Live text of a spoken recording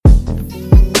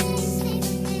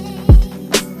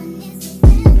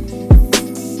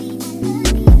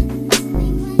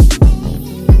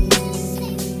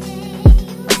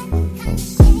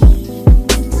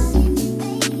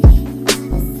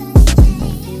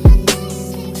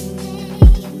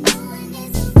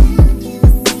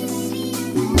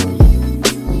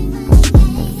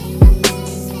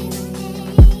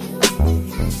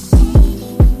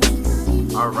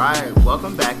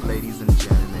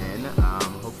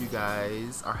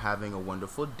guys are having a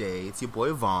wonderful day. It's your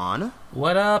boy Vaughn.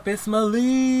 What up? It's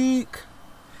Malik.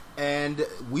 And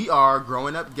we are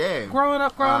Growing Up Gay. Growing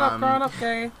up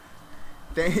gay.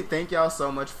 Thank y'all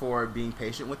so much for being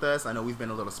patient with us. I know we've been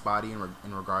a little spotty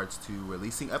in regards to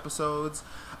releasing episodes.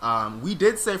 We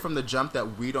did say from the jump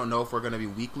that we don't know if we're going to be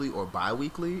weekly or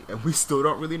bi-weekly, and we still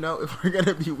don't really know if we're going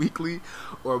to be weekly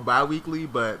or bi-weekly,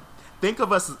 but think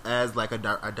of us as like a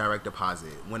direct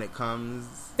deposit. When it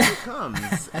comes, it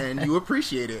comes, and you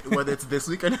appreciate it, whether it's this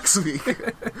week or next week.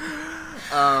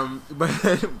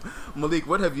 But Malik,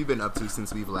 what have you been up to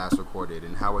since we've last recorded,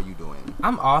 and how are you doing?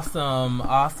 I'm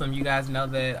awesome. You guys know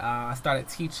that I started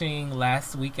teaching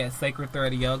last week at Sacred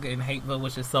Thread Yoga in Hateville,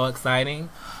 which is so exciting.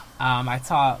 I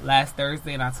taught last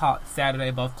Thursday and I taught Saturday.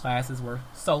 Both classes were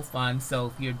so fun. So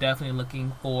if you're definitely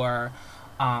looking for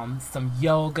some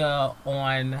yoga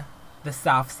on the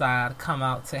South Side, come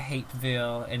out to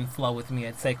Hateville and flow with me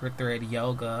at Sacred Thread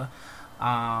Yoga.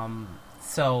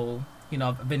 So, you know,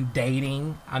 I've been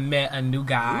dating. I met a new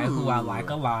guy who I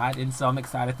like a lot, and so I'm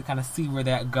excited to kind of see where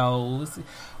that goes.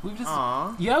 We've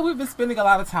been spending a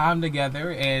lot of time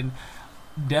together, and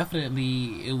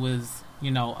definitely it was, you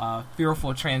know, a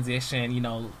fearful transition. You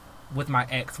know, with my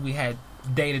ex, we had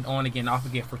dated on again, off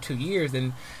again for 2 years,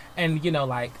 and you know,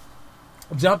 like,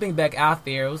 jumping back out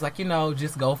there, it was like, you know,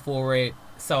 just go for it.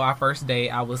 So our first date,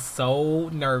 I was so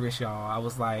nervous, y'all. I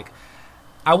was like,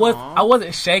 I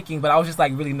wasn't shaking, but I was just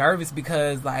like really nervous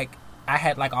because like I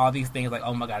had like all these things like,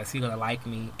 oh my God, is he gonna like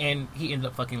me? And he ended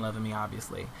up fucking loving me,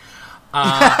 obviously.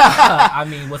 I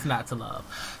mean, what's not to love?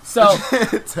 So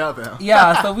tell them.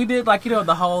 Yeah, so we did like, you know,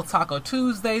 the whole Taco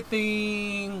Tuesday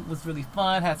thing. It was really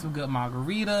fun. Had some good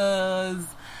margaritas.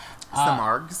 Some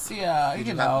margs. Yeah, Did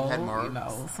you have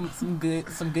know, some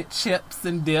good chips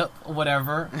and dip or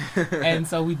whatever. And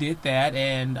so we did that,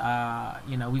 and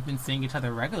you know, we've been seeing each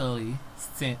other regularly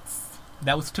since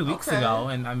that was 2 weeks ago.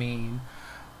 And I mean,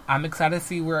 I'm excited to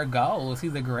see where it goes.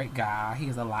 He's a great guy. He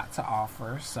has a lot to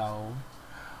offer. So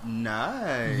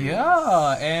nice.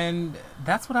 Yeah, and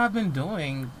that's what I've been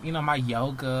doing. You know, my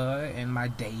yoga and my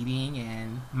dating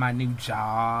and my new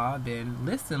job. And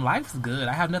listen, life's good.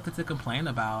 I have nothing to complain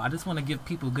about. I just want to give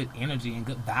people good energy and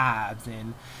good vibes.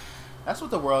 And that's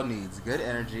what the world needs. Good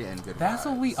energy and good vibes. That's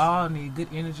what we all need. Good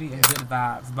energy and good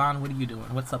vibes. Vaughn, what are you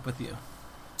doing? What's up with you?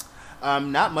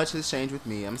 Not much has changed with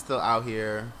me. I'm still out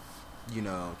here, you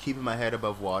know, keeping my head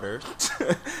above water,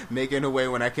 making a way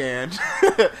when I can.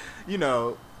 You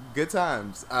know, good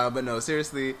times. But no,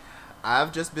 seriously,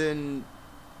 I've just been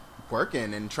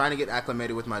working and trying to get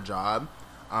acclimated with my job.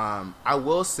 I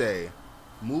will say,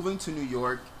 moving to New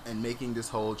York and making this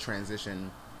whole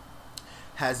transition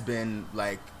has been,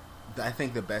 like, I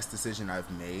think the best decision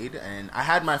I've made. And I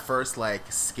had my first,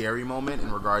 like, scary moment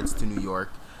in regards to New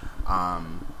York,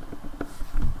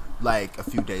 like a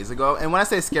few days ago. And when I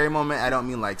say scary moment, I don't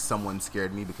mean like someone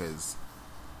scared me, because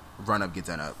run up gets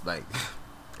done up, like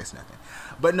it's nothing.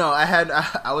 But no,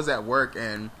 I was at work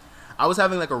and I was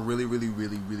having like a really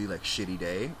like shitty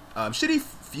day, shitty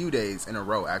few days in a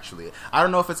row actually. I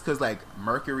don't know if it's because like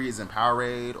Mercury is in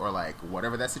Powerade or like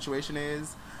whatever that situation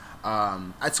is. I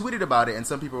tweeted about it and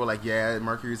some people were like, yeah,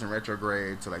 Mercury's in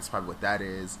retrograde, so like it's probably what that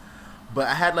is. But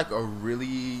I had like a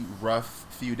really rough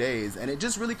few days, and it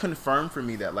just really confirmed for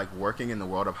me that like working in the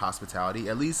world of hospitality,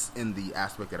 at least in the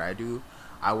aspect that I do,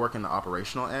 I work in the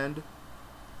operational end,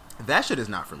 that shit is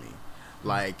not for me.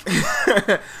 Like,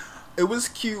 it was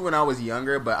cute when I was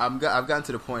younger, but I've gotten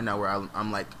to the point now where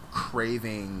I'm like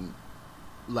craving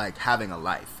like having a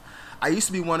life. I used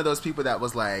to be one of those people that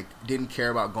was like, didn't care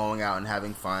about going out and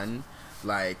having fun.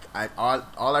 Like, all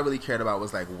I really cared about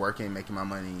was, like, working, making my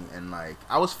money, and, like,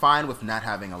 I was fine with not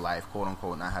having a life,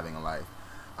 quote-unquote, not having a life.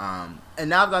 And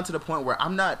now I've gotten to the point where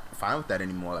I'm not fine with that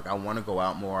anymore. Like, I want to go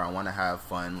out more, I want to have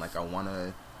fun, like, I want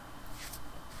to,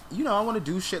 you know, I want to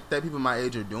do shit that people my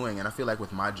age are doing, and I feel like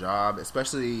with my job,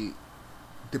 especially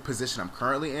the position I'm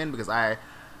currently in, because I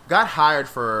got hired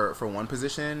for one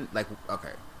position, like,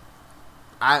 okay,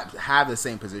 I have the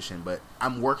same position, but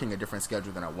I'm working a different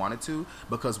schedule than I wanted to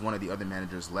because one of the other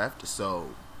managers left.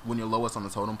 So when you're lowest on the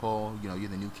totem pole, you know, you're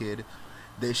the new kid,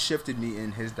 they shifted me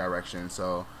in his direction.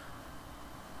 So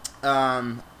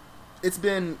it's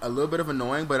been a little bit of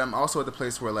annoying, but I'm also at the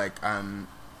place where like I'm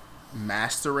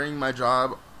mastering my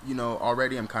job, you know,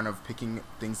 already. I'm kind of picking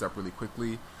things up really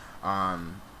quickly.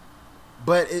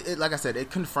 But it like I said, it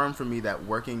confirmed for me that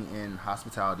working in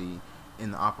hospitality in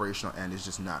the operational end is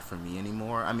just not for me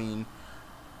anymore. I mean,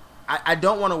 I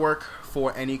don't want to work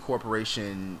for any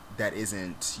corporation that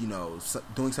isn't, you know,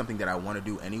 doing something that I want to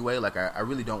do anyway. Like, I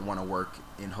really don't want to work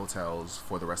in hotels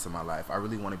for the rest of my life. I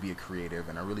really want to be a creative,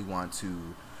 and I really want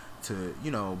to to,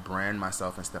 you know, brand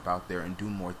myself and step out there and do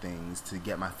more things to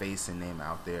get my face and name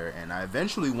out there. And I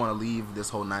eventually want to leave this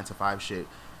whole 9-to-5 shit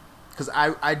because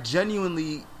I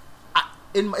genuinely,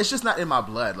 it's just not in my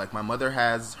blood. Like, my mother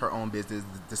has her own business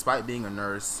despite being a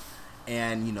nurse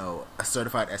and, you know, a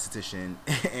certified esthetician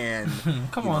and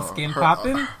come on, skin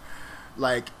popping.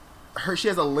 Like, she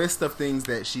has a list of things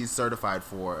that she's certified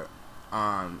for.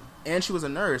 And she was a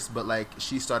nurse, but, like,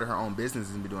 she started her own business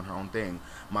and been doing her own thing.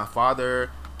 My father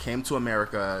came to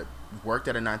America, worked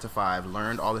at a 9-to-5,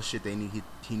 learned all the shit he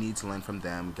needed to learn from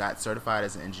them, got certified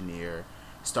as an engineer,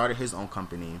 started his own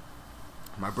company.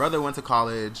 My brother went to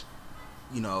college,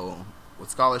 you know, with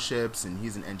scholarships, and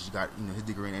got, you know, his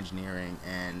degree in engineering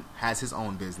and has his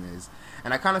own business.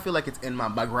 And I kind of feel like it's in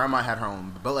my grandma had her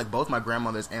own, but, like, both my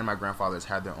grandmothers and my grandfathers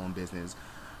had their own business.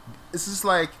 It's just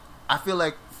like, I feel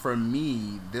like for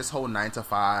me, this whole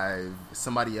 9-to-5,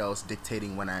 somebody else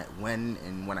dictating when I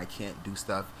can't do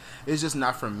stuff, is just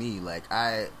not for me. Like,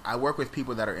 I work with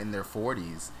people that are in their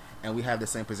 40s, and we have the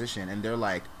same position, and they're,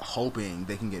 like, hoping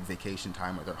they can get vacation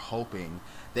time, or they're hoping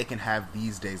they can have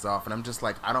these days off. And I'm just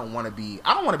like, I don't want to be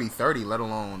 30, let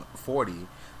alone 40.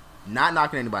 Not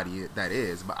knocking anybody that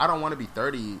is, but I don't want to be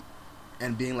 30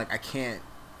 and being like,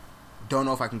 don't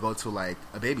know if I can go to, like,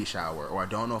 a baby shower, or I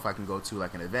don't know if I can go to,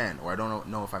 like, an event, or I don't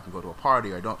know if I can go to a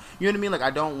party, or you know what I mean? Like,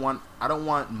 I don't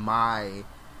want my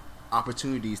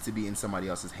opportunities to be in somebody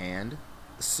else's hand.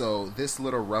 So this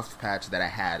little rough patch that I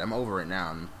had, I'm over it now.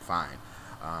 I'm fine.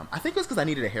 I think it's because I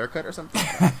needed a haircut or something.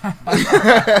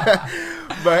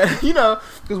 But, you know,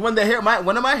 because when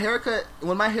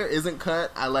my hair isn't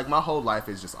cut, my whole life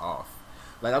is just off.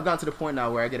 Like, I've gotten to the point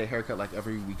now where I get a haircut, like,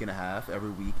 every week and a half, every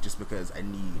week, just because I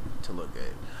need to look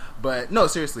good. But, no,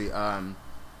 seriously,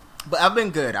 but I've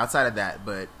been good outside of that.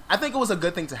 But I think it was a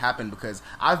good thing to happen because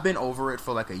I've been over it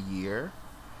for, like, a year.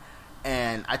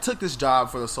 And I took this job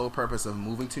for the sole purpose of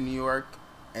moving to New York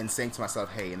and saying to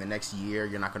myself, hey, in the next year,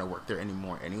 you're not going to work there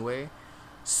anymore anyway.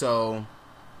 So,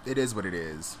 it is what it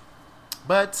is.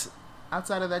 But,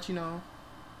 outside of that, you know,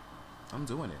 I'm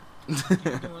doing it. You're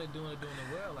doing it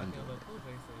well, like LL Cool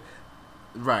J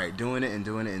said. Right, doing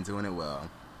it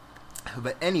well.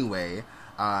 But anyway,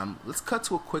 let's cut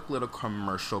to a quick little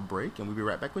commercial break, and we'll be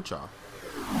right back with y'all.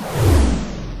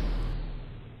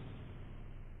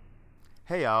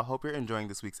 Hey y'all, hope you're enjoying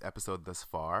this week's episode thus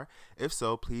far. If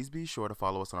so, please be sure to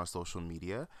follow us on our social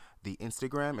media. The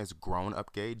Instagram is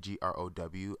grownupgay,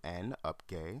 GROWN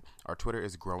upgay. Our Twitter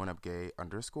is grownupgay_,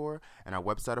 and our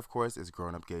website, of course, is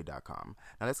grownupgay.com.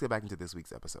 Now let's get back into this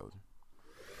week's episode.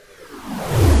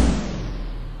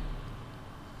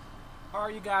 All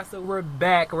right, you guys, so we're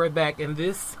back, and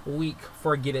this week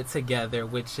for Get It Together,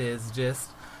 which is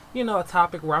just, you know, a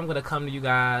topic where I'm going to come to you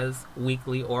guys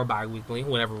weekly or bi-weekly,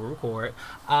 whenever we record,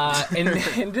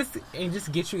 and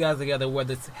just get you guys together,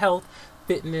 whether it's health,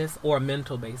 fitness, or a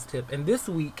mental-based tip. And this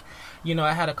week, you know,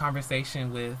 I had a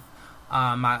conversation with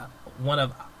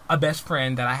a best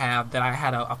friend that I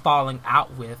had a falling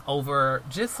out with over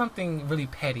just something really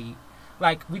petty.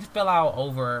 Like, we just fell out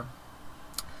over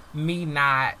me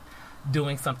not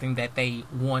doing something that they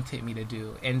wanted me to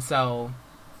do. And so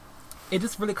it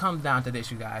just really comes down to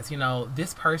this, you guys. You know,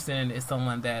 this person is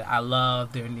someone that I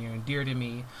love. They're near and dear to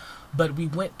me. But we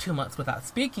went 2 months without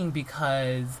speaking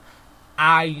because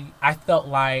I felt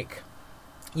like,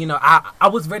 you know, I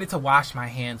was ready to wash my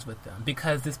hands with them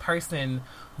because this person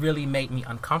really made me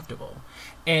uncomfortable.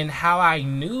 And how I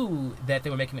knew that they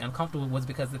were making me uncomfortable was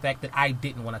because of the fact that I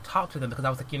didn't want to talk to them, because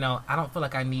I was like, you know, I don't feel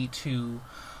like I need to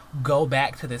go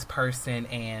back to this person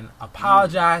and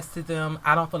apologize to them.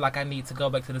 I don't feel like I need to go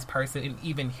back to this person and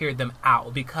even hear them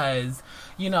out, because,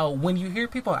 you know, when you hear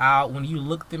people out, when you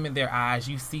look them in their eyes,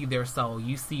 you see their soul,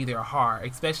 you see their heart,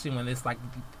 especially when it's like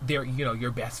they're, you know,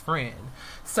 your best friend.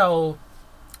 So,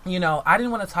 you know, I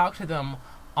didn't want to talk to them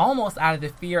almost out of the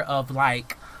fear of,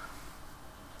 like,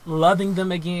 loving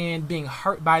them again, being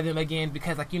hurt by them again,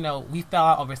 because, like, you know, we fell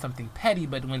out over something petty,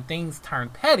 but when things turn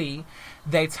petty,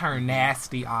 they turn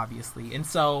nasty, obviously. And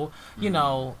so, you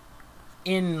know,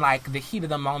 in, like, the heat of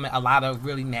the moment, a lot of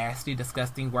really nasty,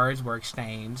 disgusting words were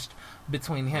exchanged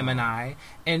between him and I.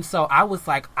 And so I was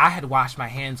like, I had washed my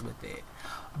hands with it.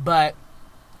 But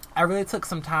I really took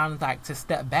some time, like, to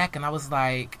step back, and I was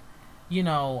like, you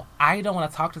know, I don't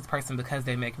want to talk to this person because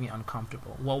they make me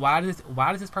uncomfortable. Well, why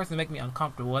does this person make me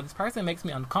uncomfortable? Well, this person makes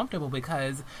me uncomfortable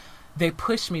because they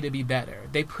push me to be better.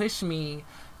 They push me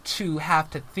to have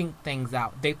to think things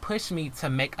out. They push me to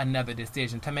make another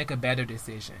decision, to make a better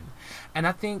decision. And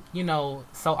I think, you know,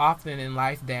 so often in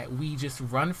life that we just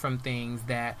run from things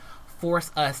that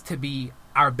force us to be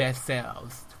our best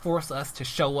selves, force us to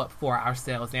show up for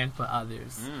ourselves and for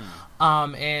others.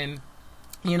 And,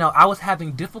 you know, I was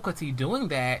having difficulty doing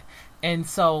that. And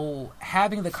so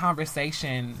having the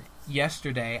conversation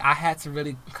yesterday, I had to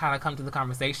really kind of come to the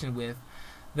conversation with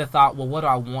the thought, well, what do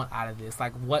I want out of this?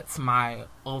 Like, what's my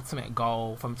ultimate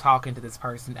goal from talking to this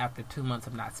person after 2 months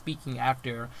of not speaking,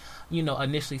 after, you know,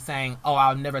 initially saying, oh,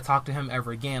 I'll never talk to him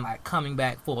ever again, like coming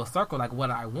back full circle, like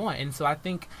what I want. And so I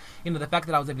think, you know, the fact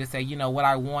that I was able to say, you know, what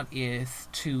I want is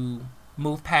to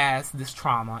move past this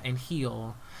trauma and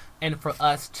heal, and for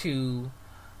us to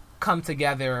come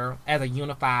together as a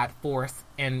unified force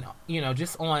and, you know,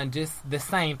 just on just the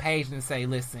same page and say,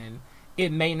 listen,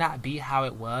 it may not be how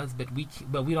it was, but we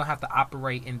don't have to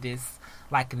operate in this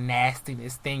like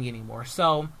nastiness thing anymore.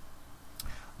 So,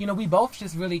 you know, we both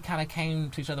just really kind of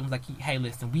came to each other and was like, hey,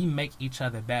 listen, we make each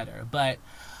other better. But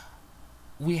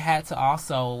we had to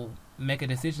also make a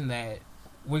decision that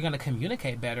we're going to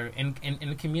communicate better.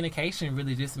 And communication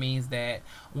really just means that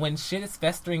when shit is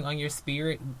festering on your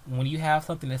spirit, when you have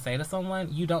something to say to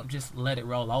someone, you don't just let it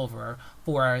roll over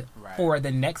for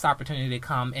the next opportunity to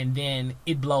come, and then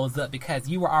it blows up because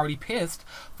you were already pissed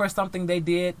for something they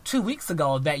did 2 weeks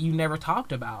ago that you never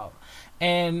talked about.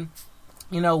 And,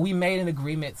 you know, we made an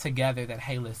agreement together that,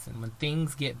 hey, listen, when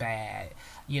things get bad,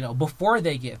 you know, before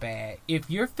they get bad,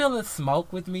 if you're feeling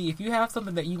smoke with me, if you have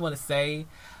something that you want to say,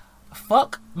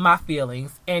 fuck my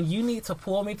feelings, and you need to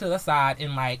pull me to the side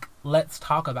and, like, let's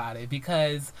talk about it.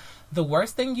 Because the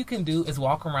worst thing you can do is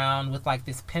walk around with, like,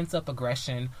 this pent-up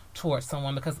aggression towards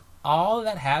someone, because all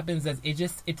that happens is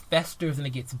it festers and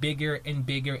it gets bigger and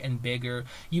bigger and bigger.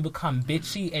 You become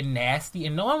bitchy and nasty,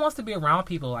 and no one wants to be around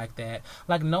people like that.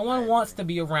 Like, no one wants to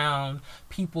be around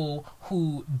people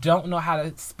who don't know how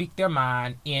to speak their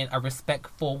mind in a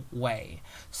respectful way.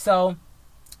 So,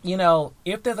 you know,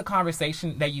 if there's a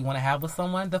conversation that you want to have with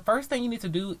someone, the first thing you need to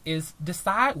do is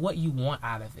decide what you want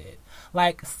out of it.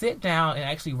 Like, sit down and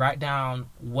actually write down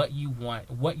what you want,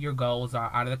 what your goals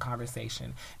are out of the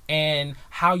conversation, and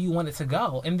how you want it to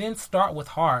go. And then start with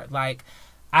heart. Like,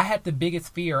 I had the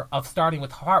biggest fear of starting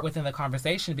with heart within the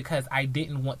conversation because I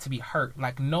didn't want to be hurt.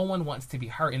 Like, no one wants to be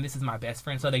hurt, and this is my best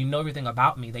friend, so they know everything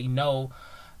about me. They know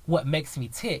what makes me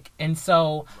tick. And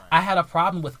so I had a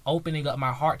problem with opening up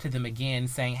my heart to them again,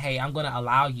 saying, hey, I'm going to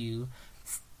allow you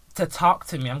to talk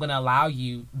to me. I'm going to allow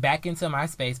you back into my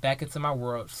space, back into my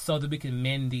world, so that we can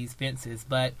mend these fences.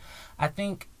 But I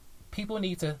think people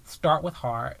need to start with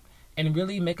heart and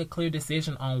really make a clear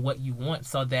decision on what you want,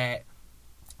 so that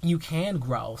you can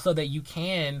grow, so that you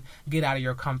can get out of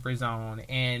your comfort zone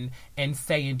and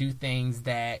say and do things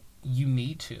that you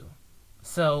need to.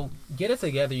 So get it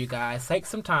together, you guys. Take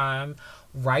some time,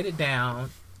 write it down,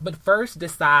 but first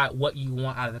decide what you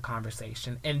want out of the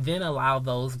conversation, and then allow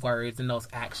those words and those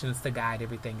actions to guide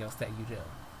everything else that you do.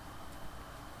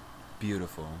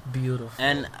 Beautiful.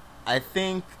 And I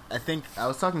think I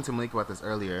was talking to Malik about this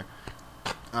earlier.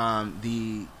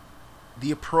 The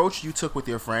approach you took with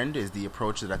your friend is the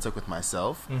approach that I took with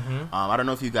myself. I don't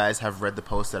know if you guys have read the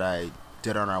post that I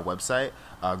did on our website,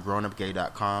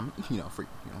 grownupgay.com. For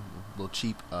little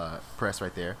cheap press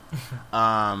right there.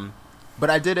 But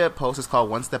I did a post. It's called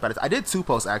One Step at a Time. I did two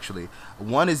posts, actually.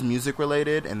 One is music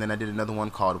related, and then I did another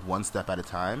one called One Step at a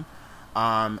Time.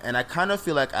 And I kind of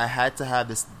feel like I had to have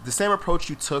the same approach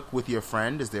you took with your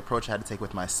friend is the approach I had to take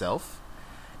with myself,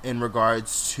 in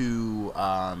regards to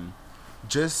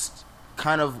just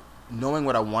kind of knowing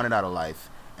what I wanted out of life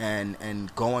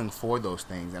and going for those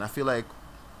things. And I feel like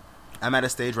I'm at a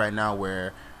stage right now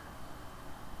where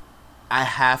I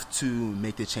have to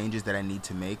make the changes that I need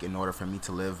to make in order for me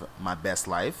to live my best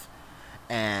life.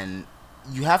 And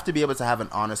you have to be able to have an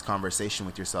honest conversation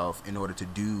with yourself in order to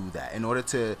do that. In order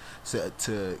to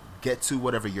get to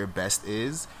whatever your best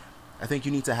is, I think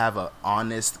you need to have an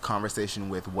honest conversation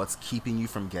with what's keeping you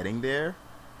from getting there,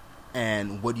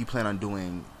 and what you plan on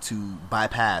doing to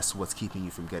bypass what's keeping you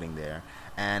from getting there.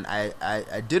 And I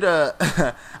did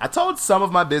I told some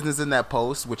of my business in that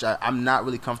post, which I'm not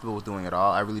really comfortable with doing at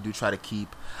all. I really do try to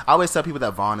keep, I always tell people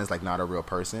that Vaughn is like not a real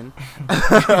person.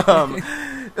 I'm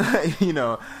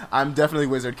definitely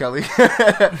Wizard Kelly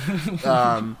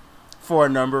for a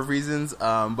number of reasons.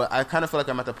 But I kind of feel like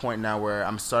I'm at the point now where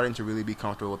I'm starting to really be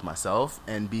comfortable with myself,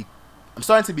 and I'm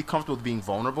starting to be comfortable with being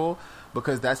vulnerable,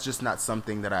 because that's just not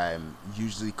something that I'm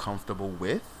usually comfortable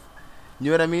with. You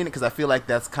know what I mean? Because I feel like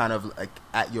that's kind of like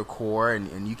at your core,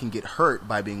 and you can get hurt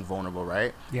by being vulnerable,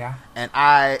 right? Yeah. And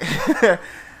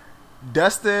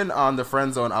Dustin on the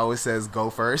friend zone always says, go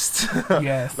first.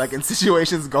 Yes. Like in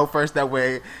situations, go first. That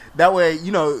way,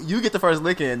 you get the first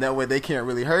lick in. That way they can't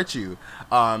really hurt you.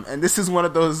 And this is one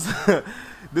of those,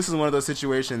 this is one of those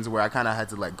situations where I kind of had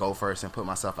to like go first and put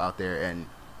myself out there, and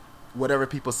whatever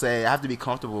people say, I have to be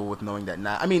comfortable with knowing that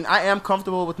I am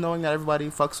comfortable with knowing that everybody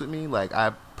fucks with me. Like,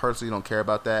 I personally don't care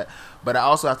about that. But I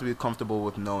also have to be comfortable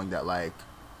with knowing that, like,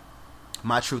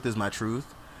 my truth is my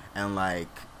truth. And, like,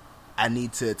 I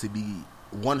need to be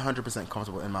 100%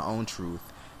 comfortable in my own truth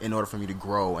in order for me to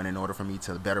grow and in order for me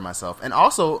to better myself. And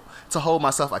also to hold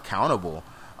myself accountable.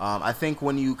 I think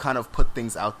when you kind of put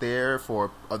things out there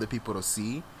for other people to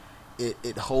see,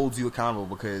 it holds you accountable,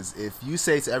 because if you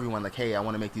say to everyone, like, hey, I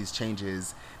want to make these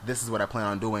changes, this is what I plan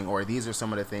on doing, or these are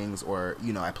some of the things, or,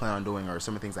 you know, I plan on doing, or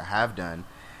some of the things I have done,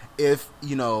 if,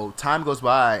 you know, time goes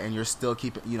by and you're still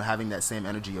having that same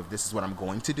energy of this is what I'm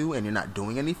going to do, and you're not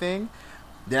doing anything,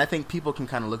 then I think people can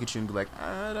kind of look at you and be like,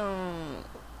 I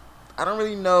don't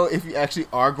really know if you actually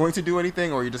are going to do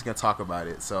anything, or you're just going to talk about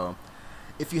it. So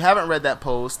if you haven't read that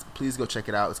post, please go check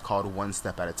it out. It's called One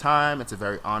Step at a Time. It's a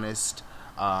very honest,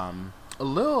 a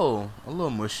little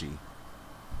mushy,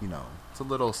 you know, it's a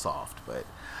little soft, but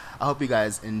I hope you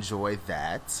guys enjoy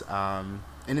that.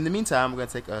 And in the meantime, we're going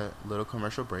to take a little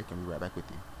commercial break and be right back with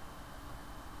you.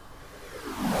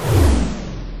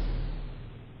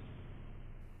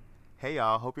 Hey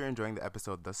y'all, hope you're enjoying the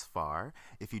episode thus far.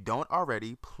 If you don't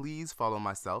already, please follow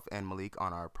myself and Malik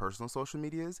on our personal social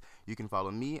medias. You can follow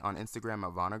me on Instagram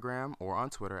at Vonagram, or on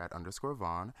Twitter at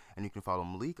 _Von, and you can follow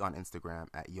Malik on Instagram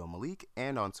at YoMalik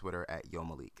and on Twitter at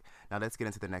YoMalik. Now let's get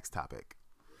into the next topic.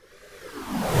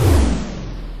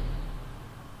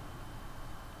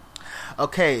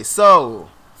 Okay, so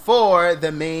for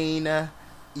the main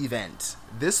event,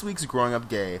 this week's Growing Up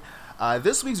Gay.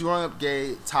 This week's Growing Up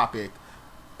Gay topic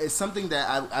is something that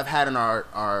I've had on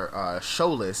our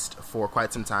show list for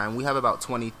quite some time. We have about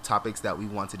 20 topics that we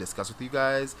want to discuss with you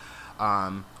guys.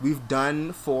 We've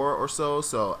done 4 or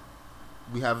so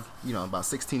we have, you know, about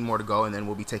 16 more to go, and then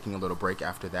we'll be taking a little break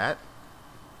after that.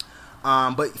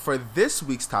 But for this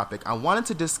week's topic, I wanted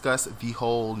to discuss the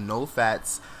whole no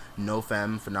FATS, no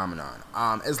FEM phenomenon.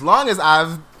 As long as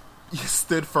I've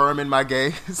stood firm in my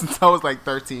gay since I was like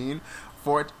 13,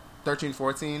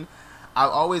 14, I've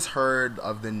always heard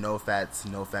of the no FATS,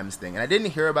 no FEMS thing. And I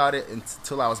didn't hear about it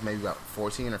until I was maybe about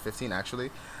 14 or 15,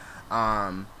 actually.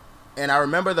 And I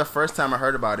remember the first time I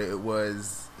heard about it, it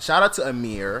was, shout out to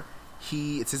Amir.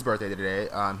 It's his birthday today.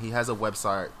 He has a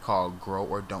website called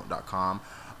growordon't.com.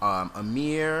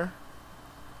 Amir,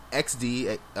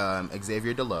 XD,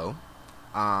 Xavier Delo.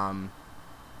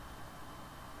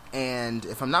 And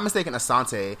if I'm not mistaken,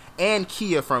 Asante and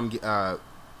Kia from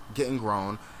Getting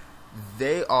Grown,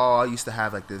 they all used to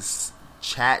have like this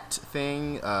chat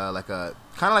thing, like a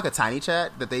kind of like a tiny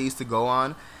chat that they used to go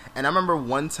on. And I remember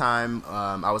one time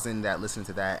I was in that listening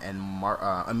to that, and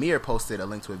Amir posted a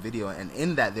link to a video, and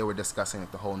in that they were discussing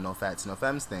like the whole no FATS, no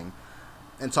FEMS thing,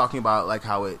 and talking about like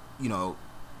how it, you know,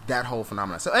 that whole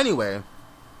phenomenon. So anyway,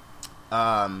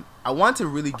 I want to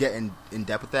really get in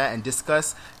depth with that and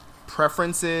discuss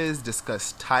preferences,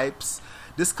 discuss types,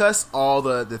 discuss all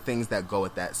the things that go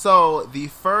with that. So the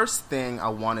first thing I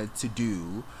wanted to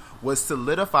do was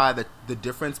solidify the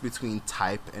difference between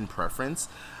type and preference,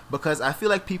 because I feel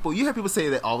like you hear people say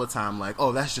that all the time, like,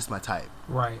 oh, that's just my type.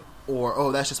 Right. Or,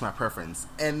 oh, that's just my preference.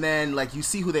 And then, like, you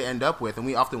see who they end up with, and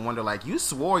we often wonder, like, you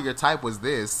swore your type was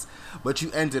this, but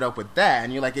you ended up with that,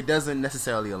 and you're like, it doesn't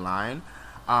necessarily align.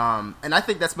 And I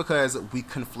think that's because we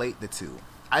conflate the two.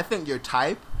 I think your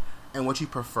type and what you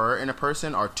prefer in a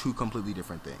person are two completely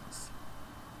different things.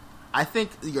 I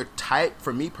think your type,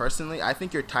 for me personally, I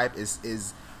think your type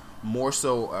is more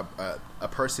so a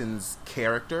person's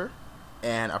character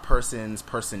and a person's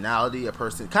personality, a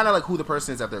person, kind of like who the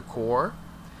person is at their core.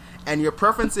 And your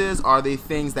preferences are the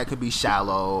things that could be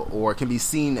shallow, or can be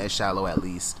seen as shallow at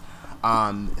least.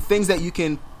 Things that you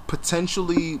can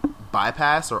potentially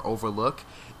bypass or overlook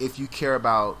if you care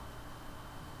about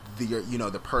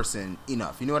the person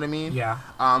enough. You know what I mean? Yeah.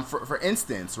 For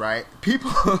instance, right?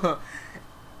 People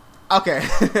okay.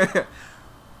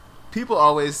 People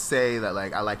always say that,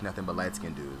 like, I like nothing but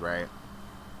light-skinned dudes, right?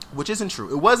 Which isn't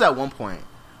true. It was at one point,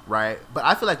 right? But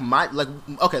I feel like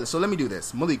okay, so let me do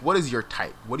this. Malik, what is your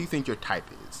type? What do you think your type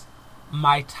is?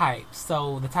 My type.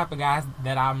 So the type of guys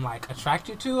that I'm like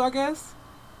attracted to, I guess.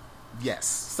 Yes.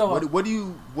 So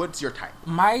what's your type?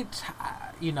 My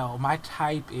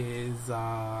type is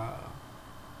I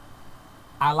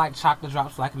like chocolate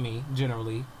drops like me,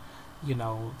 generally. You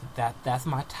know, that's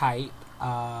my type.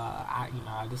 I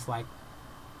just like,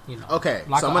 Okay,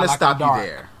 like so I'm going to stop you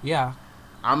there. Yeah.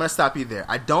 I'm going to stop you there.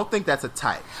 I don't think that's a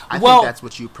type. I think that's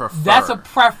what you prefer. That's a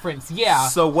preference, yeah.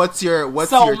 So what's your type?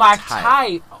 So my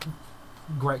type,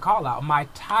 great call out. My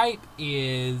type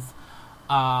is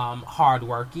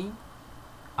hardworking,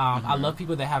 I love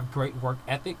people that have great work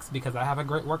ethics because I have a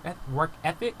great work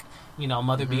ethic. You know,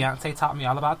 Mother Beyonce taught me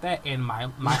all about that, and my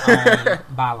own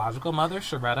biological mother,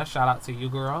 Sharetta, shout out to you,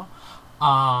 girl.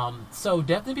 So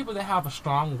definitely people that have a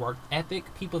strong work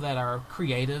ethic, people that are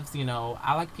creatives. You know,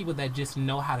 I like people that just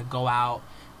know how to go out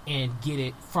and get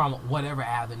it from whatever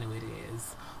avenue it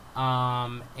is.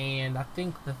 And I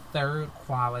think the third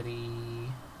quality,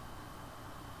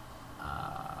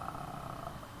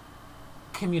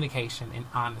 communication and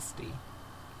honesty.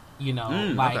 You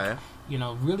know, okay. You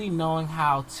know, really knowing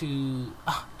how to.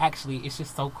 Actually, it's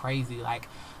just so crazy. Like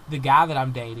the guy that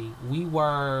I'm dating, we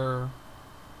were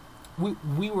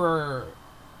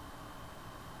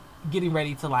getting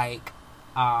ready to like.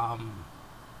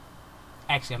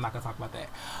 Actually, I'm not gonna talk about that.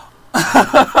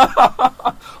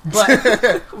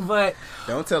 but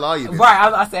don't tell all you do.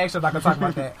 Right, I say actually I'm not gonna talk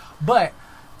about that. But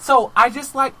so I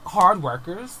just like hard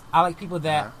workers. I like people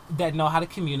that know how to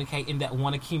communicate and that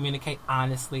want to communicate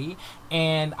honestly.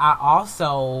 And I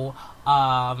also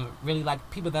really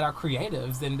like people that are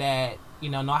creatives and that, you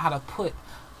know how to put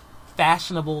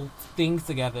fashionable things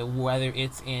together, whether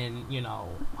it's in, you know,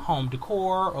 home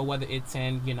decor or whether it's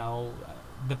in, you know,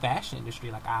 the fashion industry.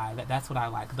 Like that's what I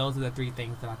like. Those are the three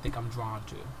things that I think I'm drawn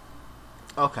to.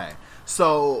 Okay.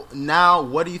 So now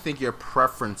what do you think your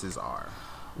preferences are?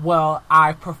 Well,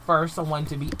 I prefer someone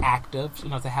to be active, you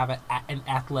know, to have an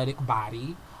athletic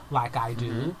body like I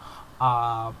do.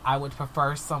 I would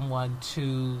prefer someone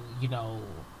to, you know,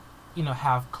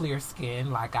 have clear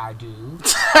skin like I do.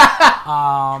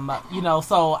 You know,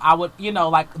 so I would, you know,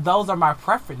 like those are my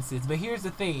preferences. But here's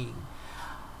the thing.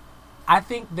 I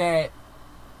think that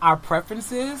our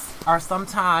preferences are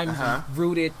sometimes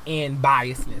rooted in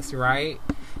biasness, right?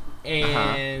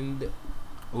 And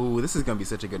ooh, this is gonna be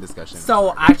such a good discussion.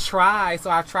 So I try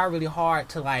really hard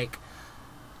to like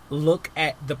look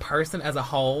at the person as a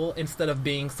whole instead of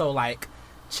being so like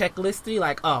checklisty,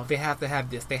 like, oh, they have to have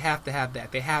this, they have to have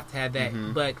that, they have to have that.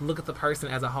 But look at the person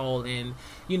as a whole, and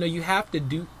you know, you have to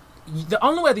do. The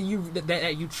only way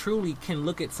that you truly can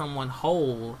look at someone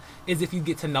whole is if you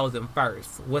get to know them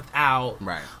first, without,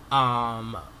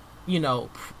 you know,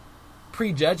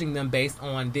 prejudging them based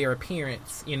on their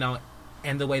appearance, you know,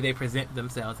 and the way they present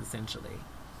themselves, essentially.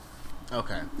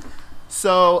 Okay.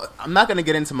 So, I'm not going to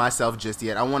get into myself just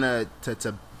yet. I want to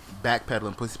backpedal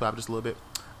and pussy pop just a little bit.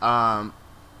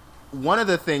 One of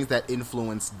the things that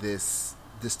influenced this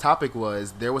topic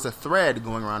was there was a thread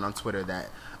going around on Twitter that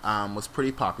was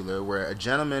pretty popular, where a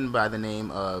gentleman by the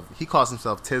name of, he calls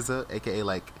himself Tizza, aka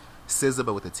like SZA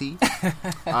but with a T.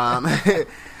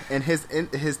 And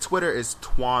his Twitter is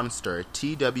Twanster,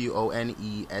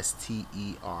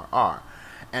 TWONESTERR.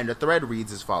 And the thread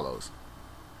reads as follows: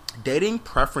 dating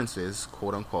preferences,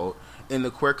 quote unquote, in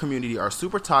the queer community are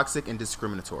super toxic and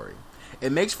discriminatory.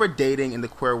 It makes for dating in the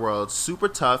queer world super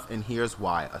tough, and here's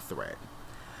why. A thread.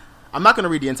 I'm not going to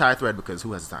read the entire thread because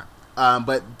who has the time?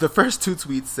 But the first two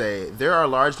tweets say, there are a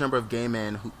large number of gay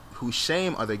men who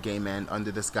shame other gay men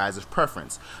under the guise of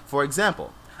preference. For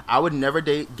example, I would never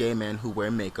date gay men who wear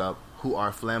makeup, who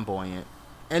are flamboyant,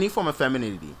 any form of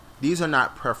femininity. These are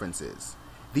not preferences.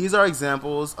 These are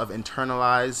examples of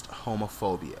internalized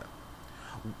homophobia.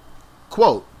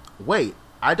 Quote, wait,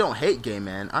 I don't hate gay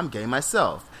men, I'm gay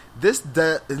myself. This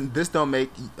don't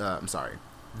make you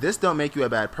a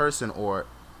bad person, or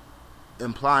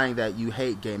implying that you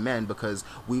hate gay men, because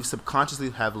we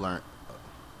subconsciously have learned,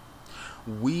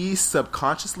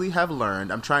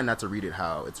 I'm trying not to read it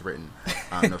how it's written,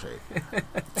 no shade,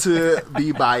 to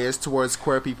be biased towards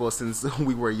queer people since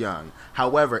we were young.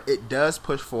 However, it does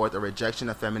push forth a rejection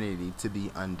of femininity to be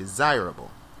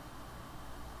undesirable.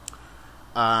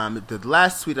 The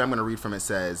last tweet I'm going to read from it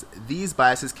says, these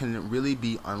biases can really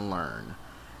be unlearned.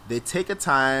 They take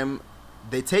time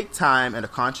and a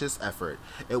conscious effort.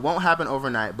 It won't happen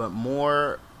overnight, but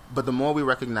the more we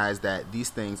recognize that these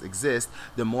things exist,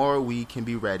 the more we can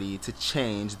be ready to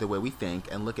change the way we think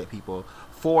and look at people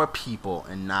for people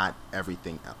and not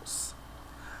everything else.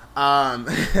 How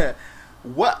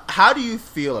do you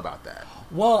feel about that?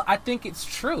 Well, I think it's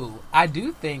true. I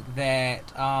do think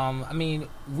that, I mean,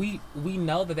 we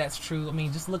know that that's true. I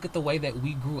mean, just look at the way that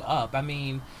we grew up. I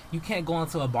mean, you can't go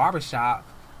into a barbershop.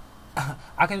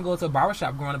 I couldn't go to a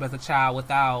barbershop growing up as a child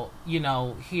without, you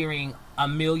know, hearing a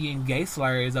million gay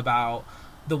slurs about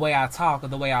the way I talk or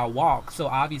the way I walk. So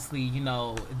obviously, you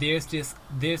know, there's this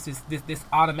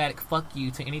automatic fuck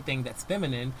you to anything that's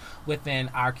feminine within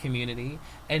our community.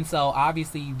 And so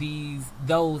obviously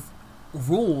those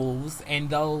rules and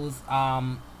those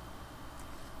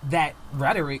that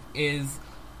rhetoric is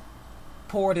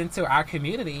poured into our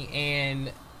community,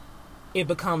 and it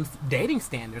becomes dating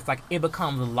standards. Like, it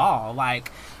becomes law.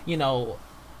 Like, you know,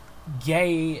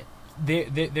 gay.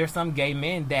 There's some gay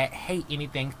men that hate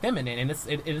anything feminine, and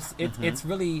it's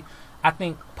really, I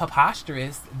think,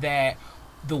 preposterous that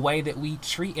the way that we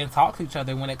treat and talk to each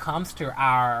other when it comes to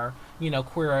our, you know,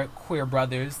 queer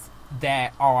brothers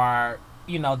that are,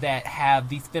 you know, that have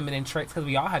these feminine traits, because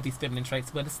we all have these feminine traits,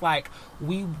 but it's like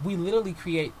we literally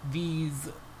create these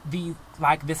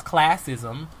like this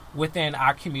classism within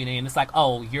our community, and it's like,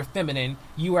 oh, you're feminine,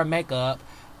 you wear makeup,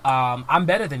 I'm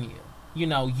better than you. You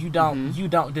know, you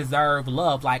don't deserve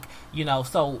love. Like, you know,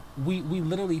 so we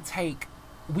literally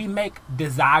make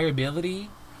desirability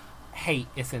hate,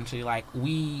 essentially. Like,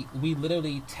 we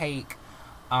literally take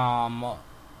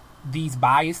these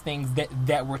biased things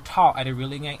that were taught at a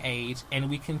really young age, and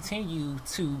we continue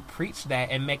to preach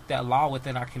that and make that law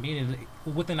within our community.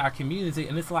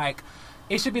 And it's like,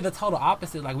 it should be the total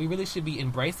opposite. Like, we really should be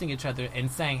embracing each other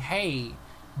and saying, hey,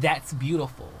 that's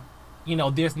beautiful. You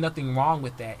know, there's nothing wrong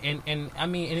with that. And I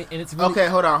mean, and it's really... Okay,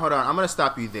 hold on. I'm going to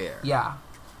stop you there. Yeah.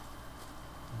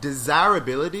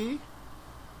 Desirability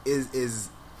is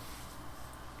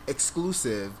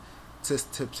exclusive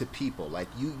to people. Like,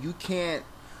 you can't...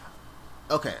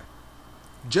 Okay.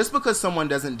 Just because someone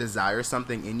doesn't desire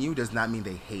something in you does not mean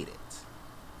they hate it.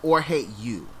 Or hate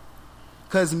you.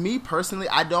 Because me, personally,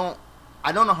 I don't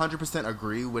 100%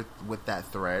 agree with that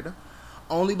thread.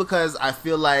 Only because I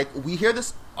feel like we hear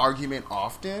this argument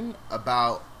often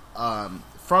about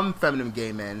from feminine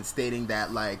gay men stating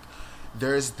that, like,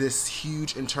 there's this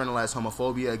huge internalized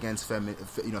homophobia against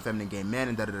feminine gay men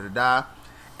and da-da-da-da.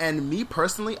 And me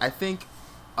personally, I think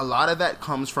a lot of that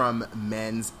comes from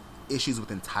men's issues with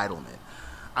entitlement.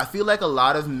 I feel like a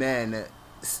lot of men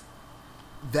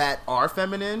that are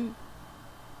feminine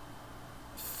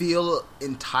feel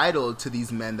entitled to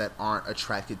these men that aren't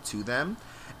attracted to them.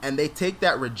 And they take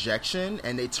that rejection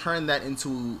and they turn that into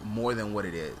more than what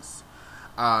it is.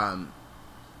 And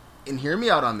hear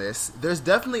me out on this. There's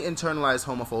definitely internalized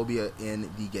homophobia in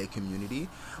the gay community.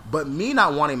 But me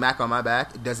not wanting Mac on my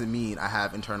back doesn't mean I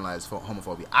have internalized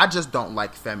homophobia. I just don't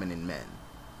like feminine men.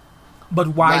 But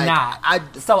why not? I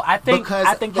think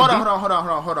hold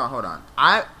on.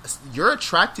 You're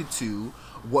attracted to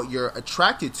what you're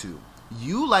attracted to.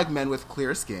 You like men with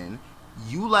clear skin.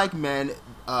 You like men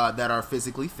that are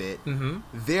physically fit. Mm-hmm.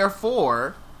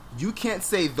 Therefore, you can't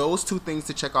say those two things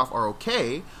to check off are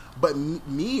okay, but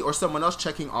me or someone else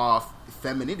checking off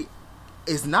femininity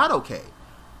is not okay.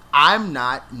 I'm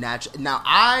not natural. Now,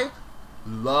 I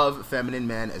love feminine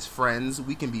men as friends.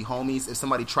 We can be homies. If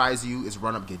somebody tries you, it's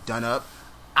run up, get done up.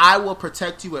 I will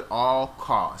protect you at all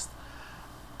costs.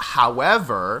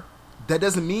 However, that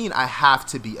doesn't mean I have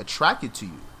to be attracted to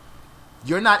you.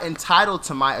 You're not entitled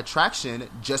to my attraction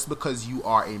just because you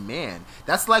are a man.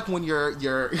 That's like when your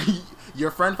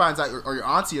friend finds out, or your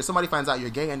auntie or somebody finds out you're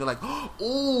gay, and they're like,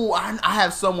 "Oh, I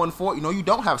have someone for you." No, you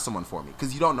don't have someone for me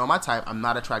because you don't know my type. I'm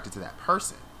not attracted to that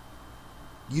person.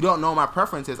 You don't know my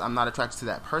preferences. I'm not attracted to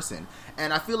that person.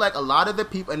 And I feel like a lot of the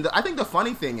people, and I think the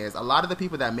funny thing is, a lot of the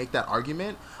people that make that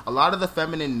argument, a lot of the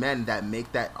feminine men that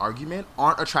make that argument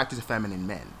aren't attracted to feminine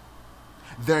men.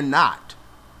 They're not.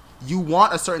 You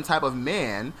want a certain type of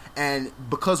man, and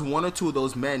because one or two of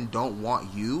those men don't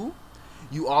want you,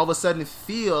 you all of a sudden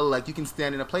feel like you can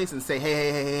stand in a place and say,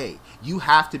 hey, you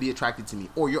have to be attracted to me,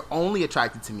 or you're only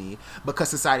attracted to me because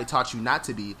society taught you not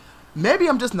to be. Maybe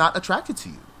I'm just not attracted to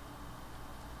you.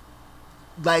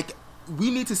 Like, we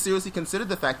need to seriously consider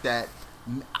the fact that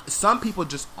some people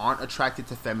just aren't attracted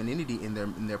to femininity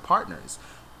in their partners.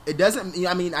 It doesn't,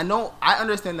 I mean, I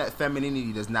understand that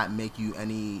femininity does not make you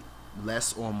any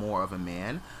less or more of a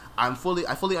man. I fully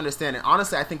understand, and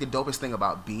honestly, I think the dopest thing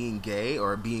about being gay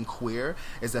or being queer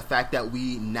is the fact that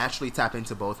we naturally tap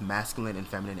into both masculine and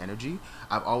feminine energy.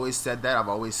 I've always said that. I've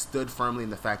always stood firmly in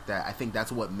the fact that I think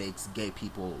that's what makes gay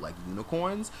people like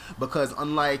unicorns, because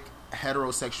unlike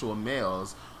heterosexual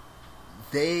males,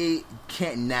 they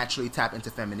can't naturally tap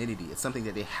into femininity. It's something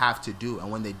that they have to do, and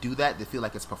when they do that, they feel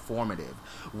like it's performative.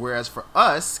 Whereas for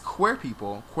us, queer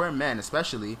people, queer men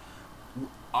especially,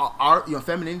 our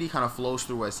femininity kind of flows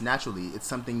through us naturally. It's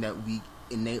something that we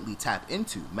innately tap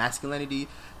into. Masculinity,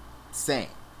 same.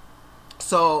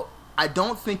 So I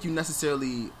don't think you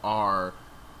necessarily are.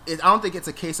 I don't think it's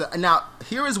a case of. Now,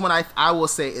 here is when I will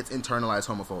say it's internalized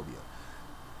homophobia.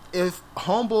 If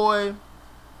homeboy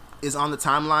is on the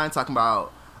timeline talking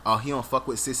about he don't fuck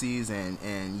with sissies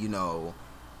and you know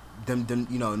them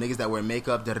niggas that wear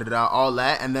makeup, da da da, all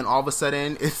that, and then all of a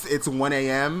sudden it's 1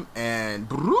 a.m.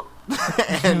 and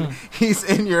and he's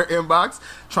in your inbox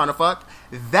trying to fuck,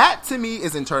 that to me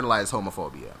is internalized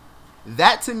homophobia.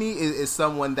 That to me is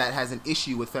someone that has an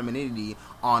issue with femininity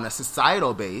on a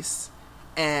societal base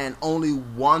and only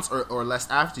wants or less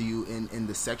after you in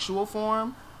the sexual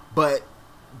form, but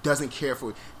doesn't care,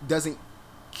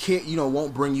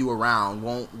 won't bring you around,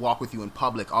 won't walk with you in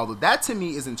public. Although that to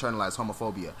me is internalized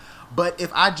homophobia. But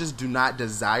if I just do not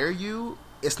desire you,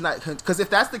 it's not, because if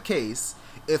that's the case,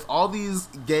 if all these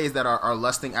gays that are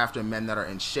lusting after men that are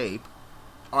in shape,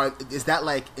 is that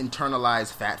like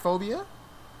internalized fat phobia?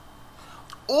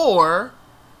 Or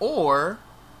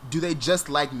do they just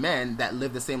like men that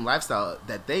live the same lifestyle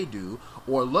that they do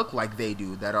or look like they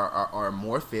do, that are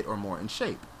more fit or more in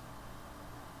shape?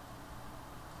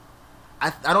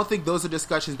 I don't think those are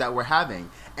discussions that we're having.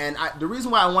 And the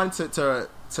reason why I wanted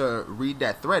to read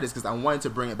that thread is because I wanted to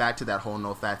bring it back to that whole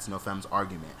no FATS, no FEMS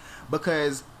argument.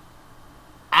 Because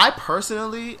I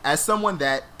personally, as someone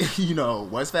that,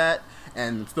 was fat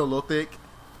and still a little thick,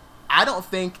 I don't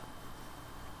think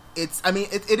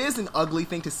it is an ugly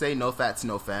thing to say no FATS,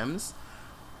 no FEMS.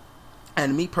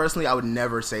 And me personally, I would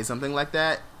never say something like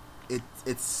that.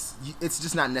 It's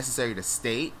just not necessary to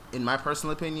state, in my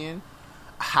personal opinion.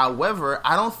 However,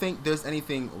 I don't think there's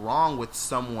anything wrong with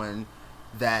someone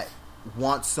that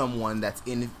wants someone that's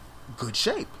in good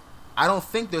shape. I don't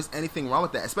think there's anything wrong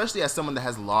with that, especially as someone that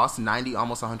has lost 90,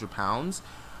 almost 100 pounds.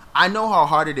 I know how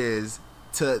hard it is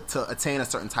to attain a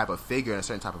certain type of figure and a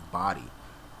certain type of body.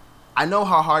 I know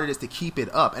how hard it is to keep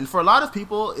it up. And for a lot of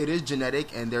people, it is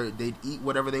genetic, and they eat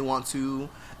whatever they want to,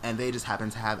 and they just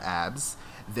happen to have abs.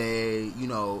 They,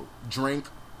 drink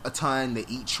a ton, they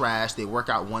eat trash, they work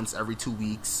out once every 2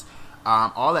 weeks,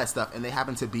 all that stuff, and they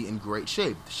happen to be in great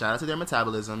shape. Shout out to their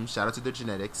metabolism, shout out to their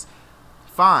genetics.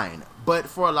 Fine. But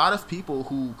for a lot of people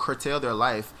who curtail their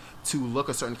life to look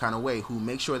a certain kind of way, who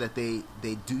make sure that they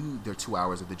do their 2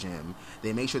 hours at the gym,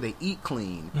 they make sure they eat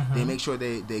clean, they make sure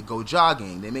they go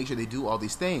jogging, they make sure they do all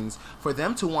these things, for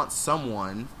them to want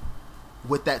someone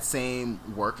with that same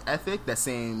work ethic, that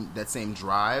same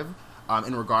drive,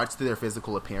 in regards to their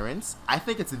physical appearance, I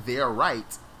think it's their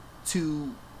right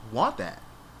to want that.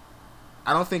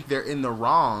 I don't think they're in the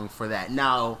wrong for that.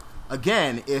 Now,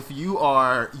 again, if you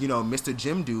are, Mr.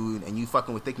 Gym Dude and you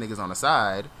fucking with thick niggas on the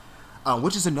side,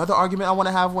 which is another argument I want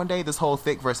to have one day, this whole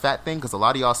thick versus fat thing, because a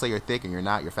lot of y'all say you're thick and you're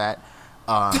not, you're fat.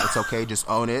 It's okay, just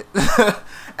own it.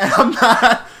 And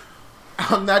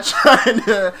I'm not trying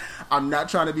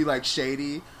to be like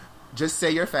shady. Just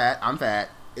say you're fat. I'm fat.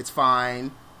 It's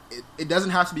fine. It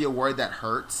doesn't have to be a word that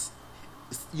hurts.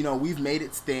 We've made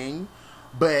it sting,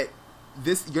 but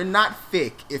you're not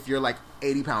thick if you're like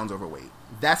 80 pounds overweight.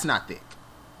 That's not thick.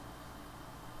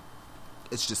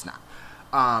 It's just not.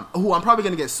 I'm probably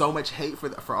going to get so much hate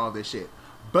for all this shit.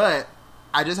 But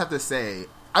I just have to say,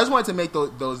 I just wanted to make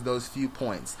those few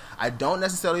points. I don't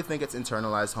necessarily think it's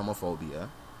internalized homophobia,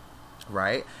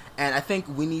 right? And I think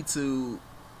we need to,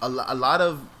 a lot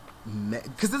of men,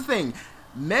 because the thing,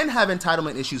 men have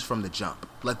entitlement issues from the jump.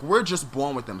 Like, we're just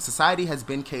born with them. Society has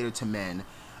been catered to men,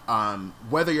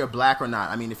 whether you're black or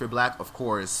not. I mean, if you're black, of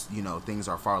course, things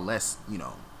are far less,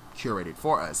 curated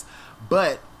for us.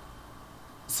 But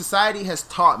society has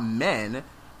taught men,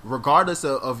 regardless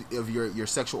of your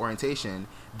sexual orientation,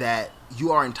 that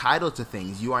you are entitled to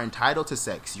things. You are entitled to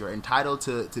sex. You're entitled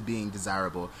to being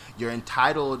desirable. You're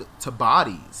entitled to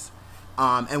bodies.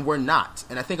 And we're not.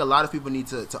 And I think a lot of people need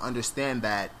to understand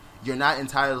that you're not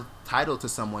entitled to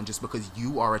someone just because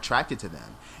you are attracted to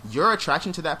them. Your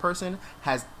attraction to that person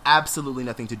has absolutely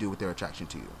nothing to do with their attraction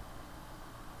to you.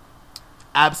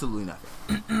 Absolutely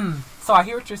nothing. So I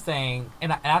hear what you're saying,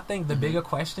 and I think the bigger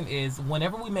question is,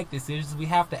 whenever we make decisions, we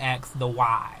have to ask the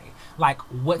why. Like,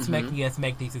 what's making us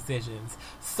make these decisions?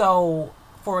 So,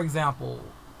 for example,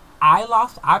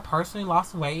 I personally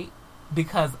lost weight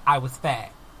because I was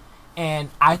fat, and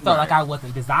I felt like I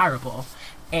wasn't desirable.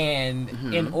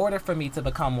 And in order for me to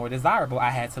become more desirable, I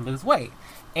had to lose weight.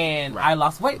 And I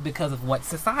lost weight because of what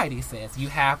society says. You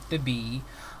have to be,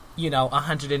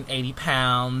 180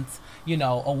 pounds,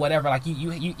 or whatever. Like,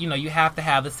 you have to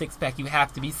have a six-pack. You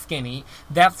have to be skinny.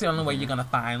 That's the only way you're going to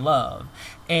find love.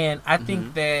 And I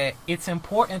think that it's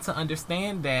important to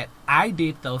understand that I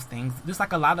did those things. It's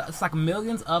like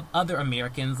millions of other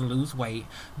Americans lose weight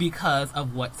because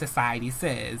of what society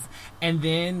says. And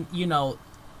then,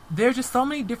 there's just so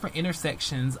many different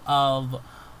intersections of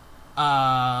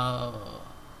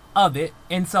it.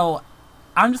 And so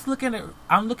I'm looking at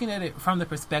it from the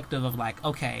perspective of like,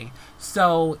 okay,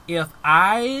 so if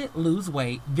I lose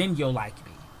weight, then you'll like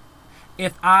me.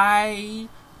 If I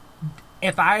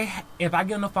get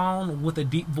on the phone with a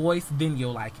deep voice, then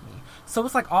you'll like me. So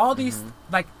it's like all these,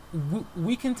 like,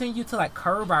 we continue to like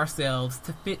curve ourselves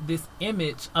to fit this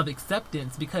image of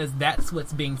acceptance because that's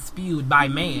what's being spewed by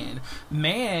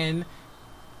man.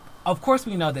 Of course,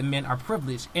 we know that men are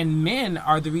privileged, and men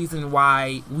are the reason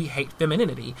why we hate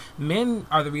femininity. Men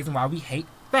are the reason why we hate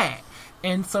fat.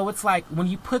 And so it's like when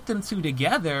you put them two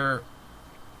together,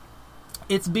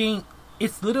 it's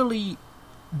literally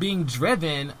being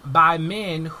driven by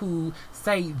men who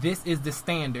say this is the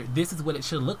standard, this is what it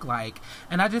should look like.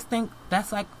 And I just think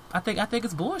that's like I think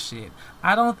it's bullshit.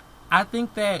 I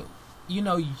think that, you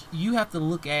know, you have to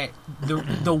look at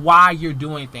the why you're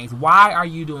doing things. Why are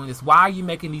you doing this? Why are you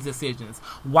making these decisions?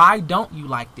 Why don't you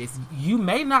like this? You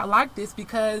may not like this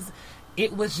because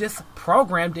it was just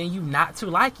programmed in you not to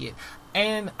like it.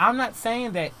 And I'm not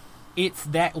saying that it's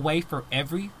that way for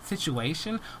every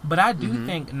situation, but I do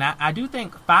think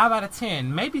 5 out of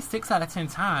 10, maybe 6 out of 10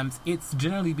 times, it's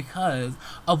generally because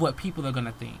of what people are going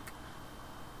to think.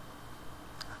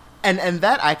 And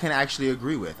that I can actually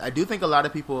agree with. I do think a lot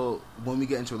of people, when we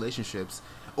get into relationships,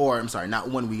 or I'm sorry, not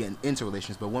when we get into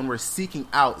relationships, but when we're seeking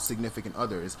out significant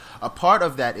others, a part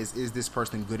of that is this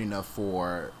person good enough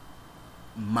for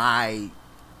my,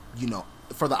 you know,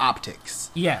 for the optics?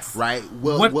 Yes. Right?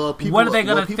 What are they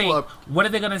going to think? What are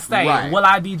they going to say? Right. Will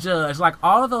I be judged? Like,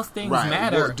 all of those things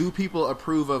matter. Do people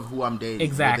approve of who I'm dating?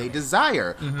 Exactly. Do they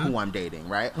desire who I'm dating,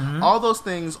 right? All those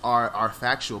things are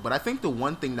factual. But I think the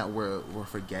one thing that we're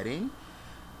forgetting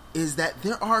is that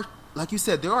there are, like you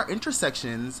said, there are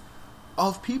intersections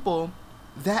of people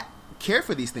that care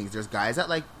for these things. There's guys that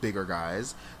like bigger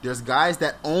guys. There's guys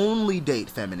that only date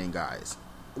feminine guys.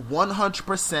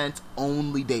 100%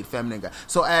 only date feminine guys.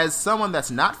 So as someone that's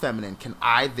not feminine, can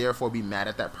I therefore be mad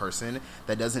at that person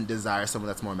that doesn't desire someone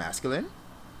that's more masculine?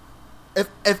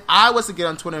 If I was to get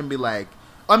on Twitter and be like,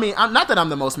 I mean, not that I'm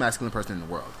the most masculine person in the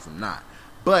world, because I'm not,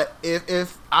 but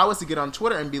if I was to get on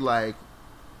Twitter and be like,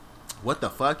 what the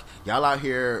fuck? Y'all out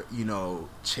here, you know,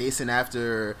 chasing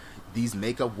after these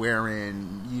makeup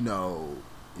wearing, you know,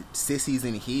 sissies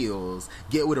in heels,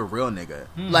 get with a real nigga.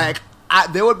 Like,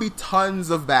 there would be tons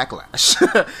of backlash.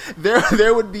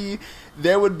 there would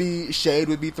be shade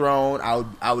would be thrown.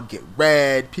 I would get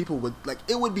red. People would like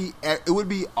it would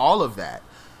be all of that,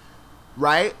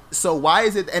 right? So why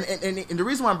is it? And the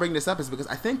reason why I'm bringing this up is because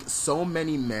I think so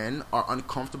many men are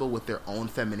uncomfortable with their own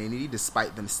femininity,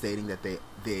 despite them stating that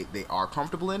they are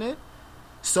comfortable in it.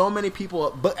 So many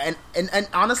people, but and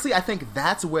honestly, I think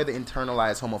that's where the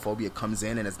internalized homophobia comes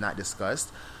in, and it's not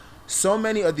discussed. So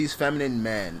many of these feminine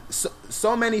men,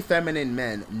 so many feminine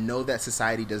men know that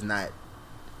society does not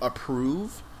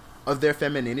approve of their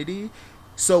femininity.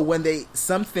 So when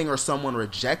something or someone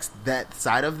rejects that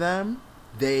side of them,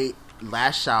 they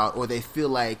lash out, or they feel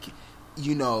like,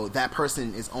 you know, that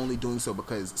person is only doing so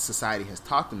because society has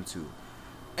taught them to.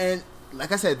 And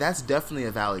like I said, that's definitely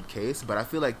a valid case, but I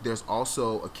feel like there's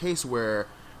also a case where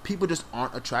people just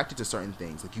aren't attracted to certain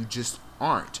things. Like, you just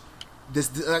aren't.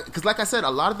 Because like I said, a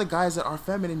lot of the guys that are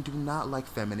feminine do not like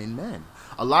feminine men.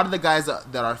 A lot of the guys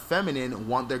that are feminine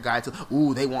want their guy to,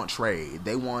 they want trade.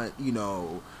 They want, you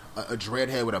know, a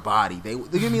dreadhead with a body. They you know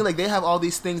what I mean? Like, they have all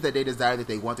these things that they desire, that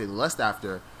they want, they lust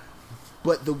after.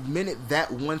 But the minute that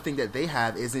one thing that they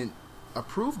have isn't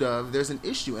approved of, there's an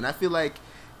issue. And I feel like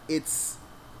it's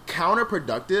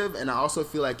counterproductive, and I also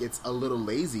feel like it's a little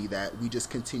lazy that we just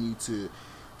continue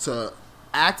to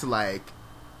act like,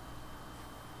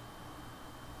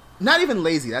 not even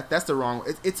lazy, that's the wrong,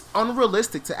 it's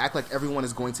unrealistic to act like everyone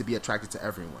is going to be attracted to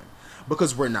everyone,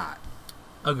 because we're not.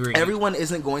 Agreed. Everyone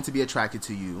isn't going to be attracted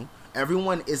to you.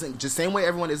 Everyone isn't, just same way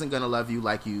everyone isn't going to love you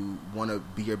like you want to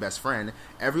be your best friend,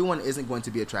 everyone isn't going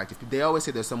to be attractive. They always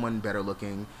say there's someone better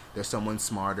looking, there's someone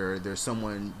smarter, there's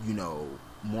someone, you know,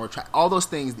 more attractive, all those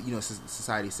things that, you know,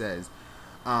 society says.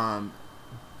 But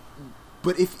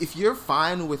if you're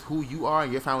fine with who you are,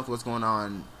 and you're fine with what's going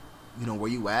on, you know,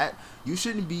 where you at, you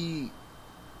shouldn't be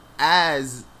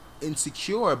as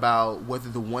insecure about whether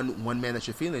the one man that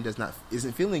you're feeling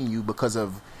isn't feeling you because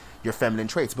of your feminine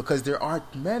traits, because there are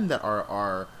men that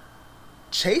are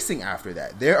chasing after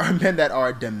that. There are men that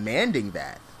are demanding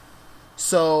that.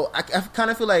 So I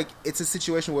kind of feel like it's a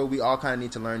situation where we all kind of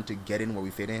need to learn to get in where we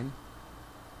fit in,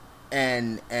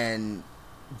 and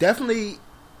definitely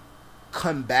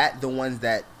combat the ones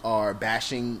that are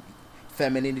bashing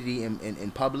femininity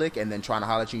in public and then trying to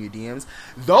holler at you in your DMs.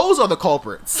 Those are the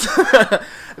culprits.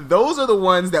 Those are the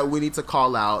ones that we need to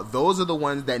call out. Those are the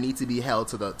ones that need to be held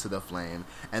to the flame.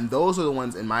 And those are the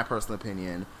ones, in my personal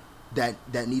opinion,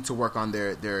 that need to work on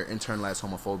their internalized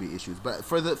homophobia issues. But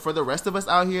for the rest of us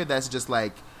out here, that's just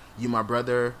like, you my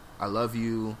brother, I love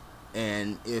you,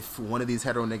 and if one of these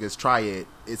hetero niggas try it,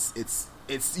 it's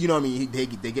you know what I mean, they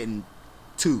getting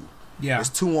two. Yeah. It's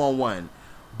 2-on-1.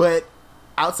 But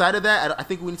outside of that, I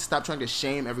think we need to stop trying to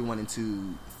shame everyone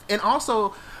into... And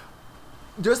also,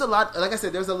 there's a lot... Like I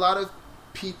said, there's a lot of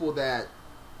people that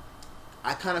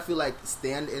I kind of feel like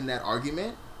stand in that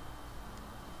argument.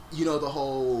 You know, the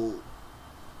whole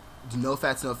no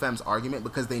fats, no femmes argument,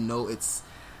 because they know it's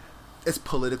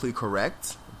politically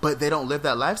correct, but they don't live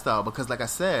that lifestyle because, like I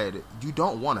said, you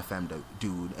don't want a femme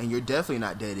dude, and you're definitely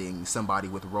not dating somebody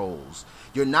with rolls.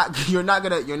 You're not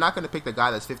gonna pick the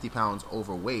guy that's 50 pounds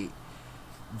overweight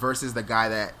versus the guy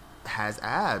that has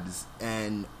abs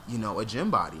and, you know, a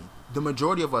gym body. The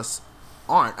majority of us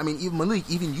aren't. I mean, even Malik,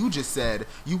 even you just said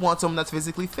you want someone that's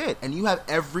physically fit, and you have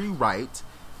every right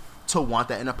to want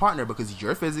that in a partner because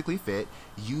you're physically fit.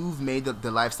 You've made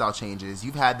the lifestyle changes.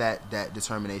 You've had that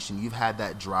determination. You've had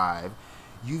that drive.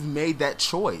 You've made that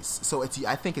choice. So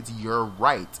I think it's your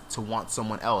right to want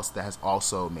someone else that has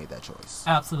also made that choice.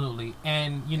 Absolutely.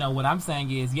 And, you know, what I'm saying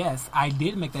is, yes, I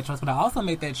did make that choice, but I also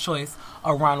made that choice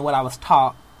around what I was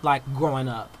taught, like, growing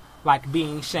up. Like,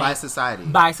 being shamed.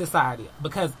 By society.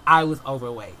 Because I was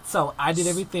overweight. So I did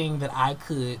everything that I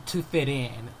could to fit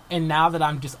in. And now that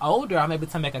I'm just older, I'm able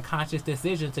to make a conscious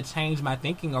decision to change my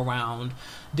thinking around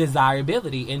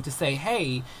desirability and to say,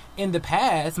 hey, in the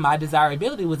past, my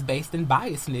desirability was based in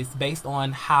biasness, based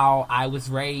on how I was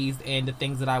raised and the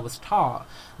things that I was taught.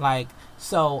 Like,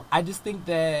 so I just think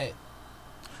that...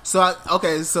 So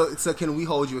can we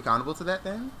hold you accountable to that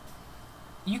then?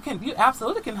 You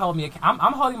absolutely can hold me. I'm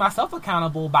holding myself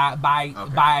accountable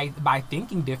by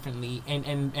thinking differently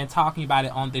and talking about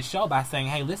it on this show by saying,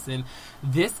 hey, listen,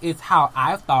 this is how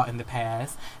I've thought in the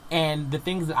past, and the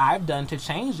things that I've done to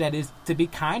change that is to be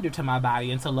kinder to my body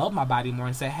and to love my body more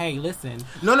and say, hey, listen.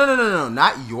 No,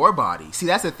 not your body. See,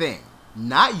 that's the thing.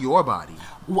 Not your body.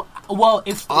 Well,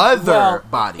 it's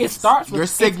bodies. It starts with your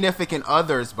significant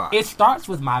other's body. It starts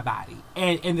with my body,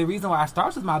 and the reason why it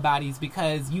starts with my body is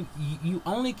because you're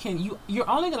only going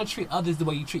to treat others the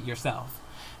way you treat yourself,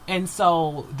 and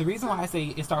so the reason why I say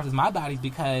it starts with my body is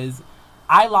because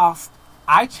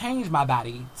I changed my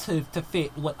body to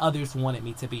fit what others wanted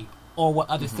me to be or what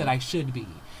others said I should be.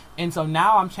 And so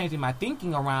now I'm changing my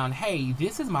thinking around, hey,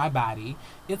 this is my body.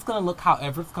 It's going to look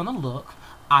however it's going to look.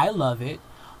 I love it.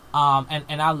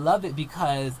 And I love it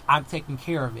because I'm taking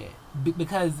care of it.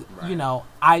 Because, you know,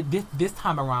 this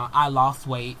time around, I lost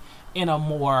weight in a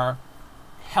more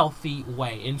healthy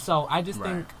way. And so I just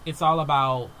think it's all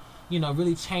about, you know,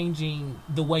 really changing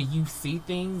the way you see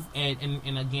things.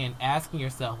 And again, asking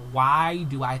yourself, why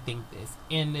do I think this?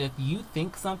 And if you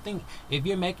think something, if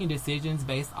you're making decisions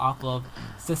based off of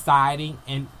society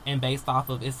and based off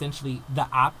of essentially the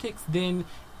optics, then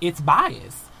it's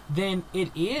bias. Then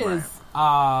it is,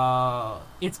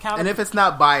 it's counter. And if it's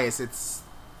not biased, it's...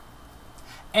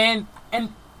 And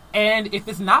if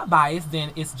it's not biased,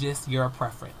 then it's just your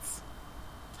preference.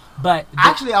 But...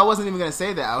 Actually, I wasn't even going to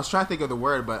say that. I was trying to think of the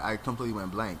word, but I completely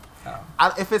went blank.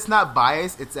 If it's not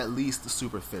biased, it's at least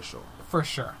superficial. For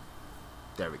sure.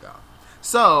 There we go.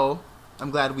 So,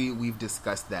 I'm glad we've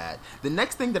discussed that. The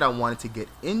next thing that I wanted to get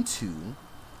into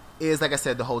is, like I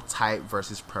said, the whole type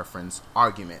versus preference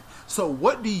argument. So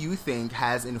what do you think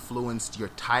has influenced your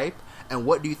type, and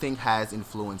what do you think has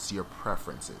influenced your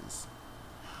preferences?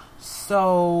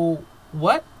 So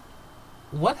what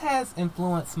has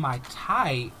influenced my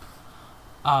type?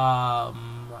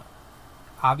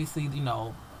 Obviously, you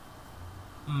know,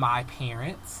 my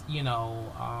parents, you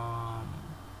know,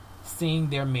 seeing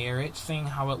their marriage, seeing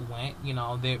how it went, you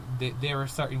know, there were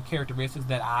certain characteristics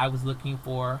that I was looking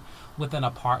for within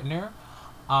a partner.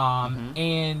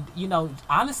 And, you know,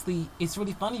 honestly, it's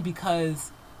really funny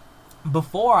because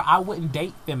before I wouldn't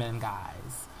date feminine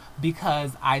guys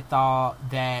because I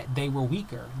thought that they were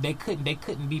weaker. They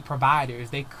couldn't be providers.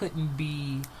 They couldn't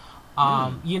be,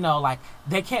 you know, like,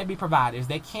 they can't be providers.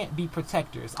 They can't be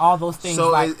protectors. All those things.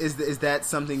 So is that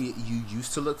something you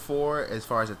used to look for as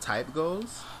far as a type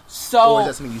goes? So, or is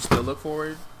that something you still look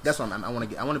for? That's what I want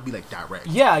to be like direct.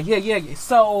 Yeah.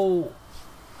 So,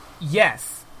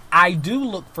 yes, I do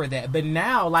look for that. But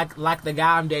now, like the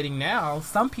guy I'm dating now,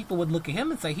 some people would look at him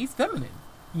and say he's feminine.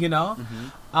 You know,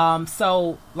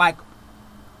 so like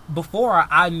before,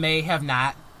 I may have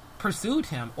not pursued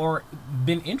him or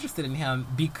been interested in him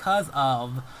because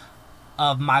of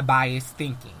my biased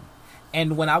thinking.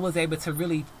 And when I was able to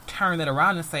really turn that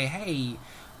around and say, hey,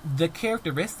 the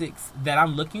characteristics that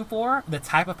I'm looking for, the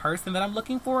type of person that I'm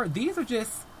looking for, these are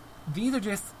just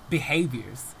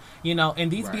behaviors, you know,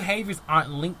 and these behaviors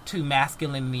aren't linked to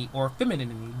masculinity or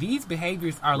femininity. These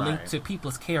behaviors are linked to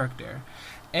people's character.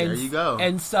 And, there you go.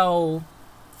 And so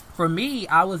for me,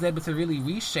 I was able to really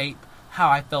reshape how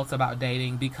I felt about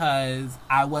dating, because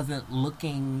I wasn't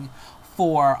looking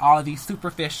for all of these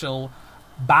superficial,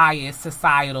 biased,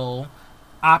 societal,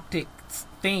 optics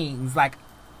things. Like,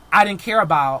 I didn't care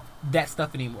about that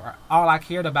stuff anymore. All I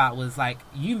cared about was, like,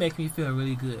 you make me feel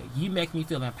really good. You make me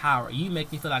feel empowered. You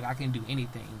make me feel like I can do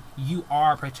anything. You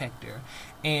are a protector.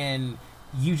 And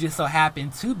you just so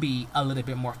happen to be a little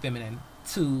bit more feminine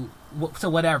to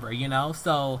whatever, you know?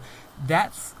 So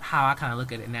that's how I kind of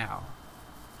look at it now.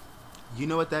 You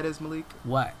know what that is, Malik?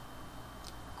 What?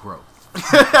 Growth.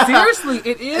 Seriously,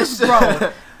 it is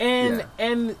growth.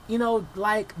 And you know,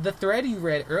 like the thread you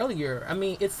read earlier, I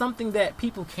mean, it's something that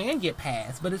people can get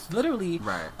past, but it's literally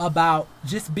about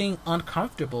just being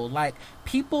uncomfortable. Like,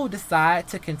 people decide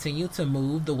to continue to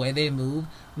move the way they move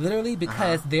literally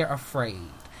because they're afraid.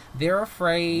 They're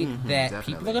afraid that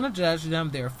people are going to judge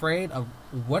them. They're afraid of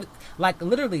what, like,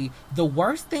 literally the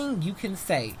worst thing you can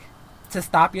say to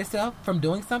stop yourself from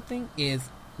doing something is,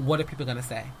 what are people going to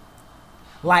say?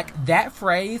 Like, that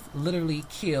phrase literally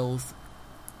kills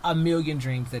a million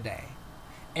dreams a day.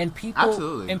 And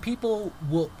people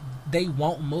they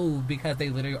won't move because they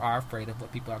literally are afraid of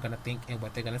what people are going to think and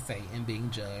what they're going to say and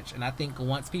being judged. And I think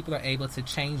once people are able to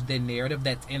change the narrative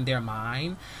that's in their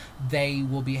mind, they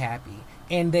will be happy.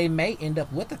 And they may end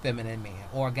up with a feminine man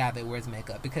or a guy that wears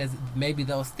makeup, because maybe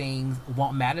those things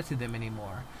won't matter to them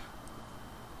anymore.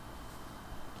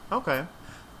 Okay.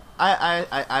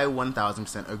 I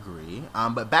 1000% agree.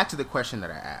 But back to the question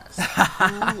that I asked.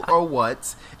 Who or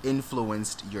what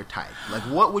influenced your type? Like,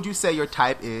 what would you say your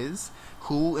type is?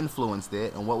 Who influenced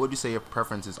it? And what would you say your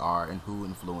preferences are? And who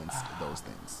influenced those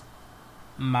things?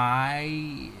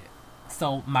 My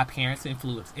parents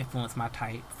influenced my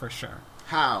type for sure.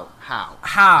 How?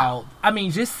 I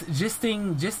mean, just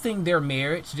seeing their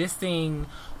marriage, just seeing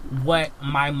what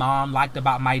my mom liked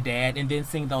about my dad, and then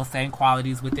seeing those same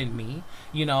qualities within me.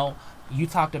 You know, you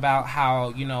talked about how,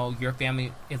 you know, your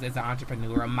family is an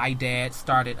entrepreneur. My dad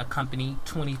started a company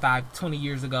 20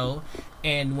 years ago,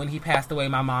 and when he passed away,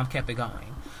 my mom kept it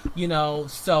going. You know,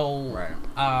 so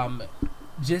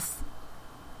just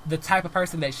the type of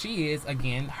person that she is,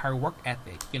 again, her work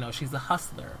ethic. You know, she's a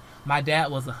hustler. My dad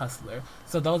was a hustler.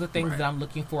 So those are things that I'm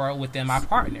looking for within my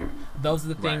partner. Those are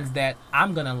the things that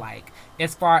I'm going to like.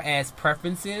 As far as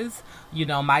preferences, you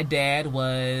know, my dad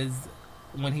was,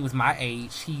 when he was my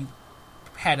age, he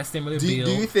had a similar build.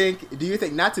 Do you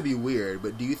think, not to be weird,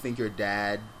 but do you think your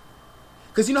dad,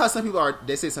 because you know how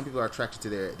they say some people are attracted to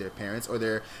their parents, or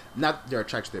they're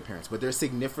attracted to their parents, but their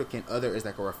significant other is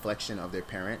like a reflection of their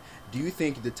parent. Do you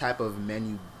think the type of men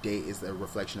you date is a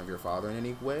reflection of your father in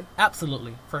any way?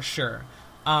 Absolutely, for sure.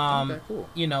 Okay, cool.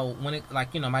 You know,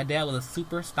 my dad was a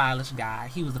super stylish guy.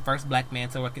 He was the first black man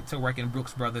to work in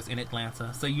Brooks Brothers in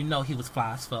Atlanta, so you know he was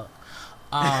fly as fuck.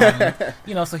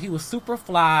 You know, so he was super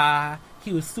fly.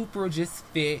 He was super just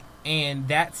fit, and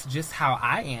that's just how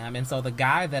I am. And so the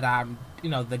guys that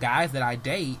I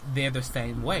date, they're the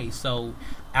same way. So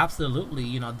absolutely,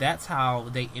 you know, that's how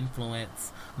they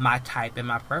influence my type and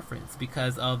my preference,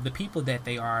 because of the people that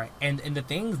they are and the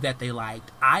things that they liked,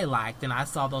 and I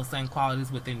saw those same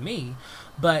qualities within me.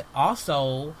 But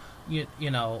also, you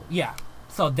know,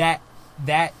 so that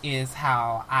is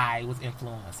how I was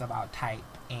influenced about type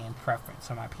and preference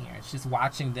for my parents. Just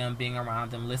watching them, being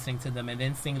around them, listening to them, and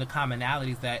then seeing the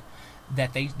commonalities that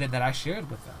I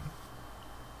shared with them.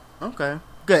 Okay,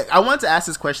 good. I wanted to ask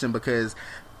this question because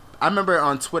I remember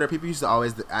on Twitter, people used to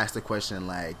always ask the question,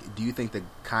 like, do you think the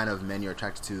kind of men you're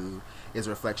attracted to is a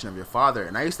reflection of your father?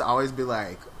 And I used to always be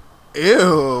like,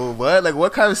 ew, what? Like,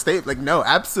 what kind of state? Like, no,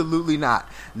 absolutely not.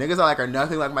 Niggas are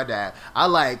nothing like my dad. I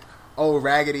like old,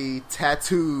 raggedy,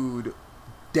 tattooed,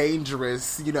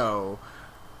 dangerous, you know,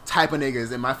 type of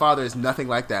niggas, and my father is nothing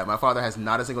like that. My father has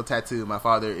not a single tattoo. My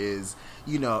father is,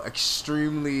 you know,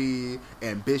 extremely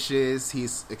ambitious.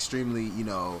 He's extremely, you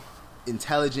know,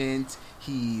 intelligent.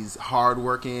 He's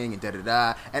hardworking and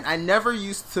da-da-da. And I never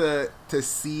used to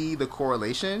see the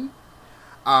correlation.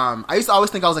 I used to always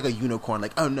think I was like a unicorn,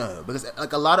 like, oh no, because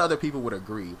like a lot of other people would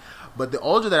agree. But the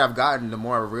older that I've gotten, the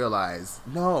more I realize,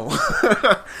 no.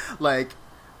 Like,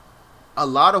 a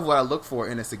lot of what I look for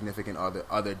in a significant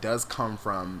other does come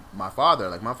from my father.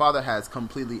 Like, my father has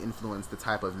completely influenced the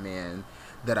type of man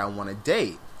that I want to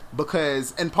date.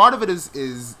 Because, and part of it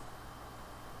is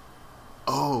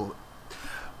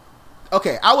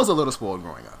okay, I was a little spoiled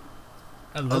growing up.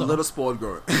 A little spoiled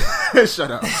growing up.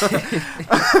 Shut up.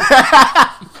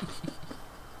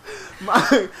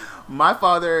 My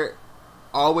father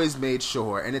always made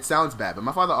sure, and it sounds bad, but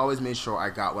my father always made sure I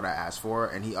got what I asked for,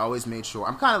 and he always made sure,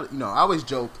 I'm kind of, you know, I always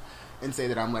joke and say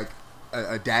that I'm like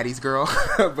a daddy's girl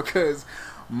because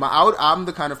I'm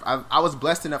the kind of I was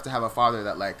blessed enough to have a father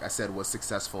that, like I said, was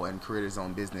successful and created his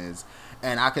own business,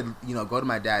 and I could go to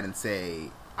my dad and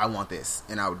say I want this,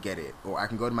 and I would get it, or I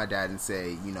can go to my dad and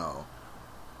say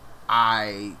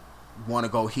I want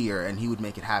to go here, and he would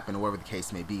make it happen, or whatever the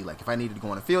case may be. Like if I needed to go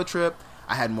on a field trip,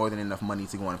 I had more than enough money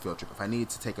to go on a field trip. If I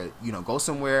needed to take go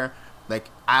somewhere, like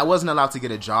I wasn't allowed to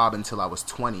get a job until I was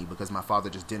 20 because my father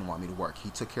just didn't want me to work. He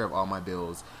took care of all my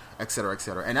bills, et cetera, et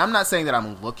cetera. And I'm not saying that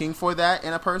I'm looking for that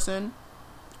in a person,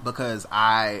 because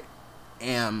I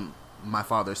am my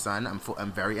father's son.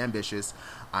 I'm very ambitious.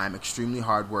 I'm extremely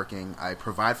hardworking. I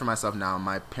provide for myself now.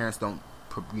 My parents don't,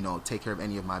 take care of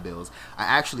any of my bills. I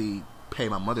actually pay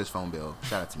my mother's phone bill.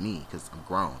 Shout out to me because I'm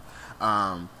grown.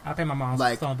 I pay my mom's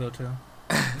phone bill too.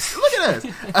 Look at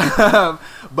us.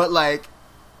 But like,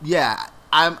 yeah,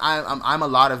 I'm a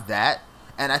lot of that.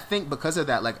 And I think because of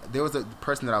that, like, there was a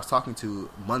person that I was talking to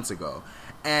months ago,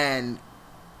 and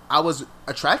I was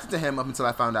attracted to him up until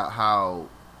I found out how,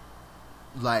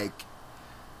 like,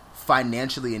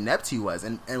 financially inept he was.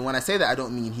 And when I say that, I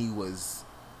don't mean he was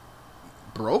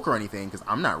broke or anything, because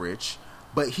I'm not rich,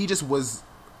 but he just was,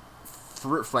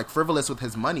 frivolous with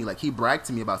his money. Like, he bragged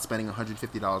to me about spending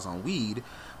 $150 on weed,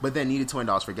 but then needed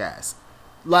 $20 for gas.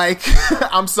 Like,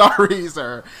 I'm sorry,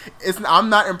 sir. I'm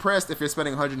not impressed if you're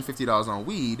spending $150 on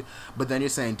weed, but then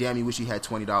you're saying, damn, you wish you had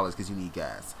 $20 because you need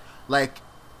gas. Like,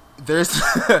 there's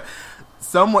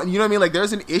someone, you know what I mean? Like,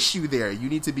 there's an issue there. You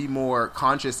need to be more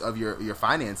conscious of your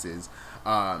finances.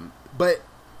 But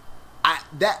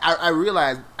I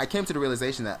realized, I came to the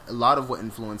realization that a lot of what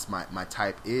influenced my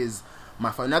type is my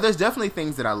father. Now, there's definitely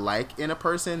things that I like in a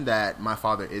person that my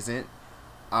father isn't.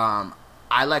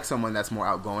 I like someone that's more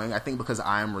outgoing. I think because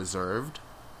I'm reserved,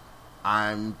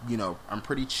 I'm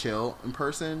pretty chill in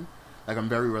person. Like, I'm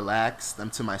very relaxed. I'm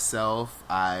to myself.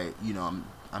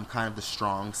 I'm kind of the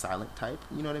strong, silent type.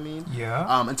 You know what I mean?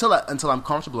 Yeah. Until I'm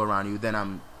comfortable around you, then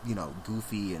I'm,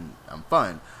 goofy and I'm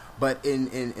fun. But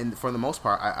in for the most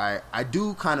part, I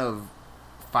do kind of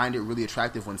find it really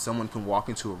attractive when someone can walk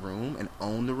into a room and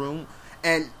own the room.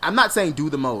 And I'm not saying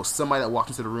do the most. Somebody that walks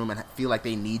into the room and feel like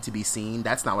they need to be seen,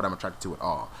 that's not what I'm attracted to at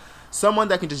all. Someone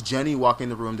that can just genuinely walk in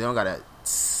the room, they don't gotta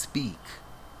speak.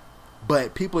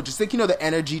 But people just think, the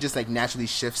energy just like naturally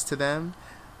shifts to them.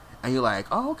 And you're like,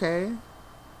 oh, okay.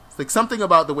 It's like something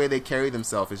about the way they carry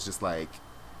themselves is just like,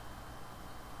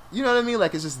 you know what I mean?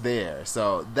 Like, it's just there.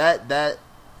 So that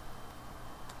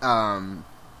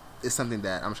is something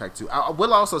that I'm attracted to. I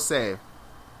will also say,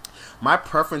 my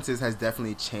preferences has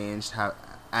definitely changed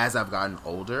as I've gotten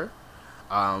older.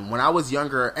 When I was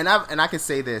younger, and I can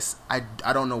say this, I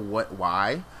don't know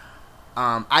why.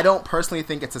 I don't personally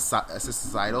think it's a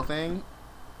societal thing,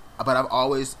 but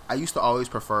I used to always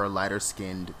prefer lighter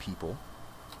skinned people.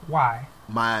 Why?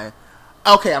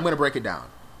 Okay, I'm gonna break it down.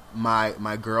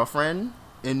 My girlfriend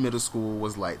in middle school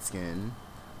was light skinned.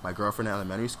 My girlfriend in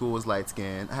elementary school was light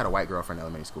skinned. I had a white girlfriend in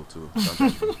elementary school too. Don't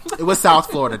judge me. It was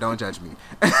South Florida. Don't judge me.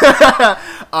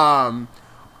 And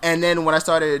then when I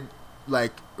started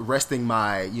like resting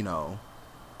my,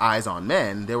 eyes on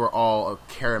men, they were all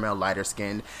caramel lighter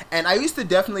skinned. And I used to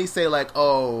definitely say like,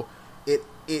 oh,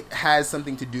 it has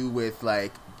something to do with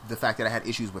like the fact that I had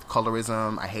issues with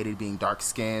colorism. I hated being dark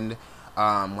skinned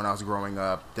when I was growing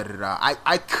up.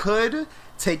 I could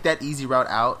take that easy route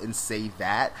out and say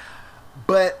that.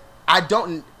 But I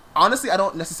don't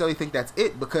necessarily think that's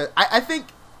it, because I think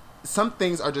some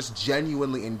things are just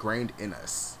genuinely ingrained in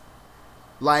us.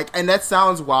 Like, and that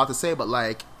sounds wild to say, but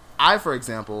like, for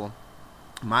example,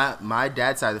 my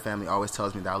dad's side of the family always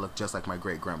tells me that I look just like my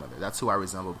great grandmother. That's who I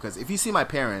resemble, because if you see my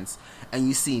parents and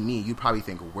you see me, you'd probably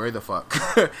think, where the fuck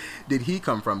did he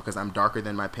come from? Because I'm darker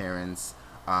than my parents.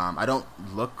 I don't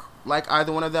look like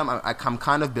either one of them. I'm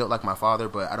kind of built like my father,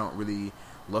 but I don't really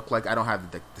look like, I don't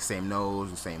have the same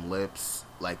nose, the same lips.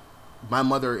 Like, my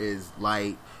mother is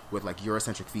light with like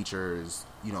Eurocentric features,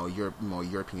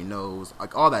 European nose,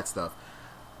 like all that stuff.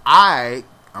 I'm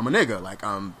a nigga. Like,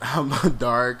 I'm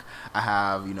dark. I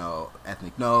have,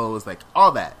 ethnic nose, like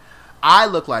all that. I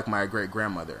look like my great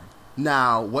grandmother.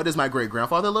 Now, what does my great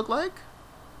grandfather look like?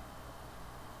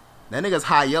 That nigga's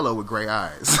high yellow with gray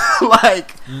eyes.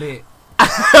 Like, lit.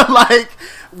 Like,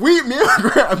 me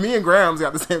and Grams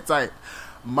got the same type.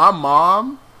 My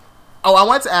mom. Oh, I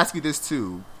wanted to ask you this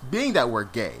too. Being that we're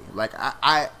gay, like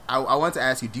I want to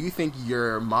ask you: do you think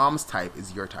your mom's type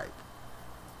is your type?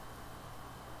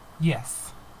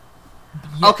 Yes.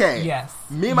 Okay. Yes.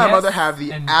 Me and my mother have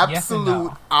the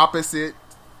absolute opposite.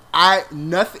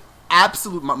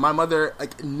 Absolute. My mother,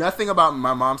 like, nothing about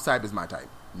my mom's type is my type.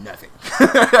 Nothing.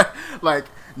 Like,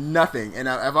 nothing. And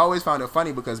I've always found it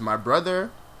funny because my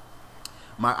brother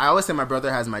I always say my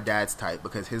brother has my dad's type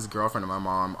because his girlfriend and my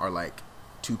mom are like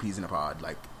two peas in a pod.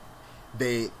 Like,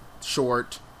 they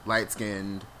short, light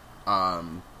skinned,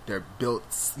 they're built,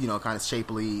 you know, kind of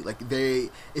shapely. Like,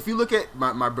 if you look at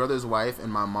my brother's wife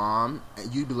and my mom,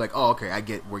 you'd be like, oh, okay, I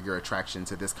get where your attraction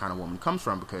to this kind of woman comes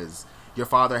from, because your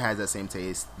father has that same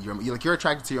taste. You're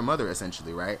attracted to your mother,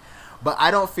 essentially, right? But I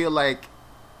don't feel like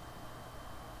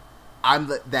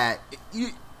I'm that. You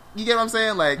get what I'm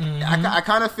saying? Like, I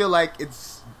kind of feel like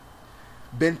it's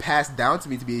been passed down to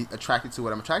me to be attracted to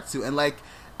what I'm attracted to. And, like,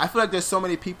 I feel like there's so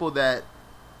many people that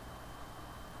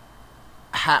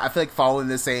I feel like fall in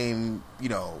the same, you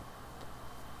know,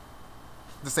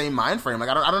 the same mind frame. Like,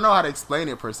 I don't know how to explain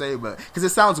it per se, but because it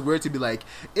sounds weird to be like,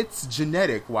 it's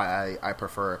genetic why I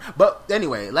prefer. But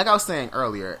anyway, like I was saying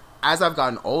earlier, as I've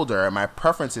gotten older, my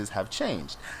preferences have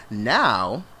changed.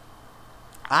 Now,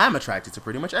 I'm attracted to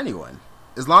pretty much anyone.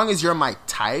 As long as you're my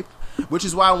type, which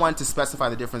is why I wanted to specify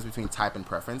the difference between type and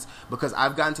preference, because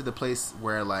I've gotten to the place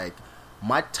where, like,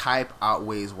 my type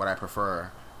outweighs what I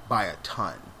prefer by a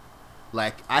ton.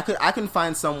 Like, I can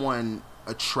find someone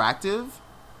attractive,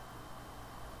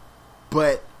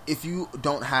 but if you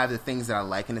don't have the things that I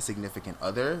like in a significant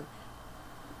other,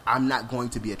 I'm not going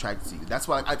to be attracted to you. That's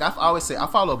why, like, I always say, I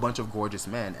follow a bunch of gorgeous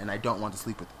men, and I don't want to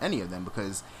sleep with any of them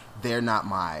because they're not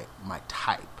my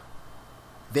type.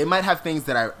 They might have things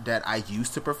that I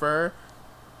used to prefer,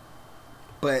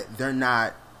 but they're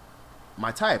not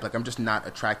my type. Like, I'm just not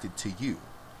attracted to you.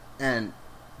 And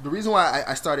the reason why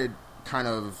I started kind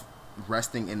of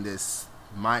resting in this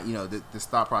this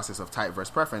thought process of type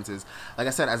versus preference is, like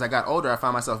I said, as I got older, I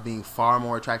found myself being far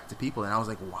more attracted to people, and I was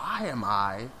like, why am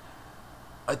I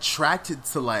attracted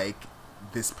to, like,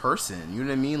 this person? You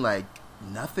know what I mean? Like,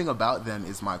 nothing about them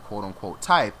is my quote unquote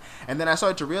type. And then I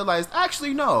started to realize,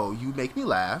 actually, no, you make me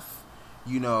laugh.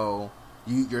 You know,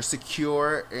 you're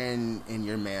secure in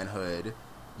your manhood.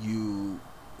 You're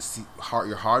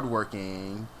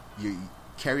hardworking. You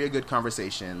carry a good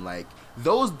conversation. Like,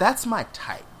 that's my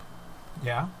type.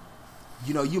 Yeah.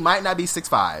 You know, you might not be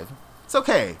 6'5". It's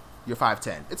okay. You're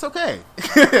 5'10". It's okay.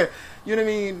 You know what I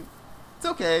mean? It's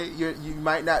okay. You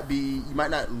might not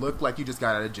look like you just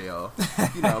got out of jail.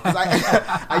 You know, because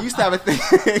I used to have a thing.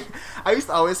 I used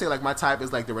to always say, like, my type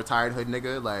is like the retired hood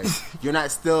nigga. Like, you're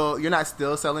not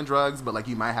still selling drugs, but, like,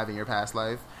 you might have in your past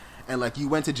life. And, like, you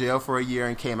went to jail for a year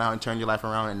and came out and turned your life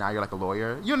around, and now you're like a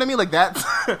lawyer. You know what I mean? Like, that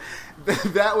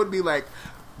that would be like,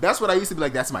 that's what I used to be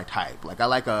like. That's my type. Like, I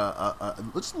like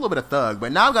just a little bit of thug.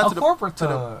 But now I've got a corporate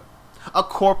thug. A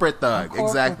corporate thug,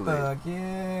 exactly. Thug,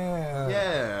 yeah.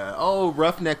 Yeah. Oh,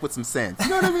 roughneck with some sense. You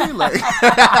know what I mean? Like,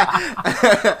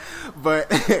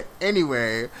 but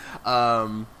anyway,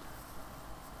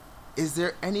 is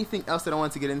there anything else that I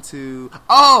want to get into?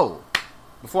 Oh,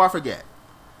 before I forget.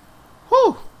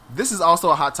 Whew. This is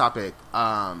also a hot topic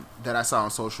that I saw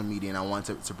on social media, and I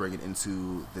wanted to bring it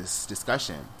into this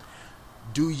discussion.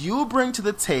 Do you bring to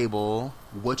the table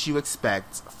what you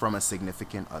expect from a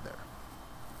significant other?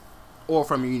 Or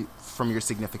from your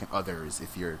significant others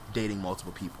if you're dating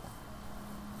multiple people?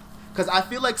 Because I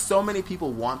feel like so many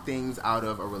people want things out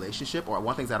of a relationship or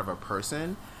want things out of a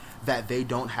person that they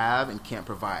don't have and can't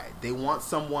provide. They want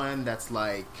someone that's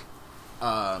like,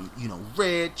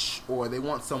 rich, or they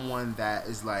want someone that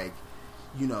is like,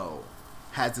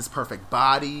 has this perfect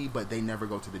body, but they never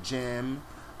go to the gym.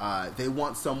 They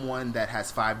want someone that has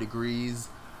 5 degrees,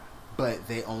 but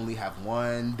they only have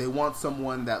 1. They want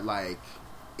someone that, like,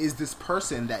 is this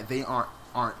person that they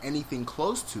aren't anything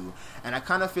close to. And I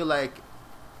kind of feel like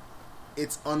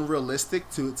it's unrealistic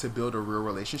to build a real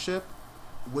relationship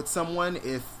with someone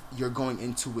if you're going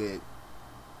into it.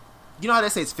 You know how they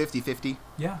say it's 50-50?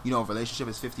 Yeah. You know, a relationship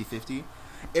is 50-50.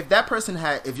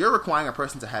 If you're requiring a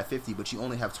person to have 50, but you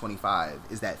only have 25,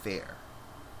 is that fair?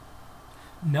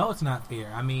 No, it's not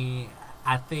fair. I mean,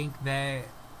 I think that,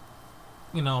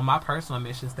 my personal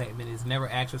mission statement is never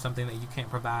ask for something that you can't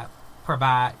provide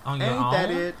on your own. Ain't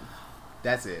that it?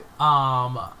 That's it.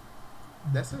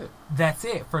 That's it. That's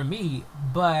it for me.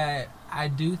 But I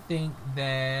do think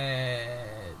that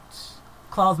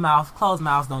closed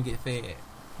mouths don't get fed.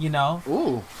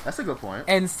 Ooh, that's a good point.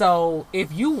 And so,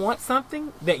 if you want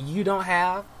something that you don't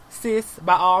have, sis,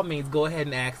 by all means, go ahead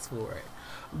and ask for it.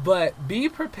 But be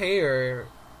prepared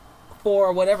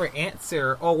for whatever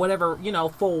answer or whatever,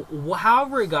 for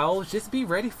however it goes, just be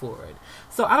ready for it.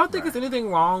 So I don't think there's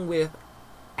anything wrong with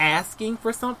asking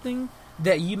for something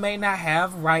that you may not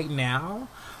have right now.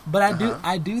 But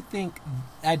I do think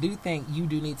you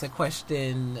do need to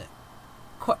question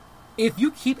if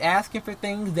you keep asking for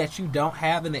things that you don't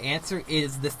have and the answer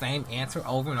is the same answer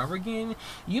over and over again,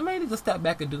 you may need to step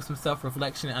back and do some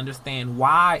self-reflection and understand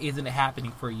why isn't it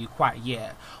happening for you quite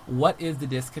yet. What is the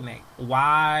disconnect?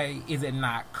 Why is it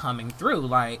not coming through?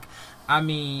 Like, I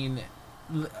mean,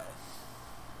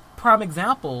 prime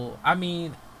example, I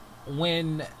mean,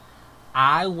 when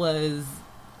I was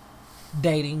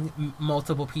dating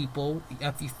multiple people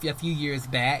a few years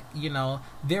back, you know,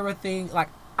 there were things like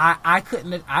I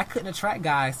couldn't attract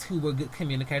guys who were good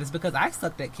communicators because I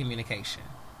sucked at communication.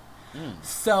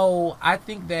 So I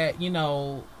think that, you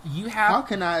know, you have. How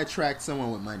can I attract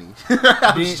someone with money?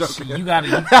 Bitch, you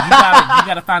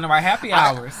gotta find the right happy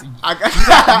hours. You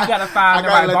gotta find the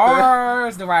right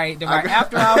bars, the right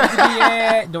after hours to be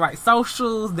at, the right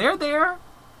socials. They're there.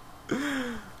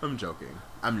 I'm joking.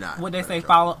 I'm not. What they say,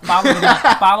 follow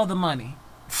the money.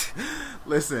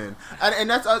 Listen, and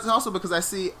that's also because I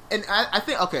see, and I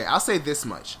think, okay, I'll say this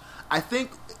much. I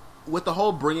think with the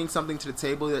whole bringing something to the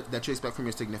table that you expect from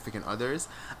your significant others,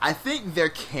 I think there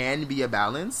can be a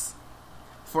balance.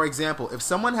 For example, if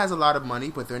someone has a lot of money,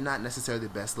 but they're not necessarily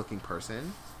the best looking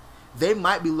person, they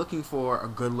might be looking for a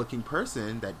good looking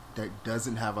person that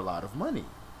doesn't have a lot of money.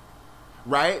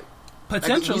 Right?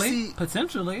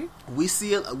 Potentially. We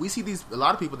see a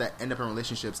lot of people that end up in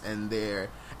relationships and we're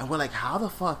like, how the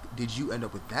fuck did you end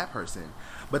up with that person?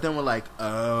 But then we're like,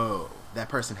 oh, that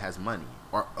person has money,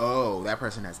 or oh, that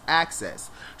person has access.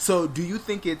 So do you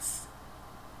think is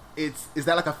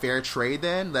that like a fair trade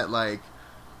then? That, like,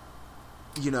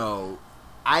 you know,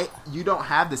 you don't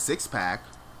have the 6-pack,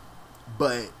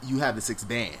 but you have the 6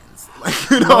 bands. Like,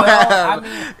 you don't have. I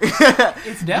mean,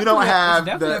 it's definitely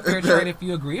a fair trade if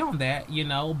you agree on that, you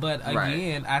know. But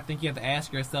again, I think you have to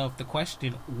ask yourself the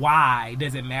question: why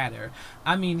does it matter?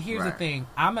 I mean, here's the thing: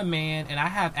 I'm a man, and I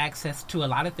have access to a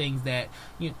lot of things that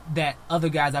that other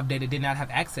guys I've dated did not have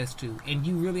access to, and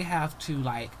you really have to,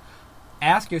 like,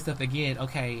 ask yourself again: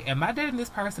 okay, am I dating this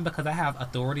person because I have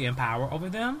authority and power over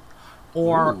them?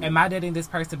 Or am I dating this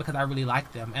person because I really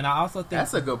like them? And I also think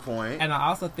that's a good point. And I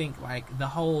also think, like, the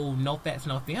whole no FATS,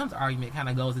 no FEMS argument kind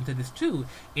of goes into this too.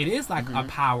 It is like a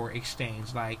power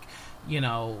exchange. Like, you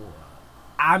know,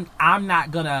 I'm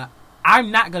not gonna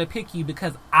pick you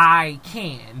because I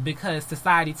can, because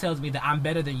society tells me that I'm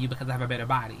better than you because I have a better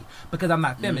body, because I'm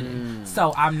not feminine.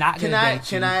 So I'm not gonna date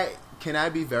you. Can I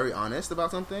be very honest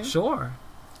about something? Sure.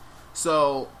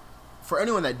 So, for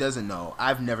anyone that doesn't know,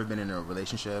 I've never been in a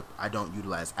relationship. I don't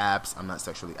utilize apps. I'm not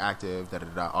sexually active.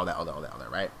 All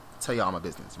that. Right? Tell y'all my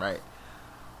business. Right?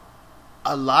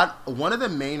 One of the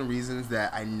main reasons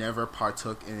that I never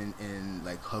partook in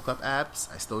like hookup apps,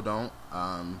 I still don't.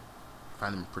 Find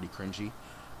them pretty cringy.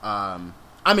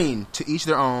 I mean, to each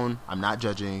their own. I'm not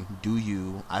judging. Do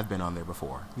you? I've been on there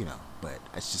before, you know, but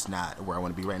it's just not where I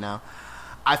want to be right now.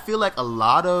 I feel like a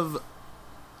lot of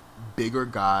bigger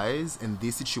guys in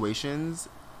these situations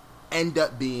end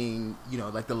up being, you know,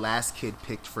 like the last kid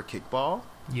picked for kickball.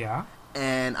 Yeah.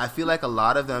 And I feel like a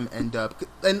lot of them end up,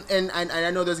 and I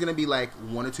know there's gonna be like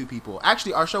 1 or 2 people.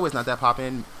 Actually, our show is not that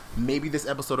poppin'. Maybe this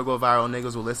episode will go viral,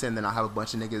 niggas will listen, then I'll have a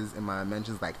bunch of niggas in my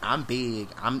mentions like, I'm big,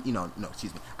 I'm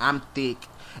thick,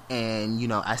 and, you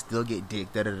know, I still get dick,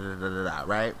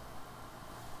 right?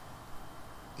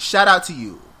 Shout out to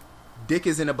you. Dick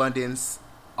is in abundance.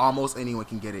 Almost anyone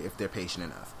can get it if they're patient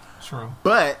enough. True.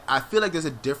 But I feel like there's a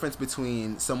difference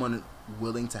between someone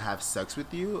willing to have sex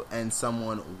with you and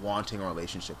someone wanting a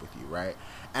relationship with you, right?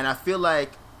 And I feel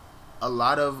like a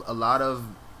lot of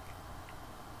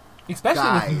especially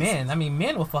guys, with men. I mean,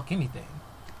 men will fuck anything.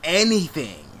 Any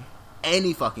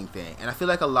fucking thing. And I feel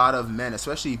like a lot of men,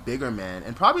 especially bigger men,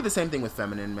 and probably the same thing with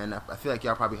feminine men, I feel like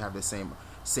y'all probably have the same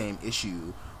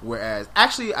issue. Whereas,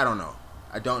 actually, I don't know.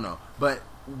 But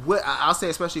I'll say,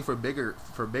 especially for bigger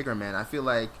men, I feel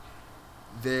like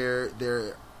there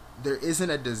isn't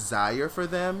a desire for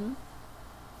them,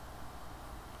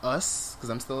 because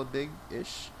I'm still a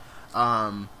big-ish,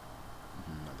 not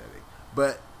that big,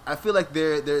 but I feel like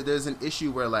there's an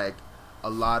issue where, like, a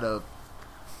lot of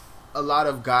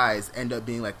guys end up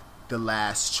being like the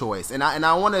last choice, and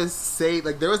I want to say,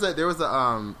 like, there was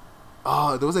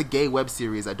a gay web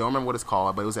series, I don't remember what it's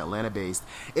called, but it was Atlanta based.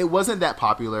 It wasn't that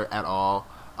popular at all.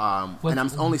 And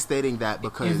I'm only stating that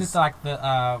because... Is it like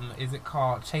is it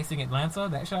called Chasing Atlanta,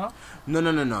 that show? No.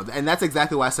 And that's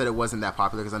exactly why I said it wasn't that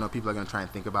popular, because I know people are going to try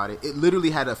and think about it. It literally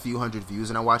had a few hundred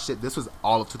views, and I watched it. This was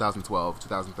all of 2012,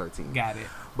 2013. Got it.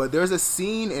 But there's a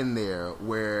scene in there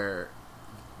where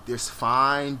this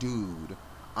fine dude,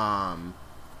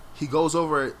 he goes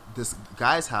over this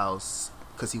guy's house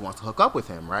because he wants to hook up with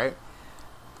him, right?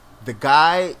 The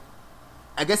guy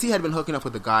I guess he had been hooking up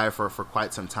with the guy for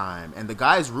quite some time, and the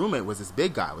guy's roommate was this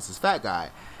big guy, was this fat guy,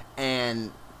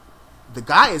 and the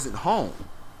guy isn't home.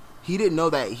 He didn't know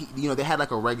that they had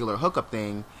like a regular hookup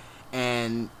thing,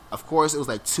 and of course it was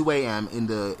like 2 a.m. in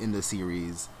the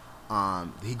series.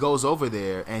 He goes over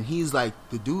there, and he's like,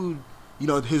 the dude,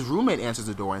 his roommate answers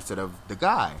the door instead of the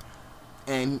guy,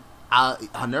 and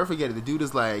I'll never forget it. The dude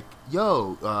is like,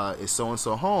 yo, is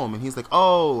so-and-so home? And he's like,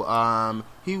 oh,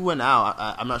 he went out.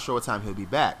 I'm not sure what time he'll be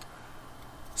back.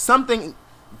 Something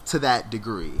to that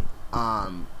degree.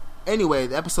 Anyway,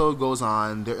 the episode goes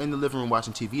on. They're in the living room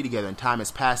watching TV together, and time is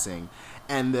passing.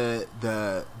 And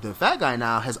the fat guy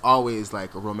now has always,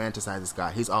 like, romanticized this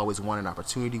guy. He's always wanted an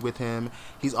opportunity with him.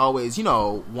 He's always,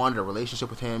 wanted a relationship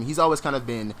with him. He's always kind of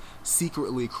been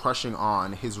secretly crushing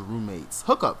on his roommate's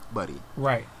hookup buddy.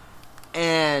 Right.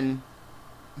 And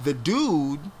the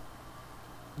dude,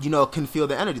 can feel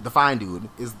the energy. The fine dude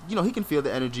is, he can feel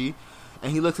the energy.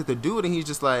 And he looks at the dude and he's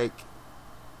just like,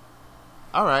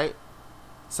 all right,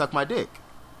 suck my dick.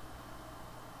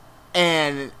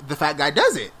 And the fat guy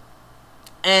does it.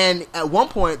 And at one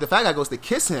point, the fat guy goes to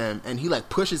kiss him and he like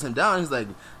pushes him down. He's like,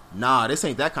 nah, this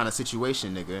ain't that kind of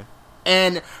situation, nigga.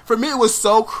 And for me, it was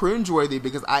so cringeworthy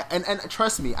because and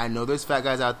trust me, I know there's fat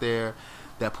guys out there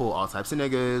that pull all types of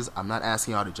niggas. I'm not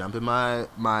asking y'all to jump in my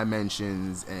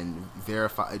mentions and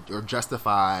verify or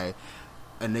justify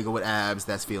a nigga with abs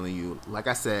that's feeling you. Like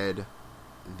I said,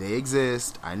 they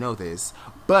exist. I know this.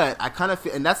 But I kind of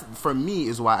feel, and that's, for me,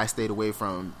 is why I stayed away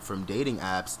from dating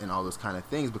apps and all those kind of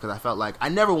things, because I felt like I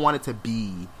never wanted to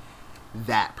be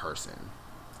that person.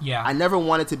 Yeah. I never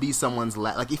wanted to be someone's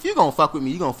like, if you're gonna fuck with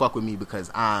me, you're gonna fuck with me because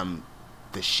I'm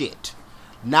the shit.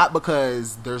 Not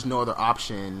because there's no other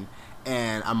option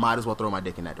and I might as well throw my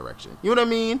dick in that direction. You know what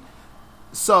I mean?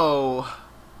 So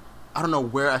I don't know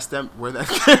where that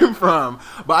came from,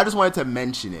 but I just wanted to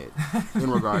mention it in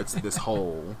regards to this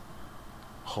whole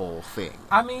thing.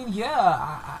 I mean,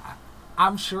 yeah,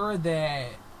 I'm sure that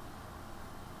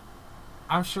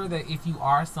if you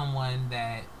are someone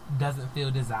that doesn't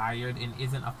feel desired and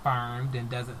isn't affirmed and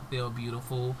doesn't feel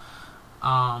beautiful,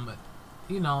 the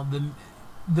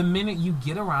minute you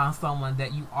get around someone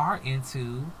that you are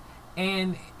into,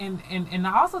 and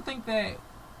I also think that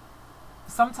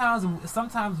sometimes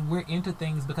we're into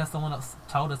things because someone else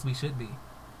told us we should be,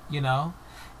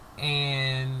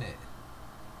 and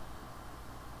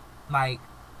like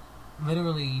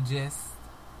literally just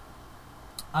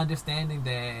understanding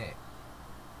that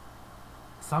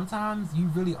sometimes you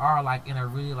really are like in a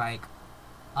really like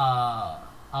a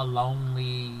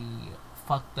lonely,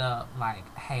 fucked up,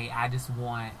 like, hey,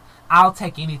 I'll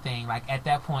take anything. Like at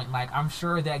that point, like I'm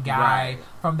sure that guy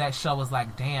from that show was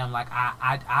like, damn, like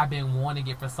I've been wanting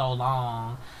it for so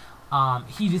long.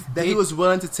 He was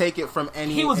willing to take it from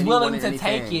any. He was willing to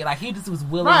take it. Like he just was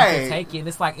willing to take it. And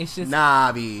it's like it's just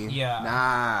B. Yeah.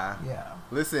 Nah. Yeah.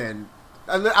 Listen,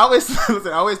 I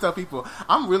always tell people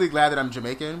I'm really glad that I'm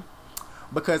Jamaican,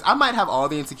 because I might have all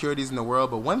the insecurities in the world,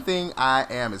 but one thing I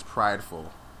am is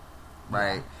prideful.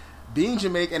 Right. Yeah. Being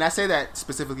Jamaican, and I say that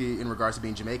specifically in regards to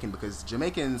being Jamaican, because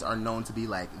Jamaicans are known to be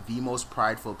like the most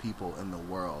prideful people in the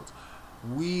world.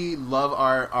 We love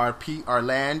our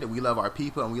land, we love our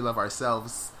people, and we love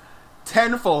ourselves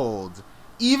tenfold.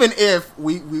 Even if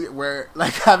we're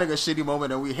like having a shitty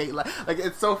moment and we hate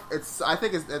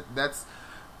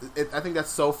I think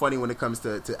that's so funny when it comes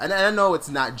to and I know it's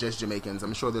not just Jamaicans.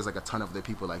 I'm sure there's like a ton of other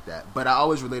people like that. But I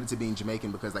always related to being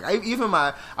Jamaican because like I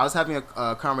was having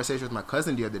a conversation with my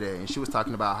cousin the other day, and she was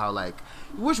talking about how like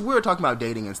we were talking about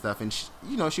dating and stuff, and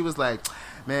she was like,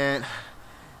 man,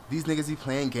 these niggas be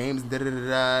playing games and da da da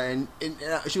da, and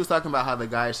she was talking about how the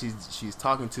guy she's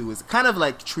talking to is kind of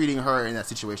like treating her in that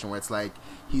situation where it's like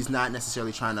he's not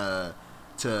necessarily trying to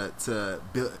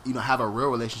build, have a real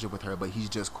relationship with her, but he's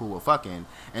just cool with fucking,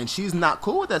 and she's not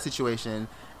cool with that situation.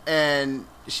 And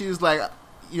she was like,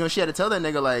 she had to tell that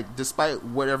nigga, like, despite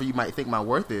whatever you might think my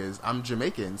worth is, I'm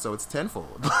Jamaican, so it's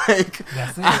tenfold. Like,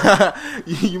 that's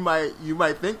it. you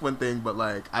might think one thing, but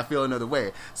like I feel another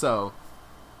way. So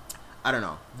I don't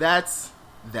know. That's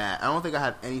that. I don't think I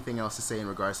have anything else to say in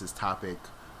regards to this topic.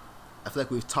 I feel like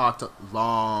we've talked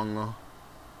long.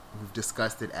 We've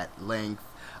discussed it at length.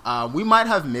 We might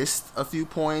have missed a few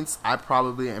points. I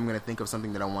probably am going to think of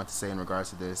something that I want to say in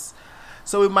regards to this.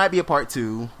 So it might be a part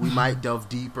 2. We might delve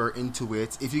deeper into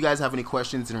it. If you guys have any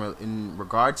questions in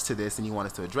regards to this and you want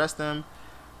us to address them,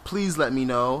 please let me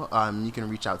know. You can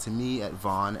reach out to me at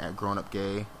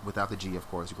Vaughn@grownupgay, without the G, of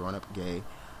course,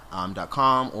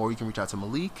 grownupgay.com, or you can reach out to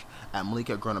Malik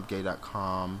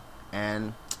 @grownupgay.com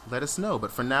and let us know.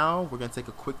 But for now, we're going to take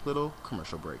a quick little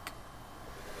commercial break.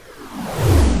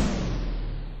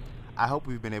 I hope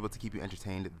we've been able to keep you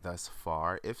entertained thus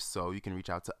far. If so, you can reach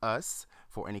out to us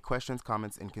for any questions,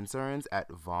 comments, and concerns at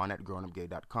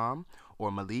vaughn@grownupgay.com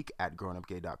or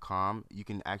malik@grownupgay.com. You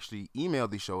can actually email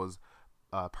the show's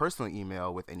personal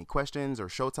email with any questions or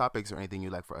show topics or anything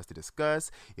you'd like for us to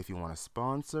discuss. If you want to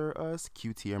sponsor us,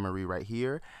 QTR Marie right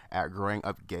here at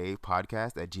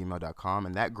growingupgaypodcast@gmail.com.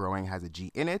 And that growing has a G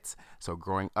in it. So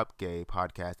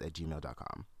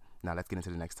growingupgaypodcast@gmail.com. Now let's get into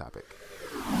the next topic.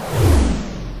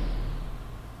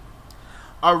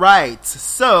 All right,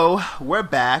 so we're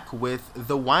back with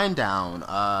the Wind Down.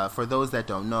 For those that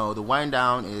don't know, the Wind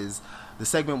Down is the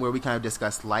segment where we kind of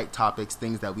discuss light topics,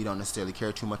 things that we don't necessarily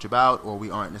care too much about or we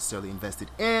aren't necessarily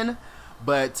invested in,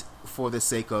 but for the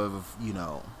sake of,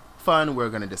 fun, we're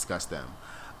going to discuss them.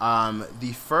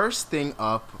 The first thing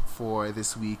up for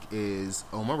this week is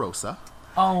Omarosa.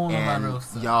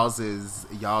 Omarosa. Y'all's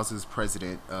is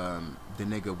president, the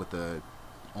nigga with the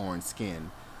orange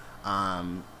skin.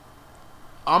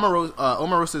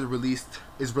 Omarosa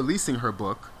is releasing her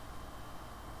book.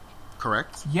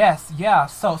 Correct? Yes, yeah.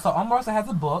 So Omarosa has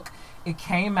a book. It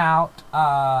came out,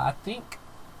 I think.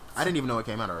 I didn't even know it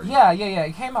came out already. Yeah.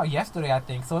 It came out yesterday, I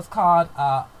think. So it's called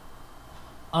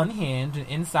Unhinged, an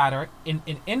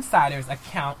insider's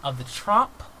account of the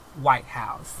Trump White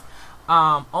House.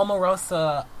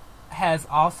 Omarosa has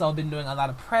also been doing a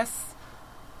lot of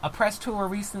a press tour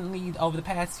recently over the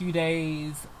past few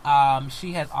days.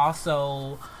 She has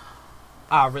also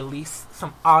released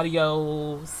some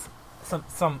audios,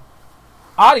 some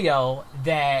audio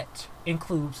that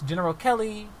includes General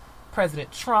Kelly,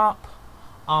 President Trump,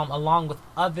 along with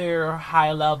other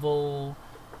high-level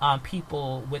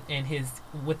people within his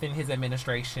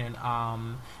administration.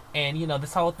 And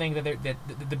this whole thing that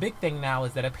the big thing now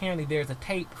is that apparently there's a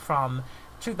tape from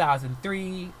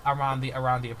 2003 around the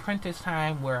Apprentice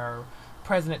time where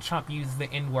President Trump used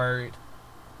the N-word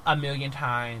 1,000,000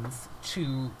 times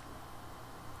to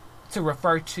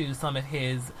refer to some of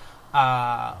his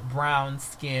brown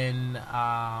skin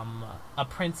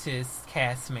apprentice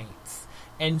castmates.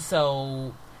 And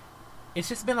so it's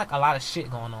just been like a lot of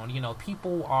shit going on.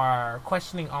 People are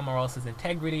questioning Omarosa's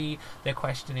integrity. They're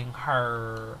questioning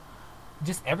her,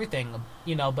 just everything,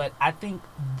 But I think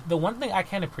the one thing I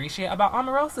can appreciate about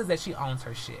Omarosa is that she owns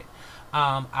her shit.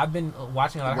 I've been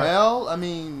watching a lot of her. Well, I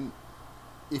mean,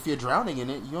 if you're drowning in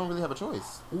it, you don't really have a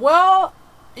choice. Well,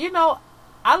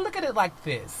 I look at it like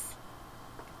this.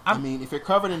 I mean, if you're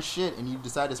covered in shit and you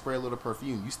decide to spray a little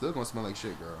perfume, you still gonna smell like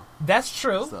shit, girl. That's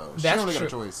true. So she don't really got a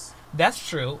choice. That's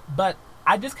true. But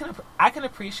I can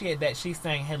appreciate that she's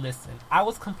saying, "Hey, listen, I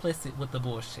was complicit with the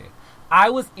bullshit.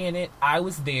 I was in it. I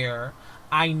was there.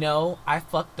 I know I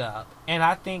fucked up, and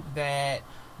I think that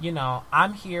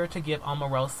I'm here to give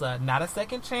Omarosa not a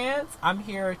second chance. I'm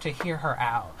here to hear her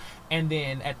out." And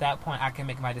then at that point, I can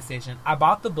make my decision. I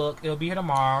bought the book. It'll be here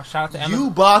tomorrow. Shout out to Emma. You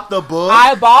bought the book?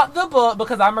 I bought the book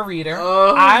because I'm a reader.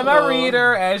 Oh. I'm a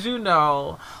reader, as you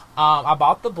know. I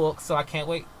bought the book, so I can't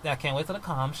wait. I can't wait till it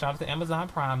comes. Shout out to Amazon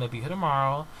Prime. It'll be here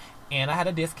tomorrow. And I had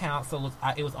a discount, so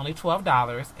it was only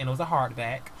 $12, and it was a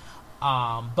hardback.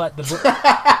 But the book,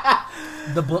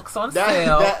 the book's on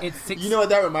sale. It's $6. You know what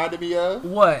that reminded me of?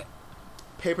 What?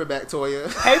 Paperback Toya.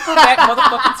 Paperback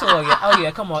motherfucking Toya. Oh yeah,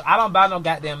 come on. I don't buy no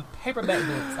goddamn paperback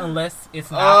books unless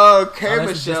it's not. Oh, K.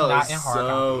 Michelle not is in hard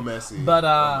so copy. messy. But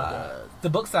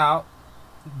the book's out.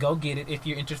 Go get it if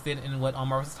you're interested in what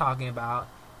Omar was talking about.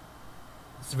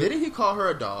 Didn't he call her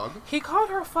a dog? He called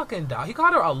her a fucking dog. He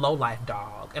called her a low-life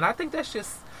dog. And I think it's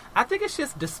just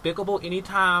despicable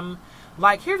anytime.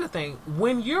 Like, here's the thing.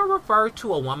 When you're referred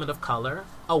to a woman of color,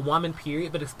 a woman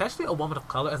period, but especially a woman of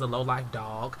color as a low-life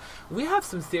dog, we have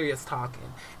some serious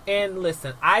talking. And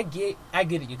listen, I get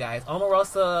it, you guys.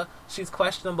 Omarosa, she's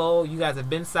questionable. You guys have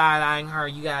been side-eyeing her.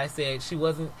 You guys said she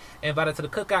wasn't invited to the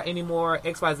cookout anymore,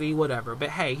 XYZ, whatever.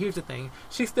 But hey, here's the thing.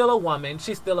 She's still a woman.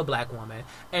 She's still a black woman.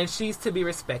 And she's to be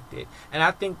respected. And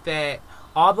I think that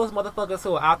all those motherfuckers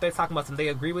who are out there talking about something, they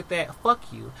agree with that,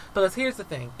 fuck you. Because here's the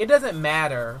thing. It doesn't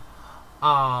matter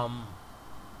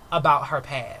about her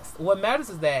past. What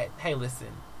matters is that, hey, listen,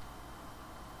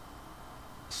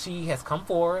 she has come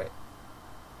forward.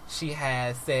 She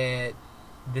has said,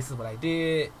 this is what I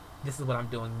did. This is what I'm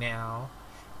doing now.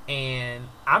 And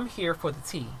I'm here for the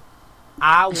tea.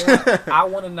 I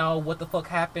want to know what the fuck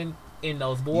happened in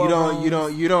those boardrooms.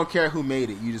 You don't care who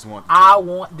made it. You just want the tea. I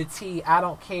want the tea. I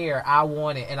don't care. I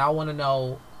want it. And I want to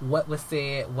know what was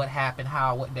said, what happened,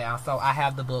 how it went down. So I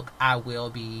have the book. I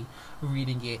will be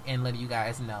reading it and letting you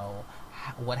guys know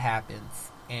what happens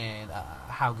and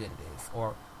how good it is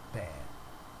or bad.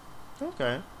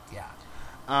 Okay. Yeah.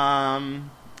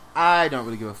 I don't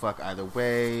really give a fuck either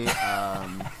way.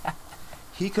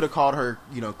 he could have called her,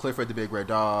 Clifford the Big Red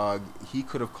Dog. He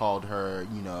could have called her,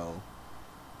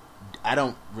 I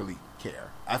don't really care.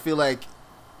 I feel like,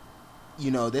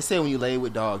 they say when you lay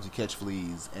with dogs, you catch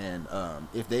fleas. And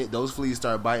if those fleas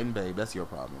start biting, babe, that's your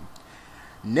problem.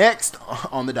 Next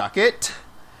on the docket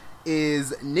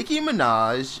is Nicki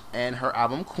Minaj and her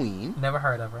album Queen. Never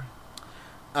heard of her.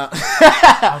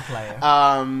 I'm playing.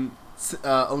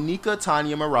 Onika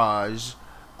Tanya Mirage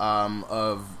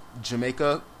of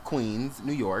Jamaica, Queens,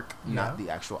 New York, not the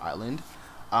actual island,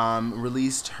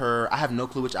 released her... I have no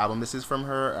clue which album this is from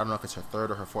her. I don't know if it's her third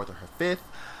or her fourth or her fifth.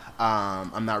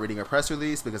 I'm not reading a press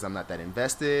release because I'm not that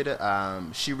invested.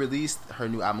 She released her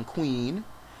new album, Queen.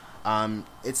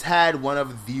 It's had one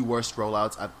of the worst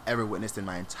rollouts I've ever witnessed in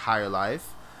my entire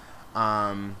life.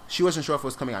 She wasn't sure if it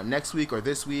was coming out next week or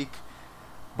this week,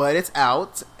 but it's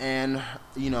out, and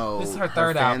this is her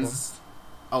third fans,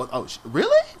 album. Oh,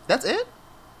 really? That's it?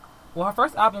 Well, her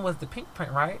first album was The Pink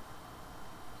Print, right?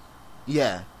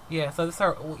 Yeah. Yeah, so this is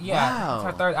her. Yeah, wow. It's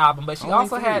her third album, but she Only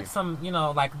also 3. had some,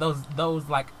 like those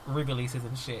like re-releases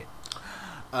and shit.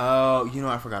 Oh,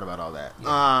 I forgot about all that.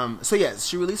 Yeah. So yes,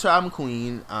 she released her album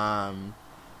Queen. I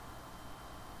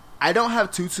don't have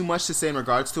too much to say in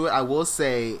regards to it. I will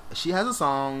say she has a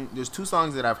song. There's 2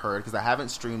 songs that I've heard because I haven't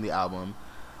streamed the album.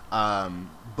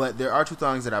 But there are 2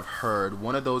 songs that I've heard.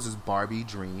 One of those is Barbie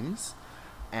Dreams,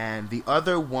 and the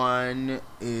other one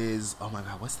is, oh my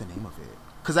god, what's the name of it?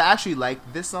 Because I actually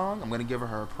like this song. I'm gonna give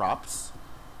her props.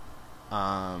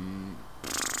 I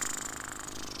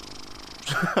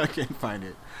can't find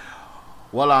it.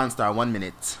 Wallon star, 1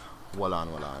 minute. Wallon.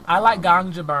 I like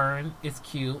Ganja Burn. It's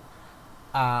cute.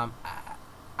 I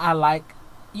like,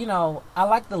 I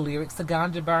like the lyrics to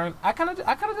Ganja Burn. I kind of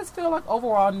just feel like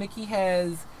overall Nicki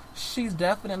she's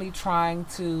definitely trying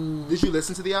to. Did you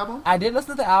listen to the album? I did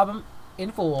listen to the album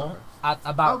in full.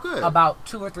 About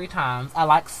 2 or 3 times. I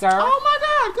like Sir. Oh my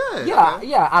god, good. Yeah, okay.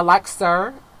 yeah. I like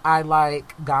Sir. I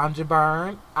like Ganja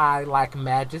Burn. I like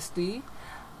Majesty.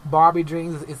 Barbie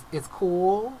Dreams is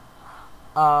cool.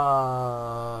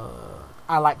 I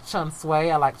like Chun Sway.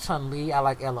 I like Chun Li. I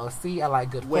like LOC. I like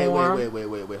Good Form.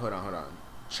 Wait. Hold on.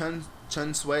 Chun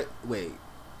Sway. Wait.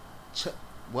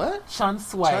 What? Chun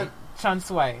Sway. Chun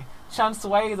Sway. Chun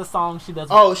Sway is a song she does.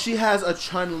 Oh, she has a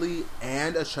Chun Li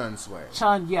and a Chun Sway.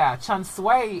 Chun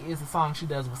Sway is a song she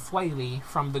does with Sway Lee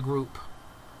from the group.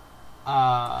 Ray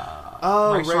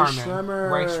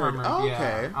Shremmer. Oh,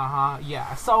 okay.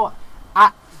 Yeah. So,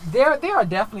 there are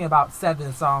definitely about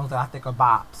 7 songs that I think are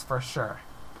bops for sure.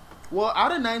 Well,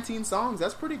 out of 19 songs,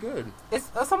 that's pretty good.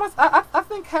 It's so much. I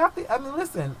think half the. I mean,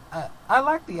 listen. I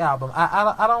like the album.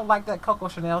 I don't like that Coco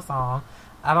Chanel song.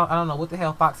 I don't know what the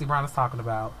hell Foxy Brown is talking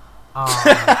about.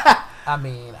 I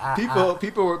mean,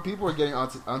 people were getting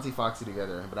Auntie Foxy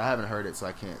together, but I haven't heard it, so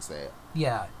I can't say it.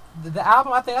 Yeah, the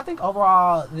album. I think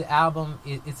overall the album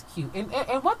is cute. And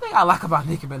one thing I like about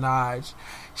Nicki Minaj,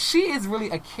 she is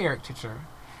really a caricature,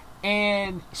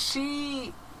 and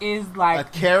she is like a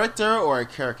character or a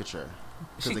caricature.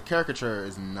 Because a caricature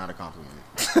is not a compliment.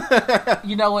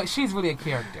 You know what? She's really a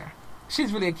character.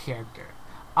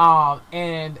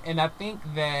 And I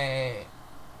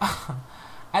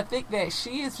think that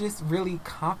she is just really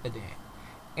confident.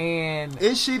 And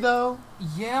is she though?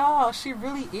 Yeah, she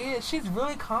really is. She's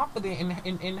really confident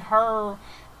in her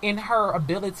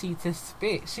ability to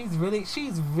spit. She's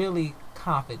really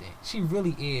confident. She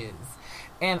really is.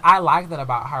 And I like that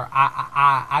about her.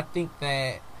 I think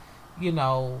that,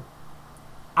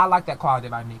 I like that quality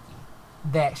about Nicki.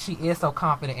 That she is so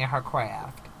confident in her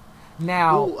craft.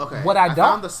 Now, ooh, okay. what I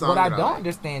don't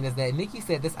understand is that Nicki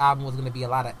said this album was going to be a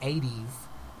lot of 80s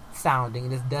sounding,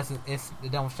 and it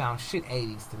don't sound shit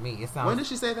 80s to me. It sounds. When did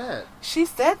she say that? She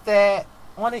said that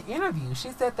on an interview.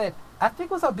 She said that, I think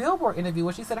it was a Billboard interview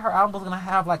where she said her album was going to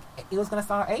have it was going to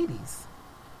sound 80s.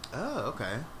 Oh,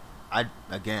 okay. I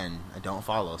don't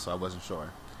follow, so I wasn't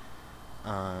sure.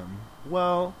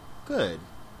 Well, good,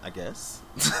 I guess.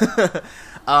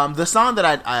 The song that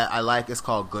I like is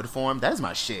called Good Form. That is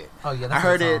my shit. Oh yeah, that's I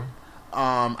heard it.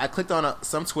 I clicked on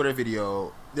some Twitter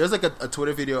video. There's like a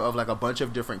Twitter video of like a bunch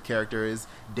of different characters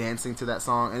dancing to that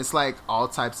song, and it's like all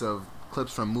types of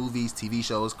clips from movies, TV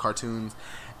shows, cartoons,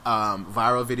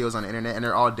 viral videos on the internet, and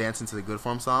they're all dancing to the Good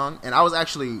Form song. And I was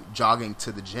actually jogging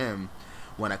to the gym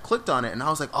when I clicked on it, and I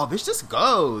was like, oh, bitch, just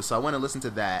go. So I went and listened to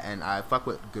that, and I fuck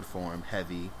with Good Form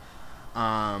heavy.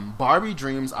 Barbie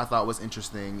Dreams I thought was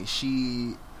interesting.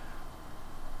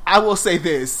 I will say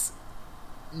this,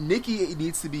 Nicki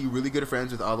needs to be really good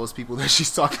friends with all those people that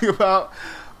she's talking about,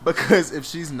 because if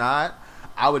she's not,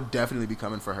 I would definitely be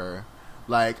coming for her.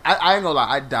 Like, I ain't gonna lie,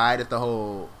 I died at the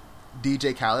whole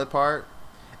DJ Khaled part,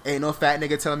 ain't no fat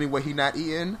nigga telling me what he not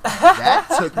eating. That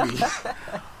took me.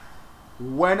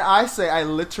 When I say I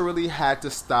literally had to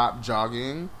stop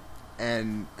jogging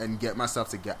and get myself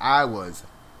together, I was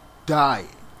dying.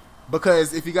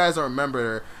 Because if you guys don't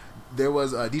remember, there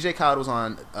was DJ Khaled was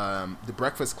on The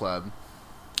Breakfast Club,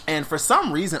 and for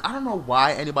some reason, I don't know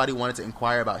why anybody wanted to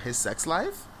inquire about his sex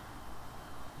life,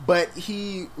 but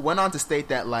he went on to state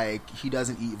that, like, he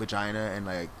doesn't eat vagina and,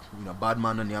 like, you know, bad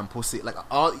man and yam pussy, like,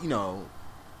 all, you know,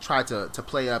 tried to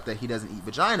play up that he doesn't eat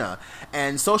vagina.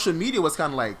 And social media was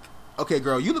kind of like, okay,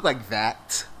 girl, you look like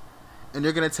that, and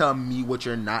you're going to tell me what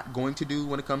you're not going to do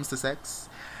when it comes to sex?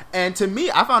 And to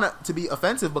me, I found it to be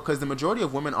offensive because the majority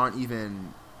of women aren't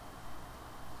even,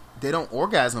 they don't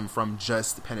orgasm from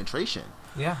just penetration.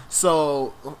 Yeah.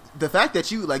 So the fact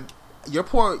that you, like, your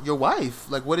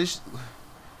wife, like,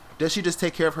 does she just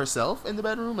take care of herself in the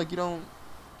bedroom? Like, you don't,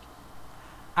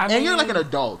 and you're like an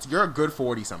adult. You're a good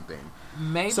 40-something.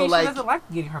 Maybe so, she like, doesn't like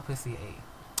getting her pussy ate.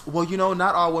 Well, you know,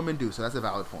 not all women do, so that's a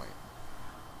valid point.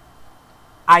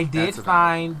 I did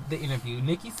find the interview.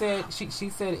 Nikki said she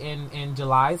said in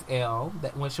July's L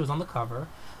that when she was on the cover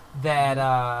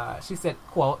that she said,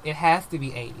 quote, "It has to be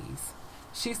 80s."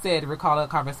 She said, recalling a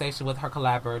conversation with her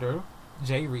collaborator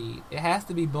Jay Reed, "It has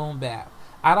to be boom bap.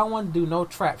 I don't want to do no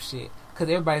trap shit because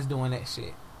everybody's doing that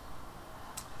shit."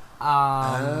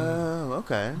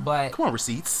 Okay. But come on,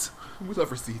 receipts. We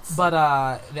love receipts. But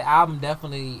the album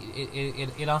definitely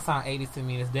it don't sound 80s to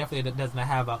me. It definitely doesn't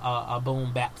have a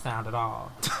boom bap sound at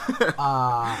all.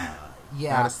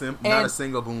 Yeah, not a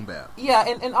single boom bap. Yeah,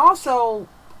 and also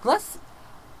let's,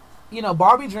 you know,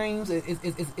 Barbie Dreams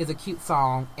is a cute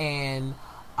song, and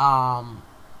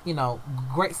you know,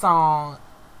 great song.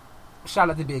 Shout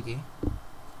out to Biggie.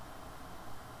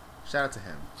 Shout out to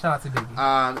him. Shout out to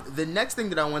Biggie. The next thing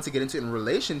that I want to get into in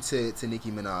relation to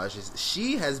Nicki Minaj is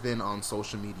she has been on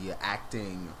social media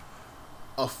acting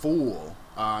a fool.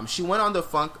 She went on the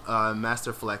Funk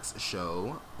Master Flex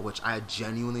show, which I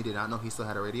genuinely did not know he still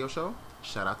had a radio show.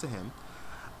 Shout out to him.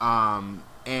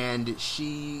 And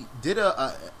she did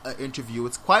a interview.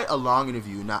 It's quite a long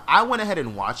interview. Now, I went ahead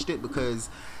and watched it because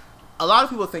a lot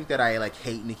of people think that I, like,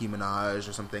 hate Nicki Minaj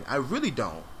or something. I really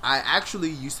don't. I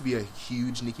actually used to be a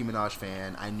huge Nicki Minaj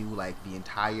fan. I knew, like, the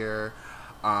entire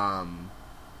my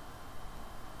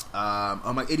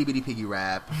Itty Bitty Piggy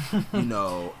rap. You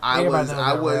know, I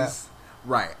was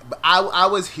right. But I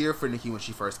was here for Nicki when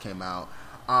she first came out.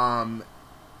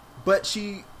 But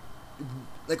she,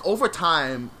 like, over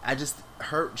time,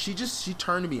 she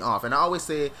turned me off. And I always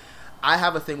say, I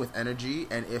have a thing with energy,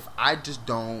 and if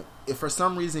for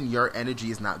some reason your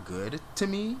energy is not good to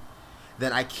me,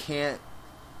 then I can't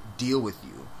deal with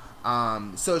you.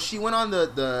 So she went on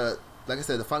the like I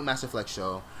said, the Funk Master Flex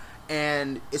show,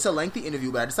 and it's a lengthy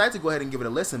interview, but I decided to go ahead and give it a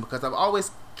listen because I've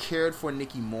always cared for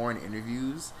Nicki more in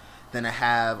interviews than I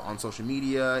have on social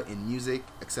media, in music,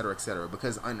 etc., etc.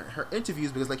 Because on her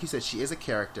interviews, because like you said, she is a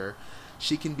character,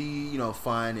 she can be, you know,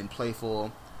 fun and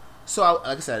playful. So,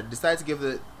 like I said, I decided to give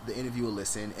the interview a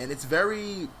listen, and it's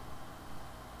very,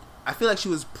 I feel like she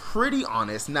was pretty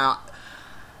honest. Now,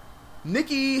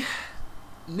 Nicki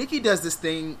does this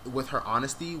thing with her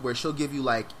honesty where she'll give you,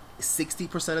 like,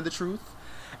 60% of the truth,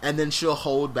 and then she'll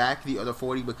hold back the other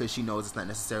 40 because she knows it's not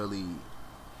necessarily,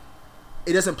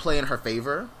 it doesn't play in her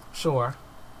favor. Sure.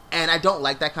 And I don't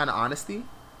like that kind of honesty.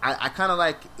 I kind of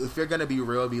like, if you're going to be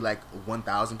real, be, like,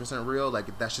 1,000% real.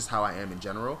 Like, that's just how I am in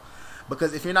general.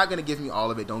 Because if you're not going to give me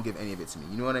all of it, don't give any of it to me.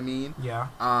 You know what I mean? Yeah.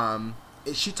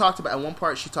 She talked about, at one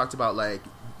part, she talked about, like,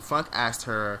 Funk asked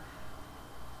her,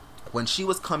 when she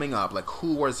was coming up, like,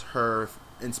 who was her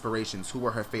inspirations? Who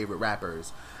were her favorite rappers?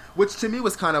 Which, to me,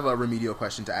 was kind of a remedial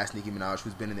question to ask Nicki Minaj,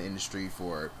 who's been in the industry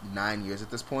for 9 years at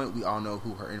this point. We all know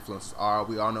who her influences are.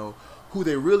 We all know who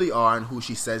they really are and who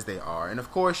she says they are. And,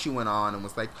 of course, she went on and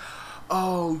was like,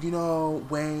 oh, you know,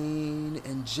 Wayne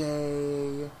and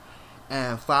Jay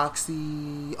and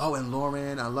Foxy, oh, and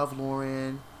Lauren, I love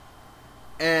Lauren.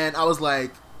 And I was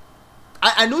like,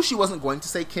 I knew she wasn't going to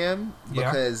say Kim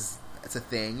because it's a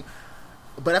thing,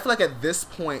 but I feel like at this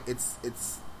point it's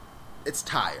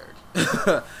tired.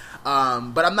 But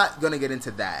I'm not gonna get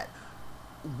into that.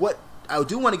 What I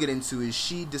do want to get into is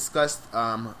she discussed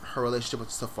her relationship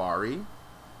with Safari,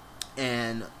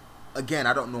 and again,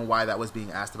 I don't know why that was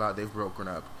being asked about. They broke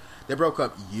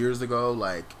up years ago.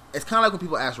 Like, it's kind of like when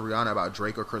people ask Rihanna about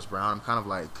Drake or Chris Brown. I'm kind of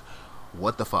like,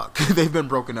 what the fuck? They've been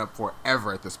broken up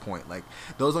forever at this point. Like,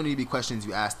 those don't need to be questions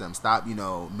you ask them. Stop, you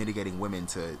know, mitigating women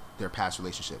to their past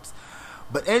relationships.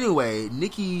 But anyway,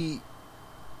 Nicki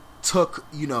took,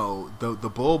 you know, the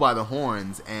bull by the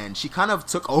horns, and she kind of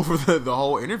took over the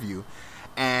whole interview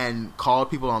and called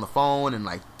people on the phone, and,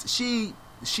 like, she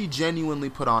she genuinely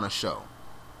put on a show.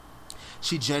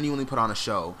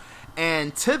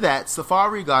 And to that,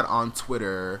 Safari got on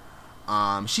Twitter.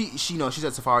 She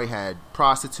said Safari had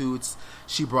prostitutes.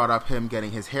 She brought up him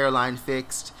getting his hairline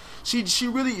fixed. She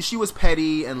was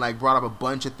petty and like brought up a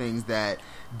bunch of things that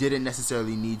didn't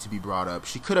necessarily need to be brought up.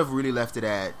 She could have really left it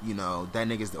at, that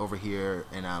nigga's over here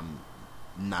and I'm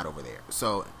not over there.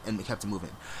 So, and kept it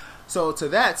moving. So to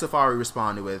that, Safari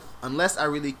responded with, unless I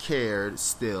really cared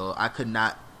still, I could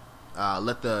not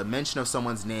let the mention of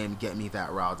someone's name get me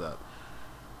that riled up.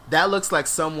 That looks like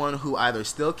someone who either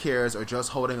still cares or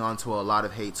just holding on to a lot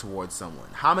of hate towards someone.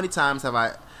 How many times have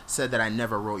I said that I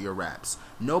never wrote your raps?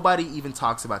 Nobody even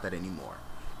talks about that anymore.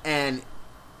 And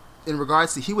in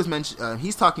regards to,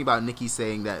 he's talking about Nicki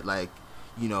saying that, like,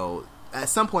 at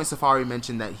some point Safari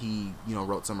mentioned that he,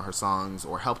 wrote some of her songs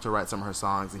or helped her write some of her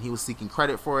songs, and he was seeking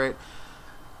credit for it.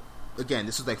 Again,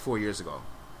 this was like 4 years ago.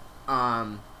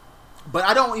 But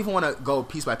I don't even want to go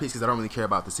piece by piece because I don't really care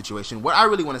about the situation. What I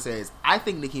really want to say is I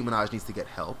think Nicki Minaj needs to get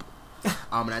help.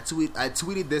 And I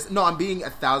tweeted this. No, I'm being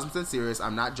 1,000% serious.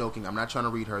 I'm not joking. I'm not trying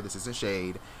to read her. This isn't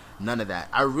shade. None of that.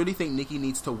 I really think Nicki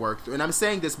needs to work through. And I'm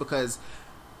saying this because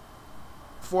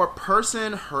for a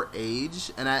person her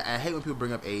age, and I hate when people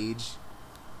bring up age,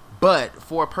 but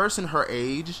for a person her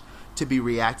age to be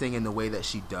reacting in the way that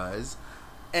she does,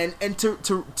 and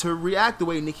to react the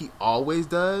way Nicki always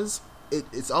does,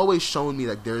 it's always shown me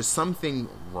like there's something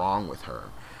wrong with her.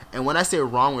 And when I say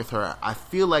wrong with her, I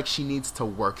feel like she needs to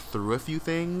work through a few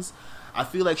things. I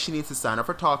feel like she needs to sign up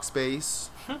for Talkspace.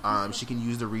 She can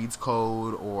use the Reads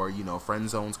code or, Friend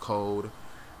Zone's code.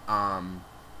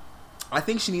 I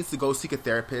think she needs to go seek a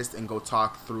therapist and go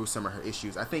talk through some of her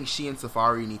issues. I think she and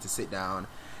Safari need to sit down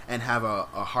and have a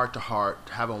heart-to-heart,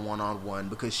 have a one-on-one,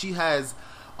 because she has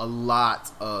a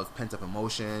lot of pent-up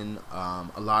emotion,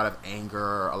 a lot of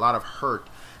anger, a lot of hurt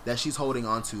that she's holding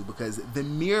on to, because the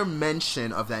mere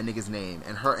mention of that nigga's name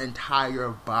and her entire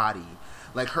body,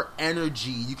 like her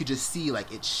energy, you could just see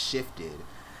like it shifted.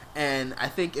 And I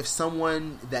think if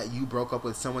someone that you broke up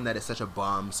with, someone that is such a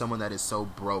bum, someone that is so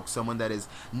broke, someone that is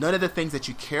none of the things that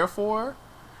you care for,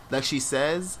 like she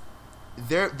says,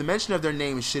 the mention of their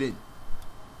name shouldn't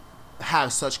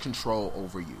have such control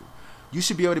over you. You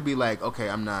should be able to be like, okay,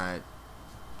 I'm not,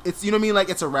 it's, you know what I mean? Like,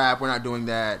 it's a wrap. We're not doing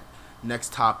that.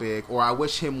 Next topic. Or I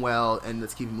wish him well and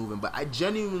let's keep it moving. But I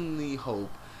genuinely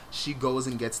hope she goes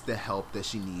and gets the help that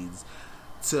she needs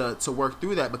to work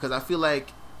through that, because I feel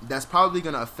like that's probably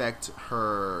going to affect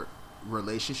her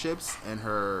relationships and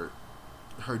her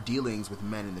dealings with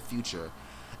men in the future.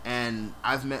 And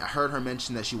I've heard her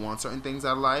mention that she wants certain things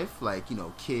out of life, like,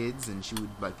 kids, and she would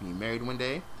like to be married one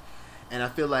day. And I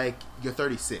feel like you're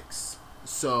 36.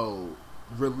 So,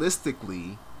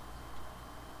 realistically,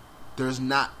 there's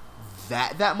not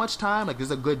that much time. Like, there's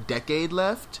a good decade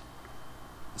left.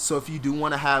 So, if you do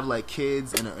want to have, like,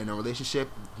 kids in a relationship,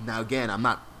 now, again, I'm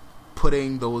not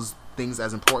putting those things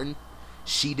as important.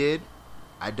 She did.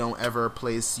 I don't ever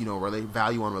place,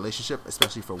 value on relationship,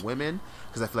 especially for women,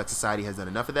 because I feel like society has done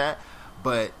enough of that.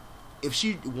 But if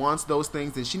she wants those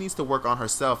things, then she needs to work on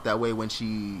herself. That way, when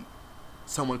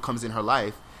someone comes in her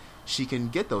life, she can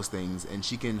get those things and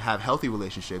she can have healthy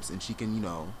relationships and she can,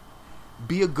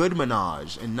 be a good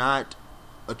Minaj and not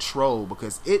a troll,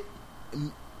 because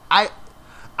I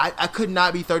could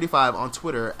not be 35 on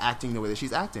Twitter acting the way that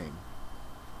she's acting.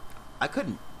 I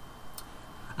couldn't.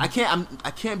 I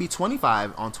can't be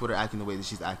 25 on Twitter acting the way that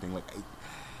she's acting. Like,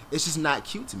 it's just not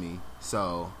cute to me.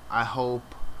 So I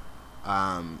hope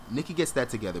Nicki gets that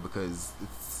together, because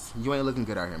you ain't looking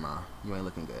good out here, ma. You ain't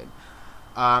looking good.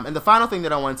 And the final thing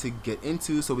that I wanted to get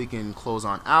into so we can close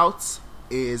on out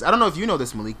is, I don't know if you know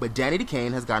this, Malik, but Danny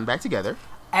DeCane has gotten back together.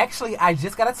 Actually, I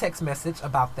just got a text message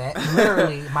about that.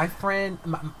 Literally,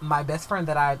 my best friend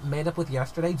that I made up with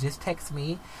yesterday just texted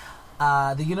me.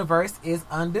 The universe is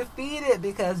undefeated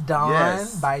because Dawn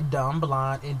by Dumb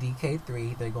Blonde and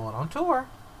DK3, they're going on tour.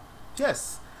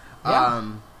 Yes.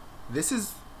 Yeah. This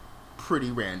is pretty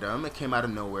random. It came out of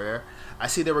nowhere. I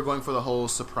see they were going for the whole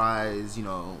surprise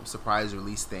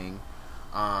release thing.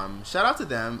 Shout out to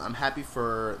them. I'm happy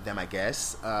for them, I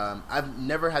guess. I've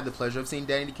never had the pleasure of seeing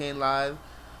Danny DeCane live,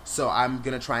 so I'm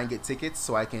gonna try and get tickets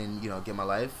so I can, get my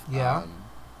life. Yeah.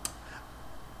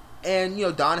 And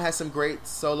Dawn has some great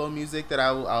solo music that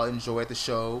I'll enjoy at the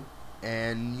show,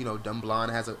 and Dumb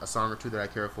Blonde has a song or two that I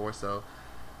care for. So,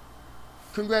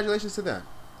 congratulations to them.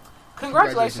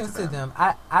 Congratulations to them.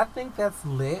 I think that's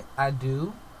lit. I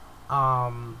do.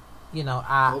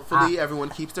 Hopefully everyone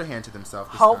keeps their hand to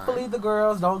themselves. Hopefully the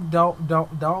girls don't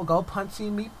go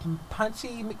punching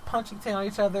on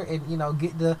each other and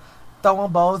get the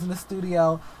throwing bowls in the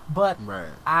studio. But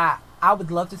right. I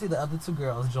would love to see the other two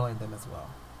girls join them as well.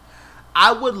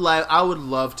 I would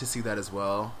love to see that as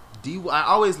well. I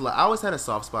always had a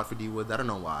soft spot for D Woods. I don't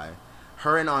know why.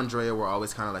 Her and Andrea were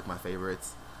always kind of like my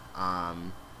favorites.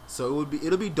 So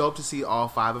it'll be dope to see all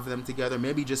 5 of them together.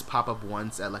 Maybe just pop up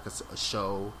once at like a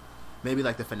show, maybe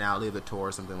like the finale of the tour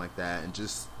or something like that, and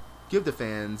just give the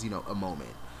fans, a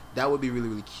moment. That would be really,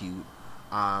 really cute.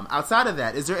 Outside of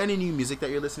that, is there any new music that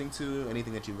you're listening to?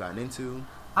 Anything that you've gotten into?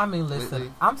 I mean, listen,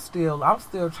 lately? I'm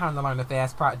still trying to learn the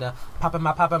fast part, the popping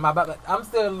my. I'm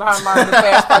still learning the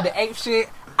fast part, the ape shit.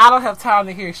 I don't have time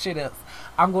to hear shit else.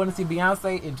 I'm going to see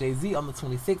Beyonce and Jay-Z on the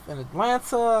 26th in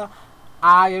Atlanta.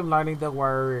 I am learning the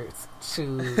words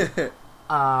to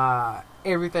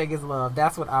Everything Is Love.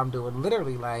 That's what I'm doing.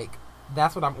 Literally, like,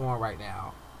 that's what I'm on right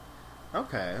now.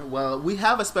 Okay. Well, we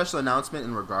have a special announcement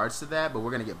in regards to that, but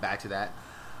we're going to get back to that.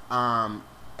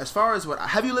 As far as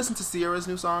have you listened to Sierra's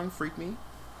new song, Freak Me?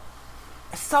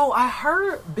 So I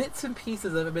heard bits and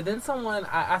pieces of it, but then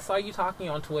I saw you talking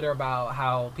on Twitter about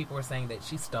how people were saying that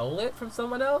she stole it from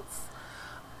someone else.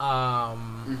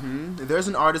 There's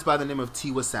an artist by the name of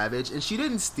Tiwa Savage, and she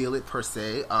didn't steal it per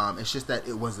se. It's just that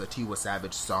it was a Tiwa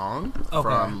Savage song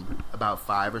from about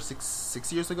 5 or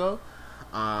 6 years ago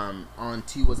on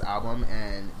Tiwa's album,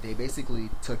 and they basically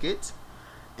took it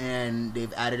and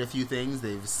they've added a few things.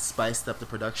 They've spiced up the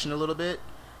production a little bit,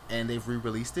 and they've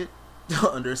re-released it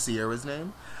under Sierra's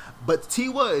name. But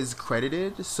Tiwa is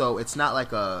credited, so it's not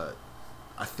like a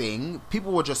thing.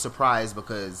 People were just surprised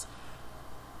because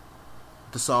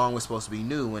the song was supposed to be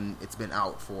new and it's been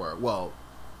out for,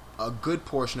 a good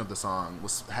portion of the song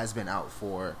has been out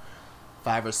for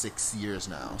 5 or 6 years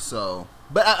now. So,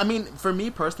 but I mean, for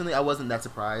me personally, I wasn't that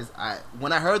surprised.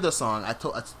 When I heard the song, I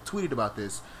tweeted about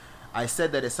this. I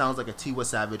said that it sounds like a Tiwa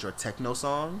Savage or techno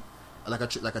song, like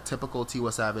a typical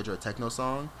Tiwa Savage or techno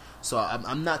song. So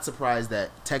I'm not surprised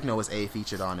that techno is A,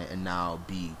 featured on it, and now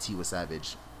B, Tiwa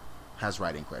Savage has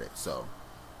writing credit. So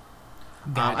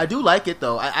I do like it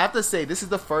though. I have to say, this is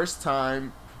the first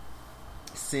time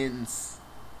since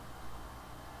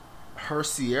her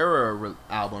Sierra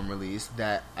album release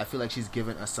that I feel like she's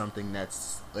given us something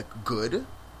that's like good,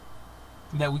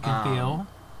 that we can feel.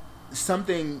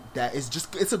 Something that is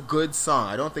it's a good song.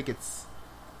 I don't think it's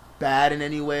bad in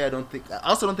any way. I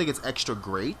also don't think it's extra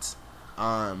great.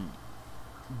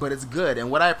 But it's good. And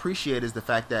what I appreciate is the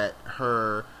fact that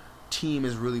her team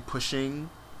is really pushing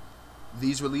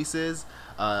these releases.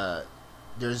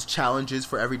 There's challenges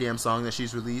for every damn song that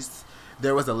she's released.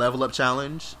 There was a level up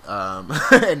challenge,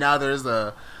 and now there's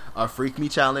a Freak Me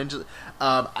challenge.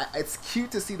 It's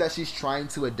cute to see that she's trying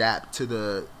to adapt to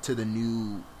the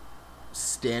new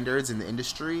standards in the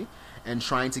industry and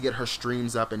trying to get her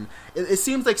streams up. And it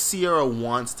seems like Sierra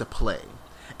wants to play.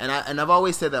 And I've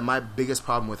always said that my biggest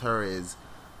problem with her is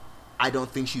I don't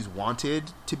think she's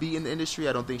wanted to be in the industry.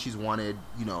 I don't think she's wanted,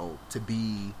 to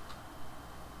be.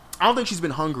 I don't think she's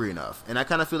been hungry enough. And I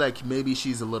kind of feel like maybe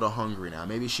she's a little hungry now.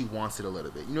 Maybe she wants it a little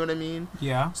bit. You know what I mean?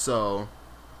 Yeah. So,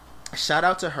 shout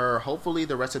out to her. Hopefully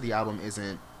the rest of the album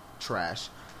isn't trash.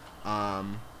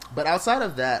 But outside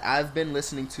of that, I've been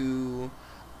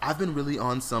really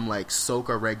on some like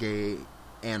soca reggae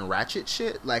and ratchet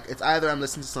shit. Like, it's either I'm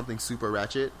listening to something super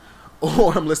ratchet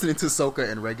or I'm listening to soca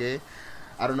and reggae.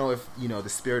 I don't know if, the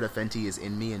spirit of Fenty is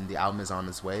in me and the album is on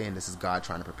its way and this is God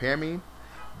trying to prepare me.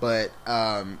 But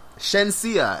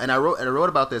Shensia, and I wrote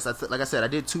about this. Like I said, I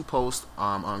did 2 posts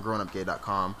on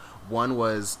grownupgay.com. One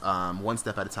was One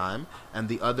Step at a Time, and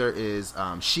the other is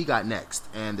She Got Next.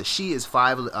 And the She is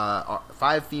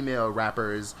 5 female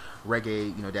rappers,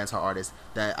 reggae, dancehall artists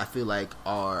that I feel like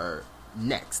are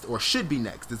next, or should be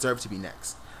next, deserve to be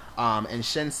next. And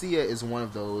Shensia is one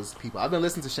of those people. I've been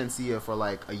listening to Shensia for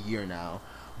like a year now,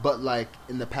 but like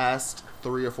in the past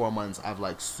 3 or 4 months, I've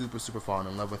like super, super fallen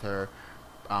in love with her.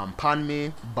 Pan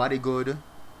Me, Body Good.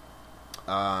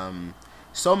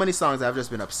 So many songs I've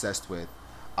just been obsessed with.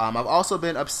 I've also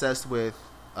been obsessed with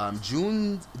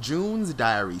June's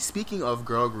Diary. Speaking of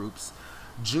girl groups,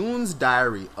 June's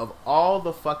Diary, of all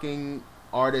the fucking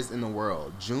artists in the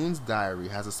world, June's Diary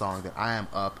has a song that I am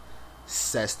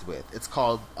obsessed with. It's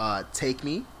called Take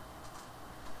Me.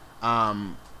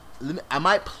 I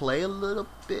might play a little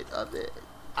bit of it.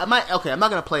 I'm not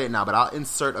going to play it now, but I'll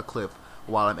insert a clip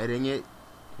while I'm editing it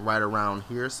right around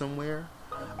here somewhere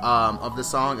of the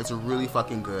song. It's really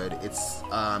fucking good. It's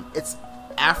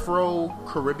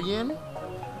Afro-Caribbean,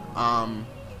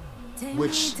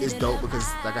 which is dope because,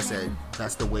 like I said,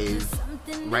 that's the wave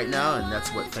right now, and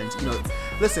that's what Fenty.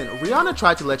 Listen, Rihanna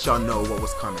tried to let y'all know what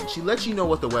was coming. She let you know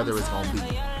what the weather is gonna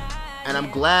be, and I'm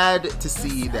glad to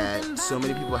see that so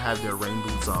many people have their rain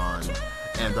boots on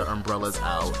and the umbrella's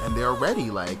out and they're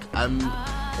ready. Like,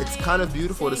 it's kind of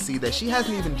beautiful to see that she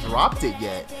hasn't even dropped it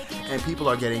yet and people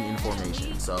are getting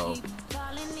information. So,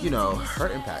 you know, her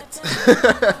impact.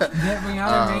 That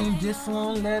Rihanna name just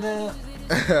won't let up.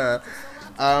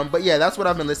 But yeah, that's what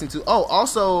I've been listening to. Oh,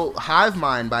 also Hive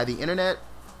Mind by The Internet.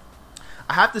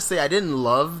 I have to say I didn't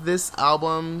love this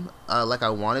album like I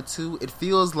wanted to. It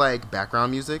feels like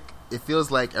background music. It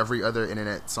feels like every other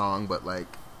Internet song, but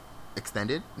like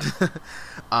extended.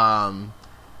 Also,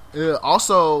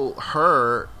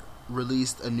 Her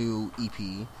released a new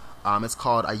EP. It's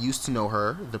called I Used to Know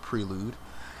Her, The Prelude.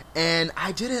 And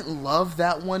I didn't love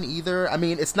that one either. I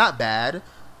mean, it's not bad.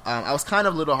 I was kind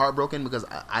of a little heartbroken because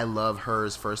I love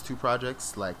Her's first two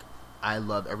projects. Like, I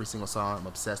love every single song. I'm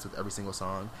obsessed with every single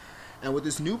song. And with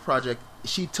this new project,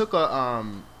 she took a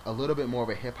little bit more of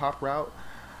a hip-hop route.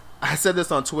 I said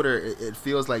this on Twitter. It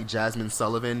feels like Jasmine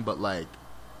Sullivan, but, like,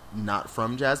 not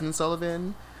from Jasmine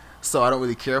Sullivan. So I don't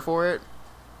really care for it.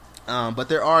 But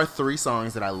there are 3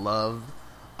 songs that I love.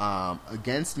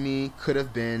 Against Me, Could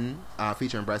Have Been,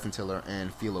 featuring Bryson Tiller,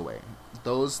 and Feel Away.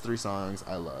 Those 3 songs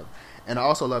I love. And I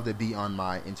also love the Be On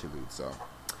My interlude. So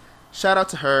shout out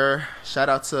to her. Shout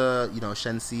out to, you know,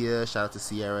 Shensia. Shout out to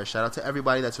Sierra. Shout out to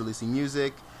everybody that's releasing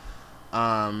music.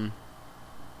 I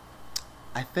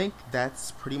think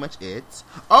that's pretty much it.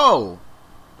 Oh,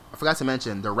 I forgot to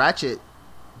mention the ratchet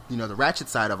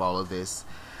side of all of this.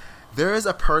 There is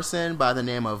a person by the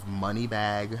name of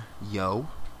Moneybag Yo.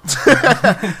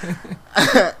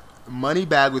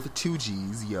 Moneybag with 2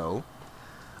 G's, yo.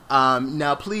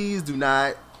 Now, please do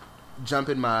not jump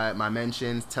in my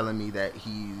mentions telling me that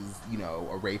he's, you know,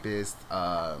 a rapist,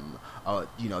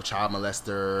 you know, child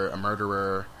molester, a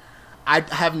murderer. I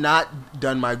have not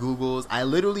done my Googles. I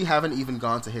literally haven't even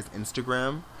gone to his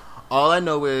Instagram. All I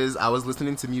know is I was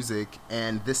listening to music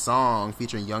and this song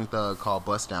featuring Young Thug called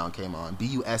Bust Down came on.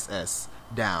 BUSS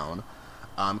Down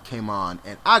came on,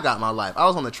 and I got my life. I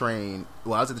was on the train.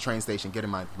 Well, I was at the train station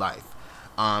getting my life.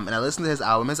 And I listened to his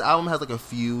album. His album has like a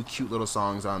few cute little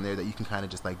songs on there that you can kind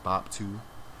of just like bop to.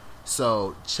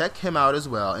 So check him out as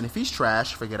well. And if he's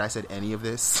trash, forget I said any of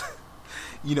this.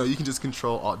 You know, you can just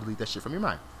Control-Alt-Delete that shit from your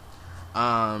mind.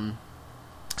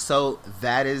 So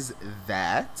that is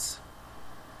that.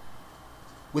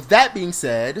 With that being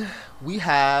said, we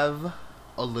have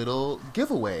a little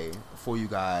giveaway for you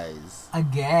guys. A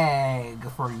gag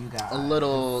for you guys. A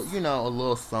little, you know, a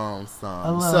little song.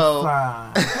 A little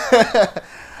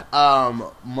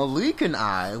song. Malik and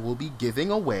I will be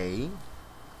giving away.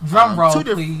 Drum roll,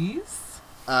 please.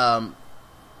 Do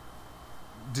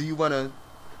you want to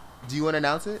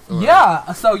announce it? Or?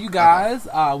 Yeah. So you guys,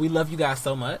 we love you guys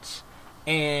so much.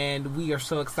 And we are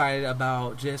so excited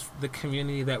about just the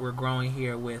community that we're growing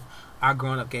here with our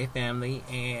Grown Up Gay family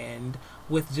and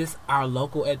with just our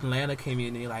local Atlanta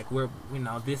community. Like, we're, you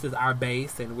know, this is our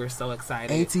base and we're so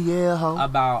excited ATL,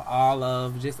 about all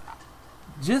of just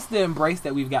the embrace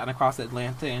that we've gotten across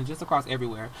Atlanta and just across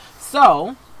everywhere.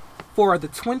 So, for the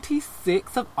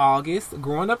 26th of August,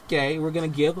 Growing Up Gay, we're going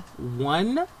to give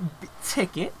 1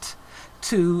 ticket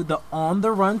to the On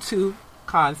the Run 2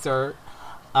 concert.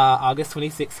 August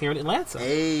 26th here in Atlanta.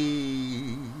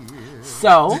 Hey.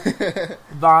 So,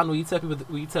 Vaughn, will you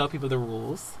tell people the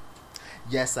rules?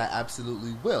 Yes, I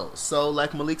absolutely will. So,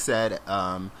 like Malik said,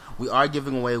 we are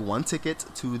giving away 1 ticket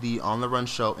to the On the Run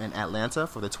show in Atlanta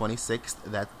for the 26th.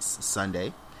 That's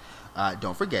Sunday.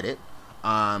 Don't forget it.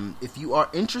 If you are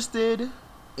interested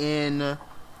in,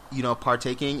 you know,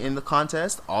 partaking in the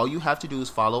contest, all you have to do is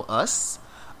follow us.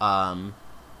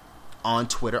 On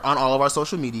Twitter, on all of our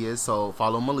social medias. So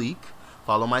follow Malik,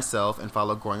 follow myself, and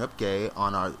follow Growing Up Gay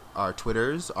on our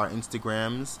Twitters, our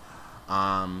Instagrams.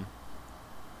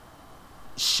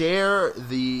 Share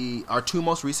our 2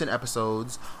 most recent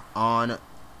episodes on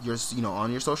your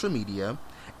social media,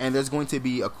 and there's going to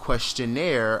be a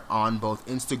questionnaire on both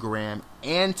Instagram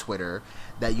and Twitter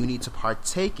that you need to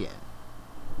partake in.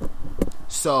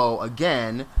 So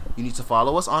again, you need to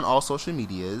follow us on all social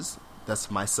medias.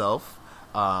 That's myself,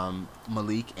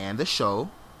 Malik, and the show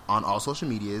on all social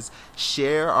medias.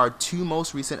 Share our 2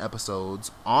 most recent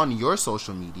episodes on your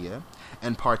social media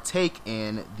and partake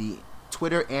in the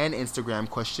Twitter and Instagram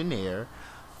questionnaire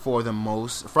from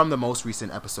the most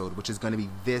recent episode, which is going to be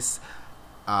this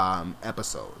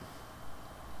episode.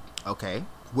 Okay,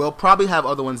 we'll probably have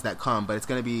other ones that come, but it's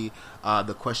going to be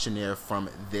the questionnaire from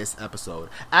this episode.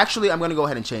 Actually, I'm going to go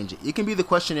ahead and change it. It can be the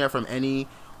questionnaire from any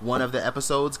one of the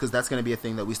episodes, because that's going to be a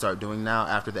thing that we start doing now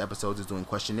after the episodes, is doing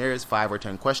questionnaires, 5 or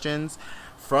 10 questions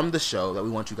from the show that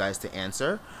we want you guys to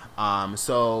answer.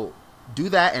 So do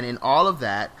that, and in all of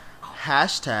that,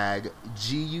 hashtag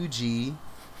GUG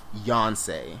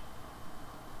Yonsei.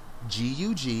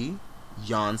 GUG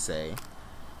Yonsei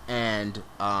and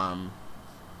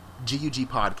GUG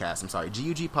Podcast. I'm sorry,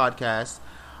 GUG Podcast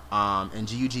and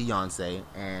GUG Yonsei,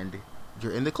 and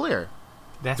you're in the clear.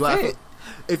 That's it.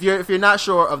 If you're not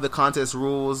sure of the contest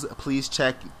rules, please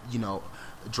check,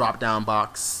 drop down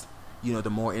box, the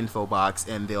more info box,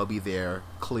 and they'll be there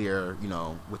clear,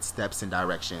 with steps and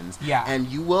directions. Yeah. And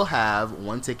you will have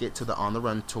one ticket to the On the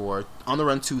Run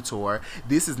 2 tour.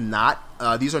 These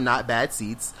are not bad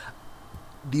seats.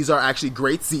 These are actually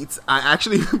great seats. I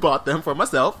actually bought them for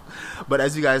myself. But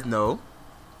as you guys know,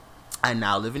 I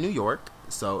now live in New York.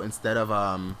 So instead of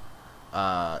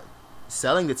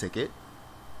selling the ticket,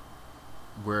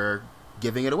 we're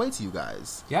giving it away to you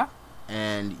guys. Yeah.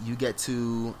 And you get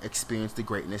to experience the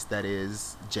greatness that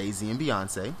is Jay-Z and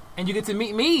Beyonce. And you get to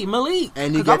meet me, Malik.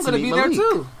 And you get to meet Malik. I'm going to be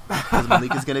there too. Because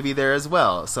Malik is going to be there as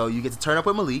well. So you get to turn up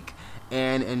with Malik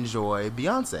and enjoy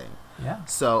Beyonce. Yeah.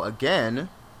 So again,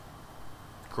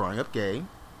 growing up gay,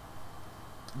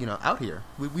 out here.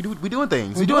 We doing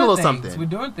things. We're doing a little something. We're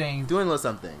doing things. Doing a little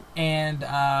something. And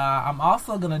I'm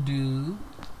also going to do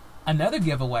another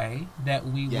giveaway that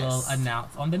we will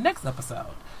announce on the next episode.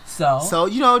 So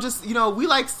we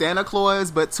like Santa Claus,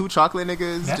 but two chocolate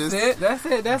niggas. That's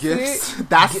it. Gifts.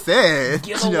 That's it.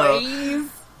 Giveaways.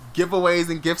 Giveaways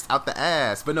and gifts out the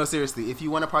ass. But no, seriously, if you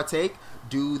want to partake,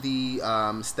 do the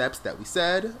steps that we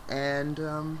said, and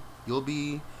you'll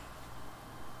be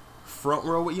front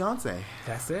row with Beyonce.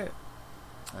 That's it.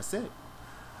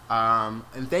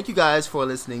 And thank you guys for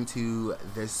listening to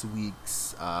this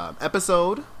week's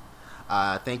episode.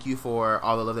 Thank you for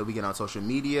all the love that we get on social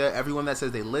media. Everyone that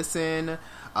says they listen,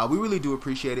 we really do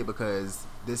appreciate it, because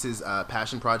this is a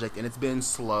passion project and it's been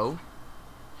slow.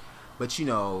 But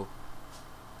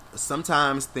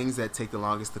sometimes things that take the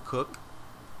longest to cook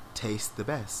taste the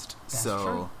best. That's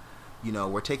true.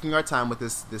 We're taking our time with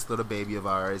this little baby of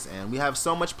ours, and we have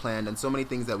so much planned and so many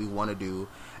things that we want to do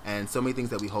and so many things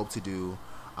that we hope to do.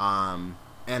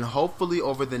 And hopefully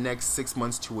over the next 6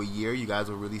 months to a year, you guys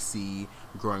will really see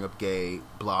Growing Up Gay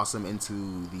blossom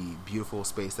into the beautiful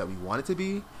space that we want it to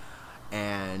be.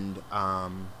 And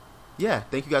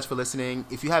thank you guys for listening.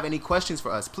 If you have any questions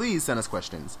for us, please send us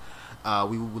questions.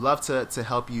 We would love to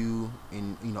help you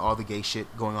in all the gay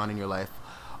shit going on in your life,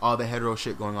 all the hetero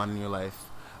shit going on in your life.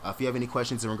 If you have any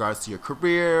questions in regards to your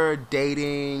career,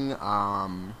 dating,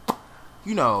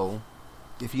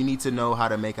 if you need to know how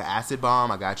to make an acid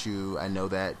bomb, I got you. I know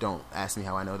that. Don't ask me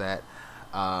how I know that.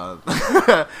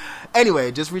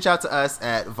 Anyway, just reach out to us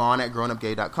at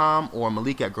Vaughn@grownupgay.com or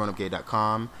Malik at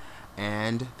grownupgay.com.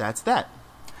 And that's that.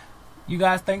 You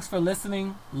guys, thanks for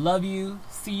listening. Love you.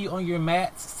 See you on your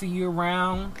mats. See you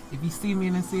around. If you see me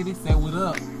in the city, say what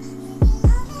up.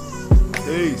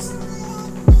 Peace.